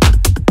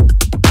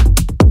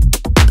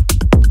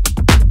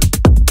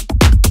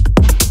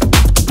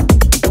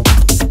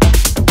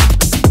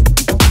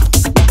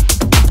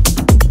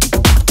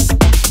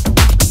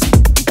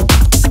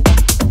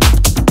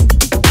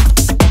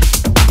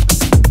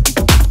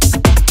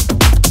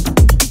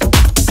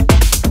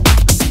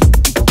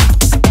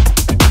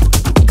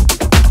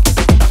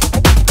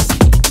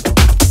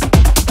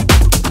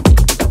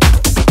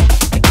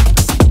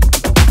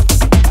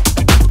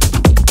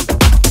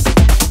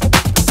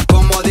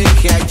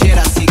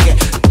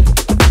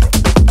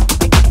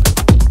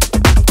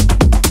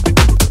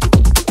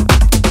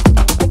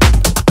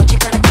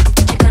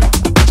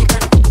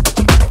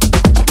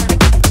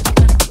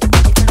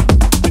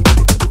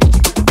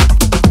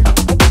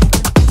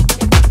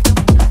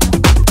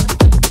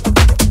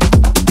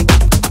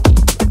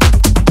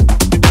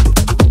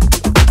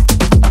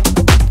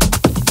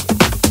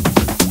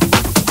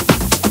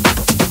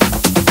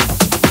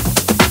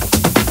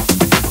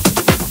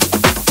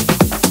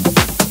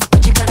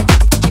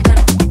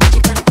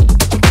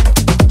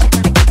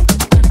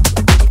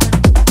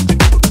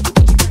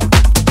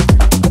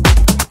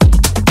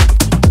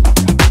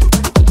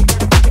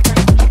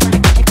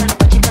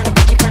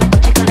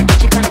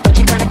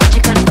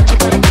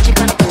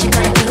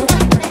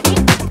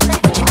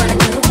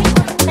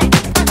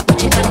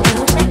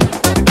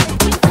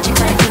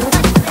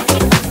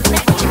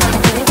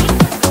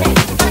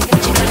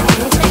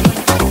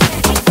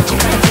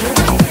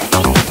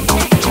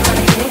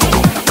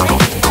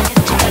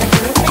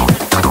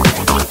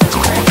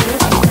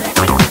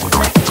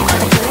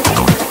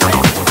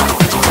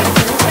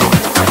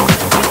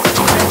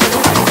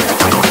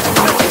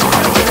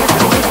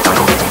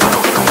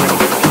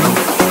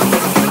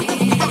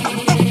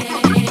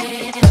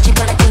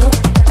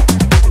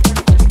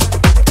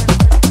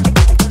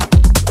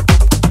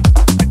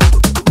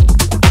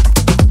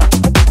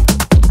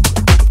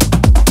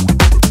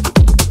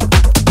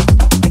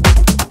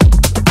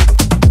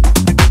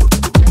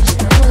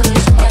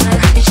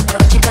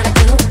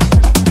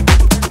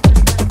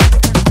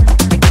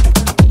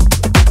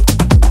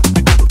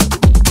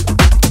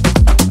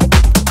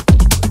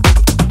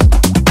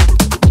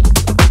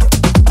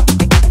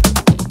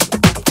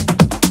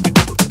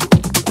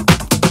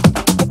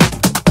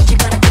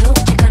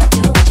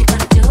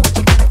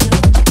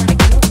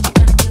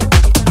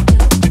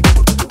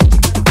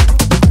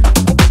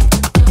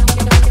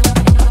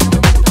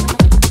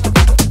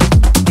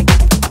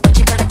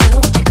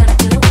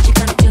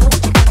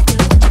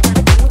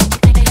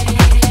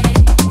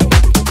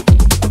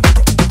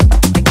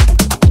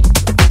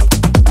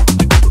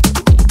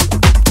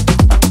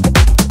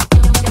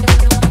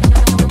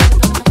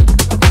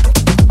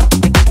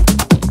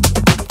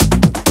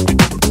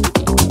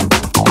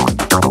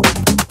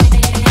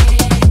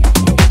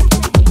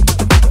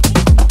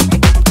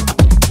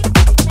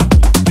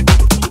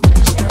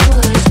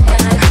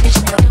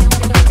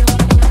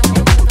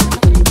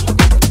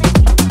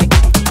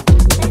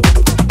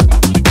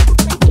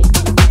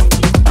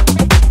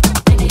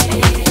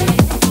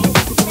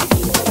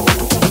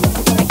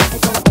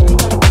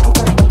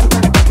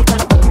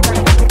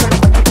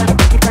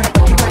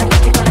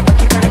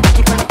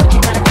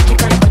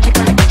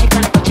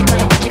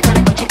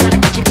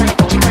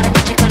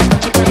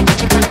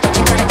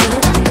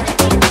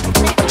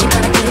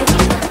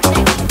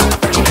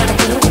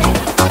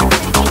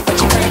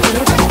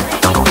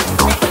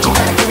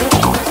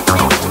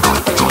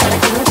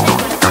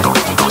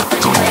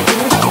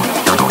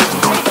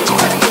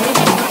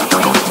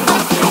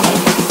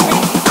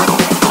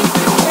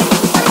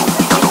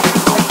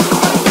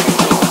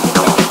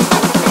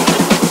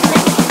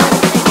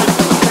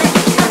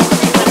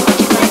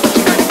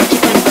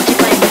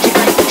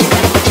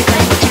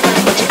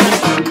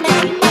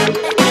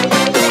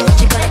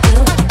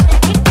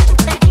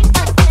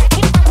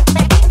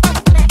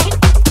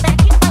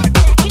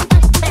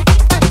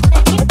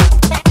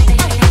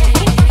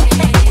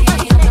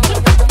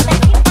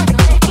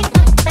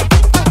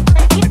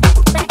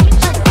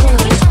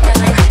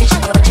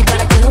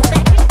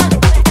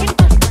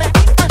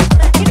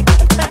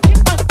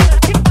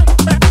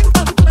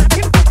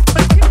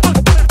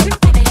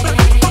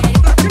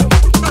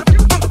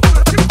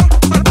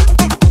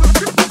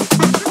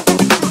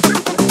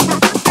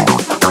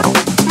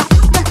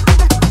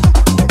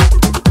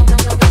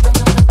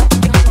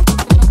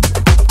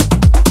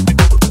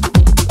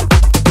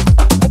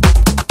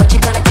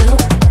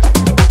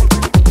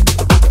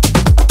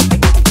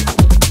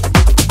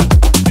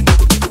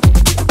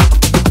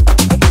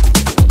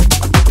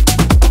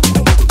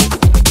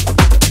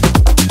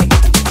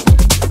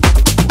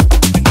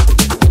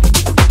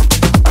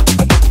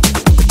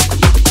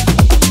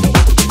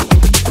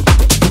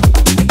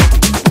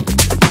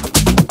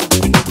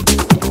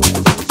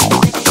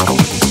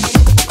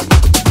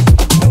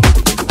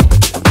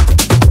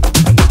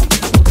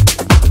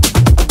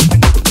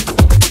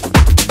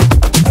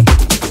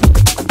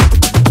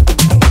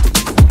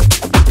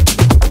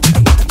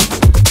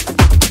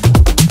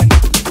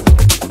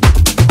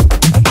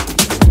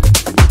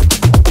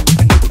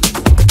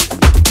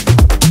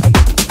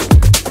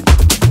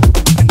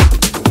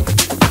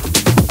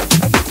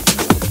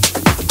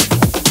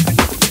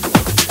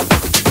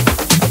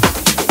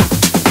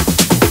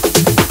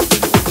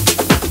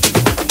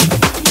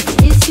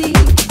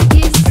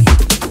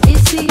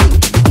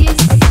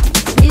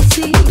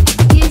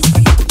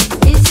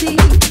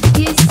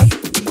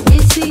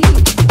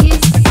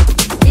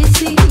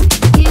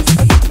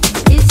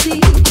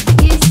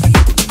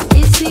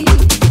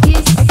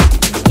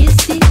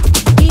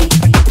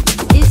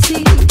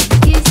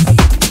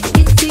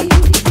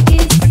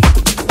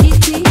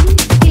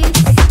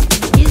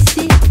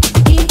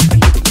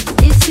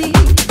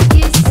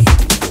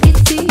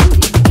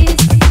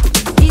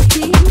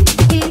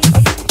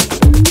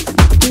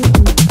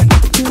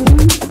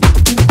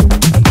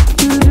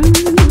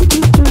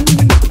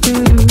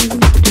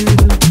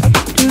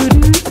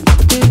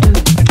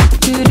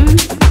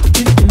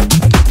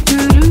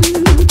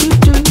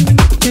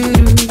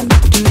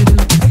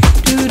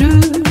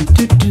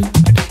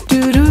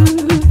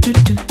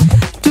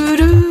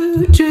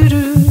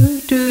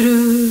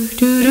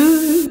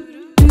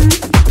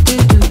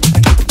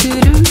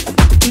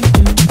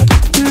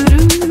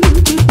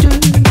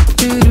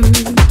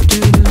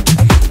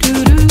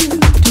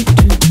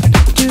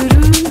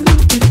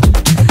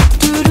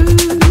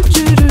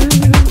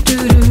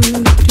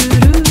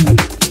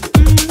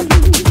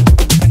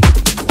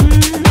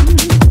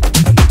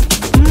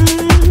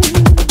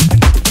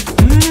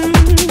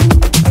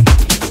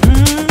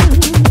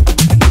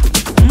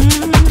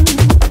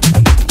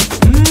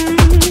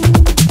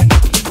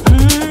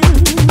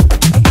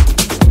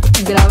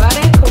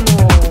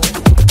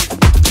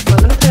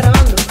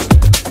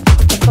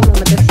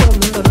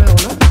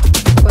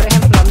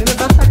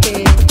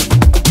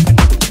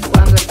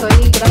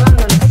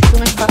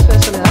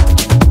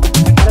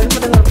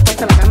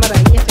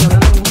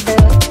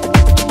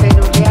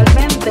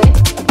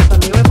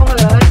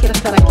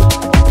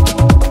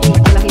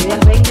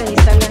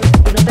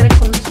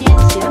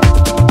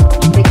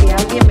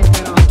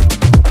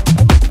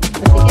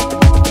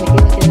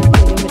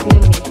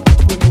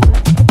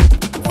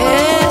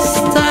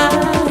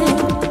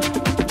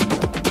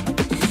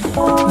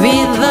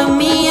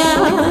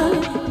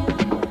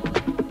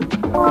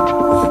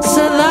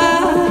 se da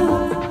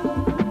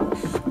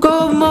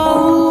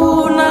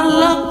como una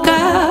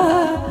loca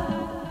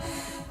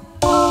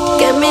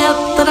que me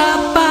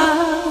atrapa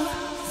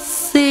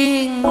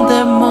sin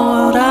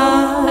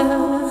demorar.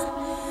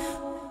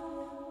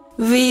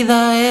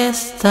 Vida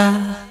esta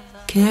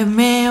que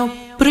me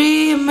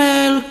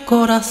oprime el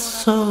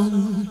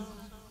corazón.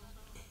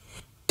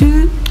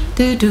 Du,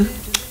 du, du,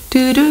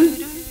 du, du,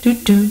 du,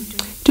 du,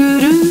 du, du,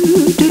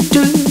 du,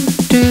 du,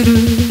 du, du,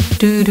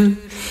 du, du,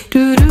 du.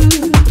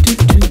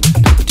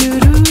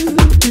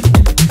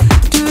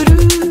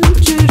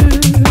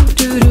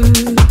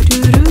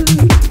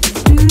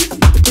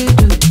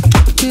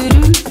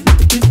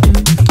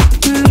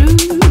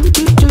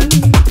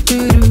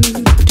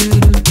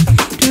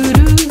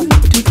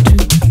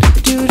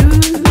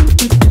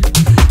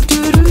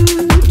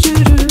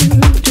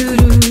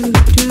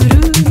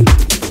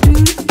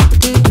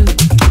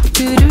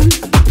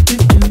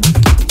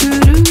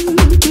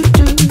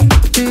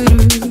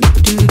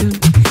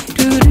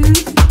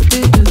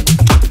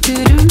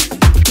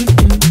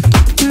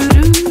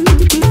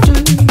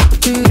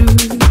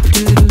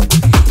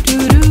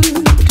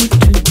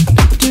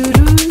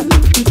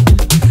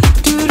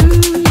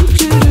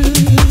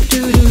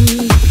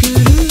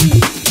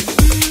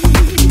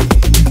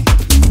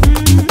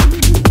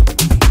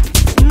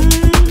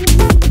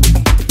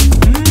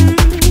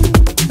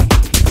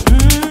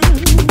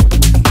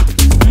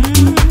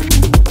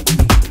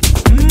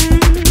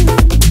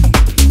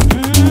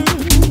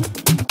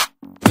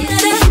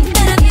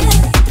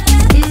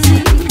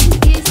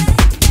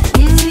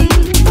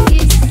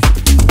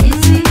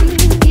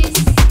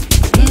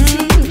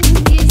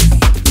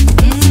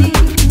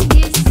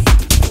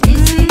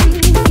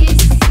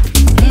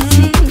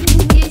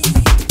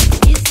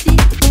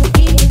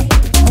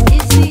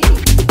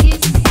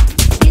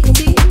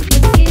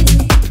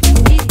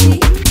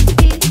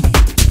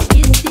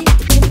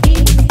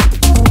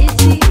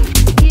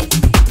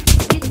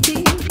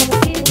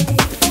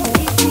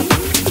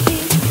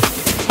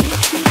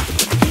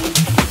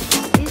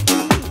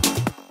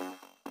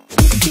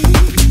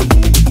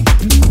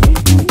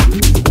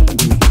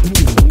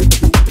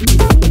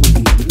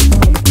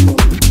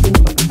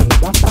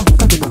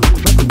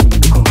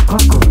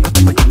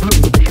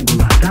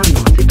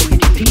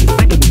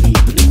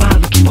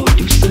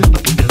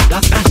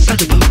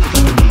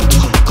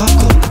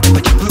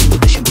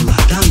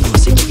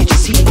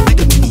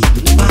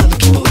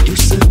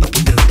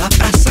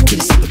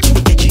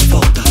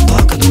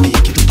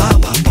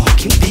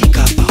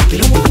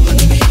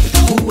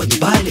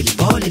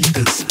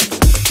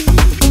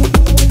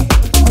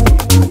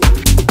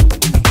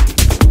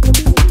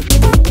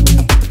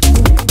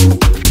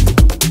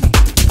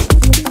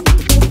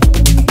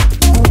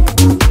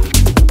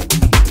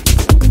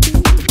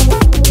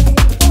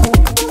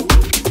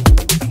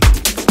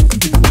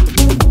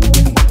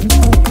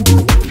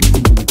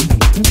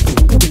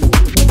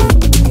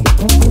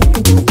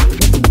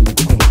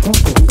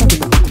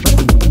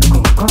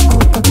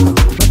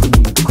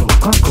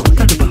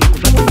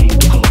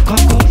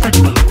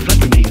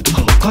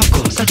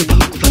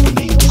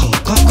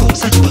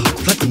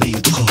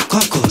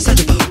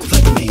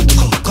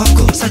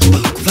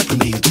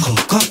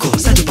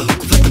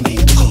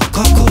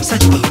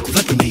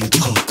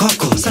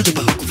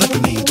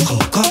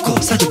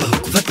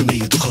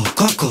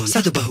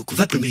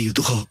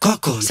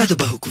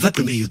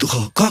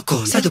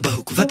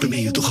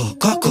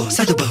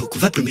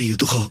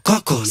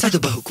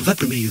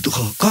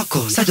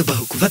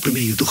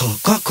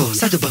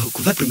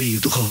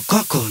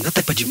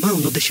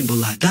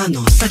 Embolada,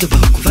 não sai do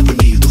banco, vai pro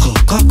meio do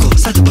rococó.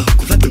 Sai do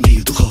banco, vai pro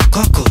meio do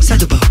rococó. Sai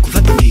do banco,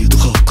 vai pro meio do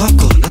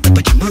rococó. Na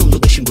tapa de mão,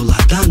 não deixa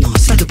embolada, não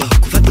sai do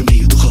banco, vai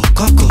pro meio do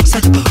rococó.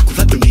 Sai do banco,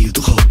 vai pro meio do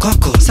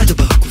rococó. Sai do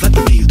banco, vai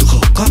pro meio do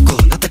rococó.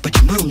 Na tapa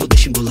de mão, não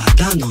deixa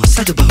embolada, não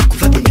sai do banco,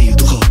 vai pro meio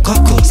do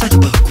rococó. Sai do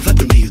banco, vai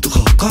pro meio do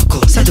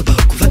rococó. Sai do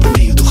banco, vai pro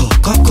meio do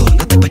rococó.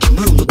 Na tapa de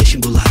mão, não deixa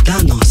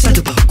embolada, não sai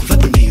do banco, vai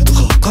pro meio do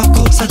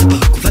rococó. Sai do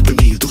banco, vai pro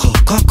meio do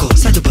rococó.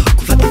 Sai do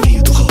banco, vai pro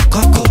meio do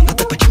rococó. Na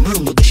tapa de mão,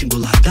 não deixa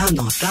embolada,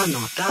 não tá,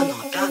 não tá, não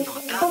tá,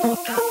 não tá, não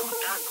tá, não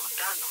tá, não tá,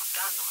 não tá,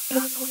 não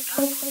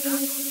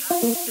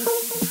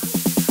tá.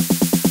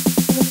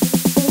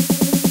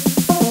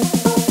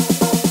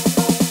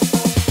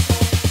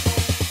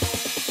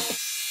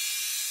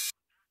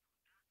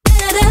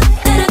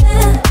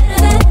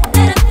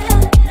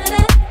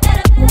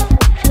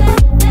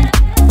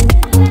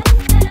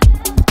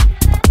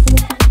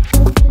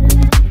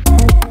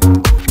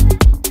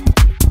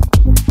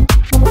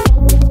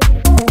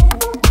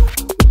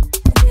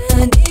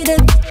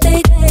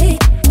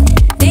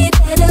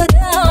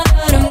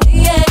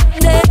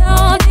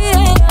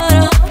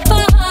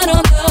 Para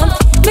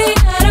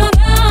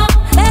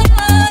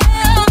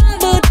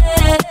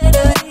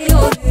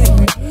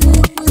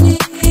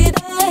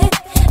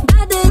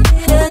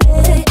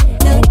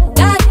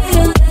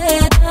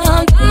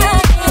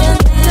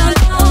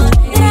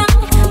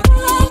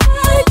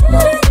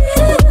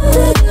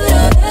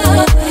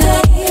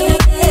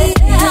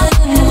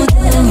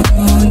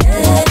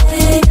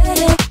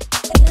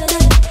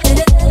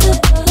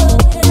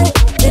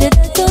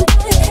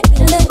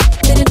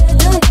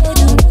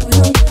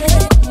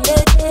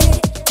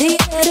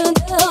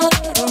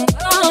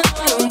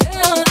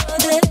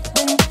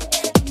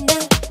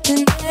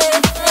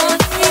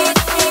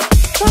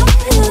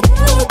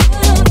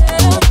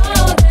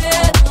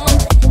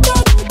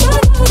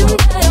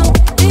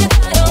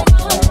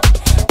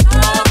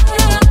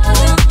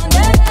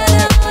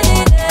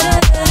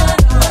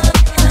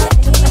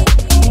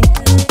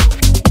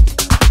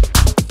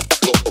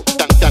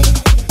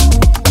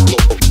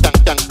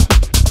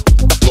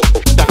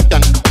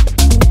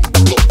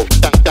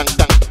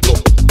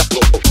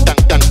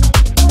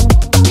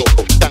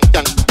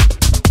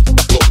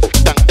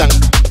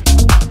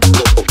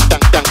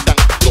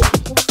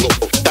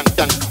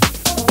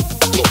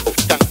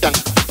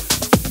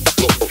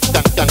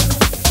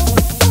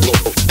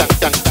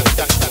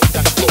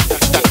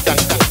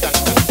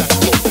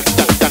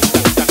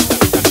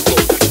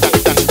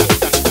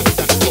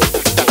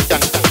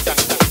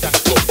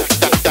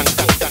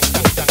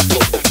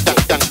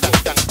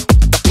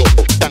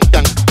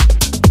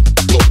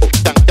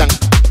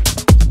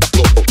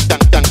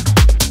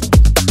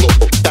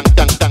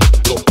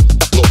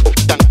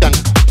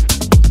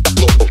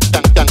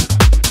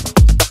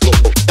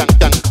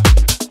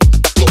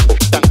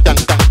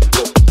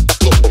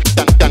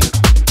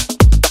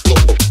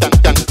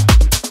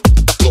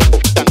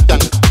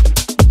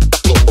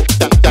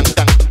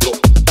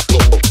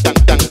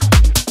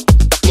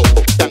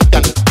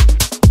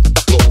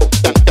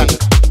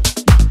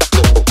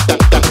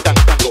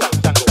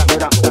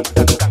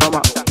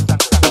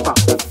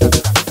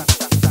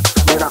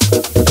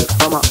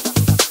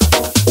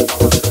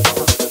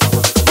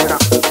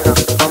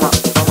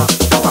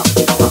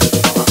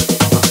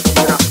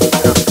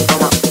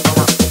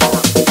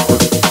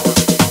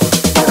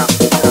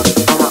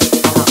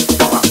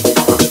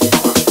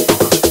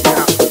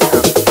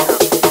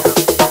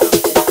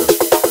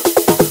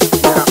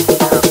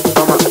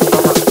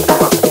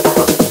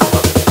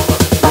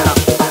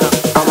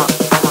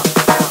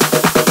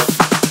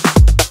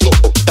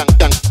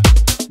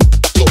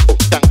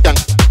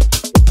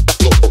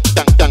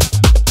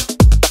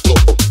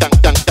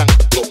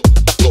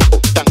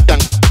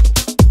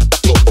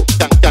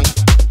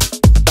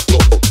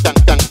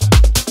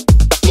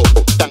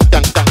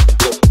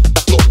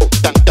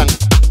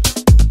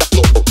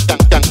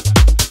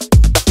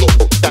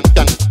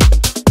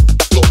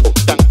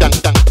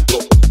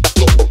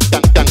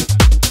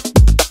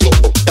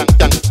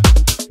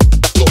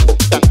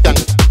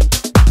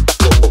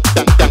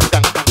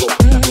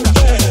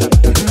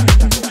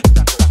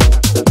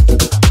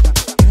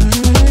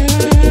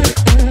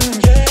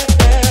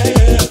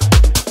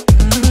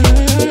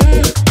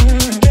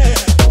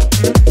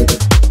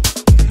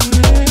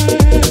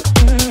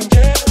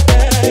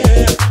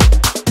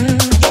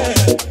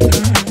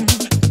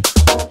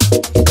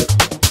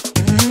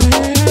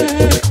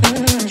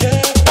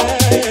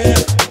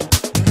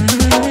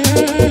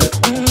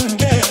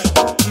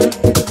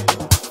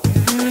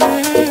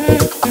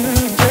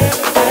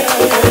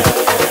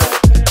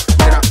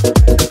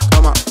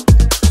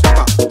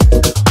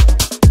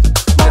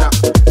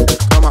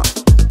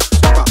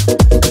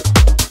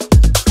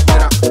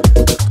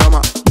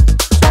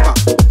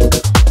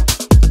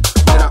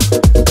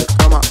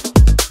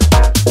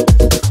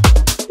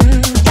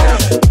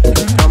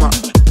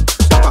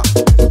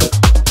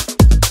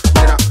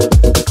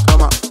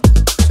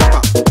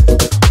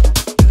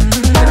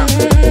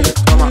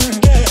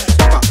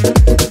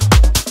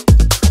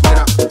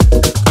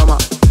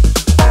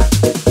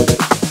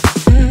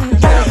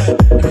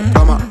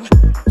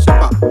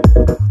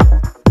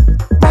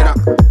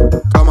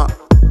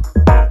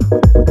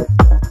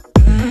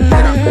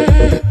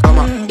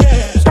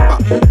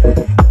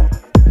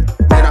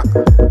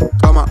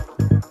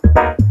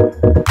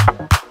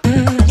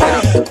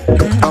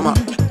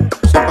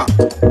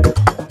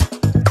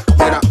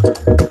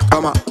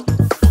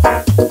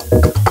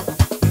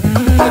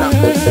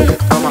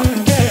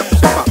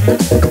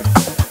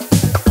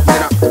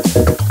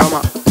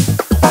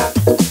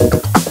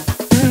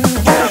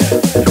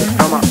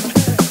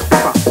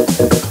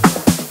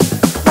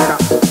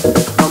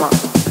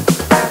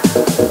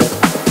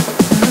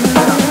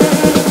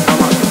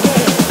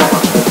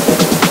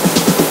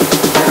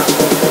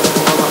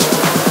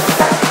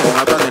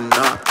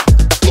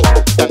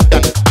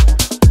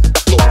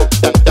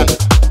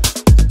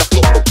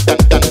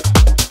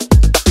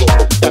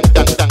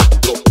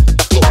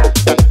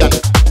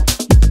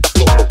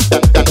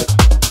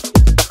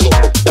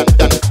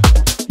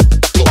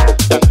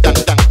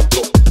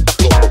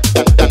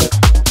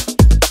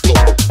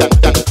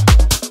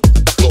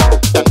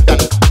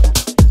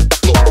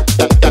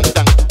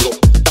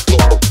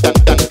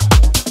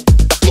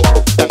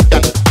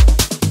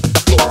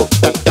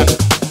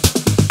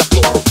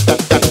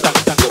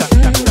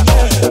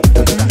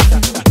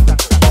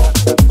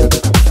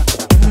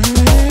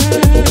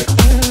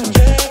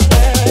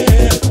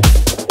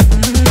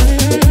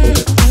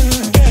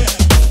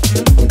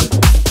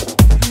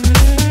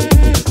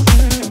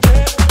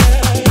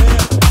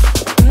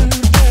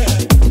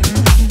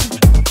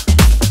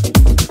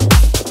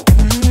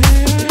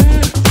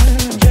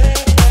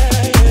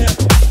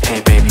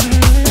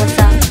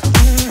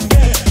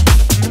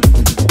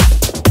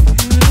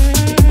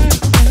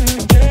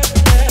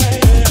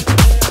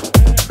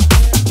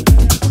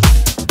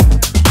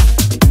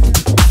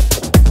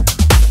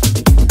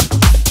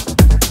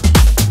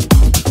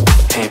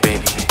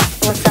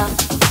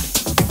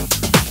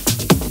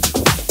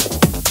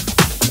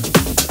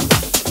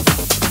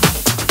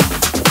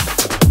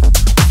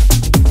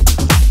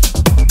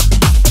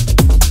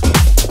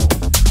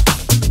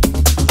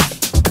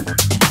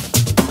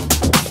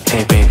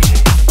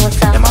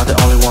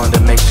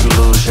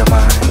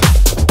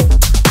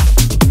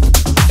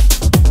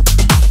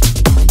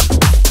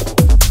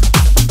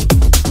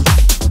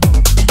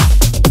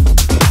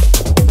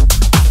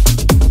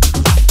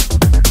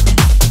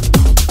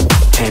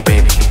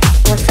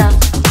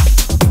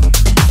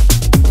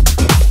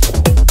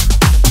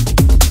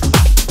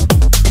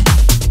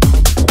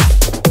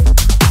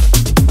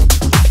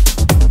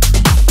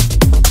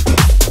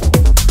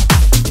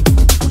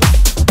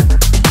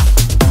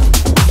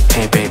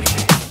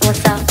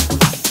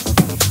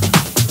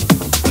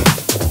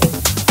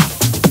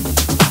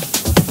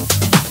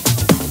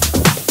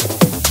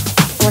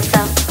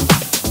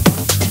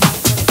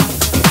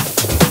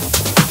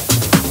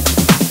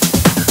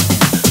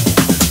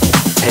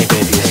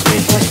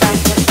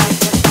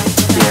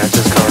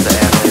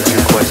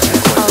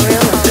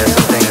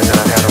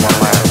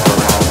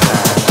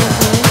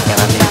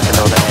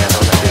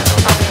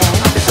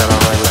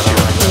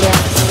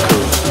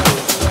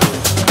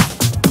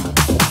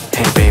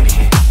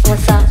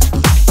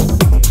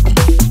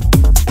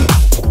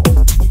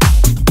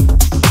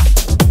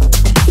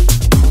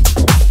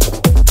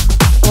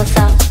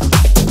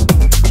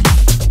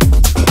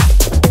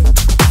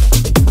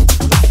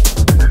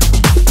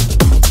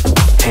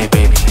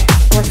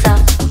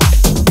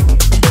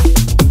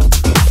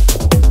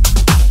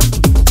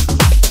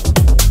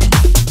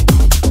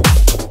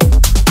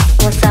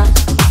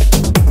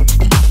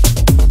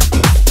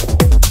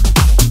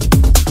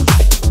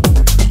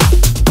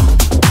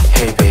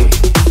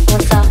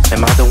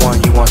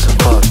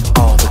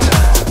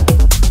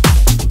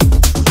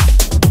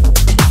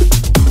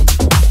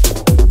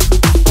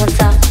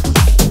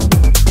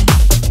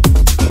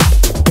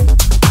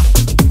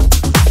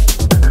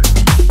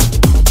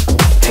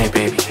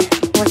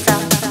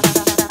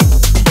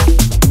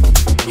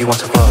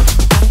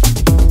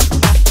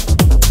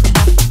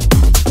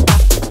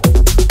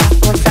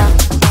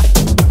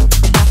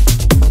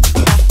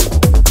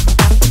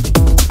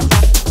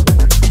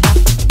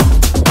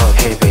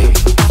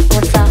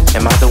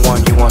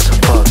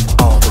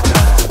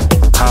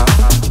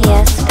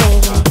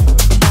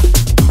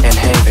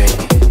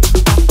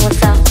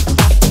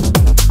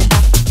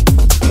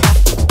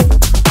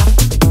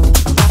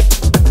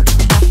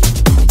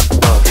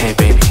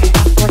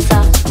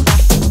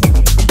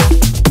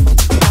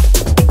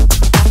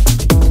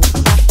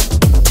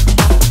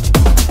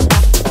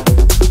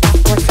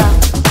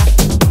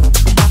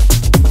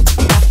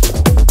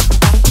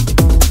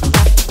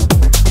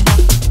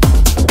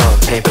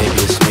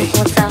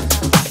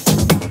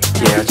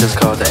just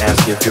called to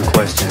ask you a few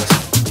questions.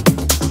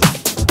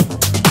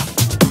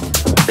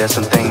 There's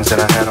some things that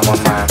I had on my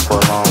mind for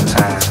a long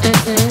time,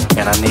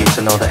 and I need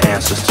to know the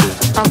answers to.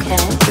 Okay.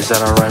 Is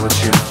that alright with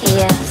you?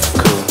 Yes.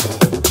 Cool.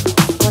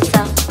 What's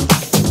up?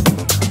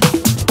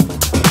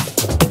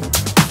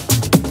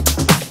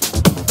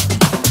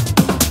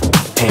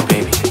 Hey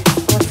baby,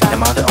 What's up?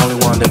 am I the only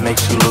one that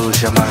makes you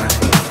lose your mind?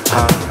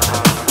 Huh?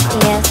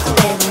 Yes,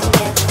 baby.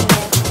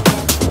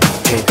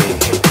 Hey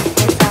baby,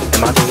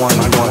 am I the one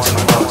you want to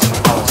fuck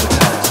all the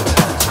time?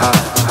 Huh?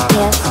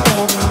 Yes,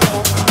 baby.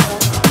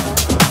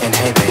 And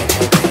hey baby,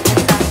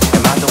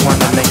 am I the one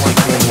that makes you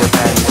clean your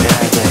panties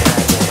every day?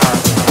 Huh?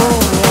 Oh,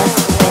 yes,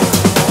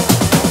 baby.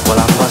 Well,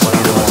 I must be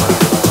the one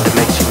that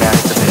makes you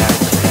masturbate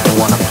and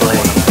wanna play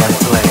and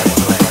play.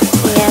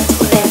 Yes,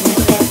 baby.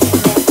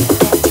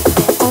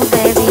 Oh,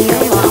 baby,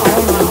 you're my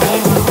only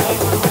man.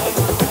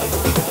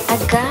 I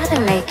gotta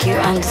make you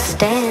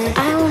understand.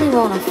 I only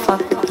wanna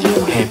fuck with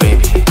you. Hey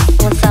baby,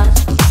 What's up?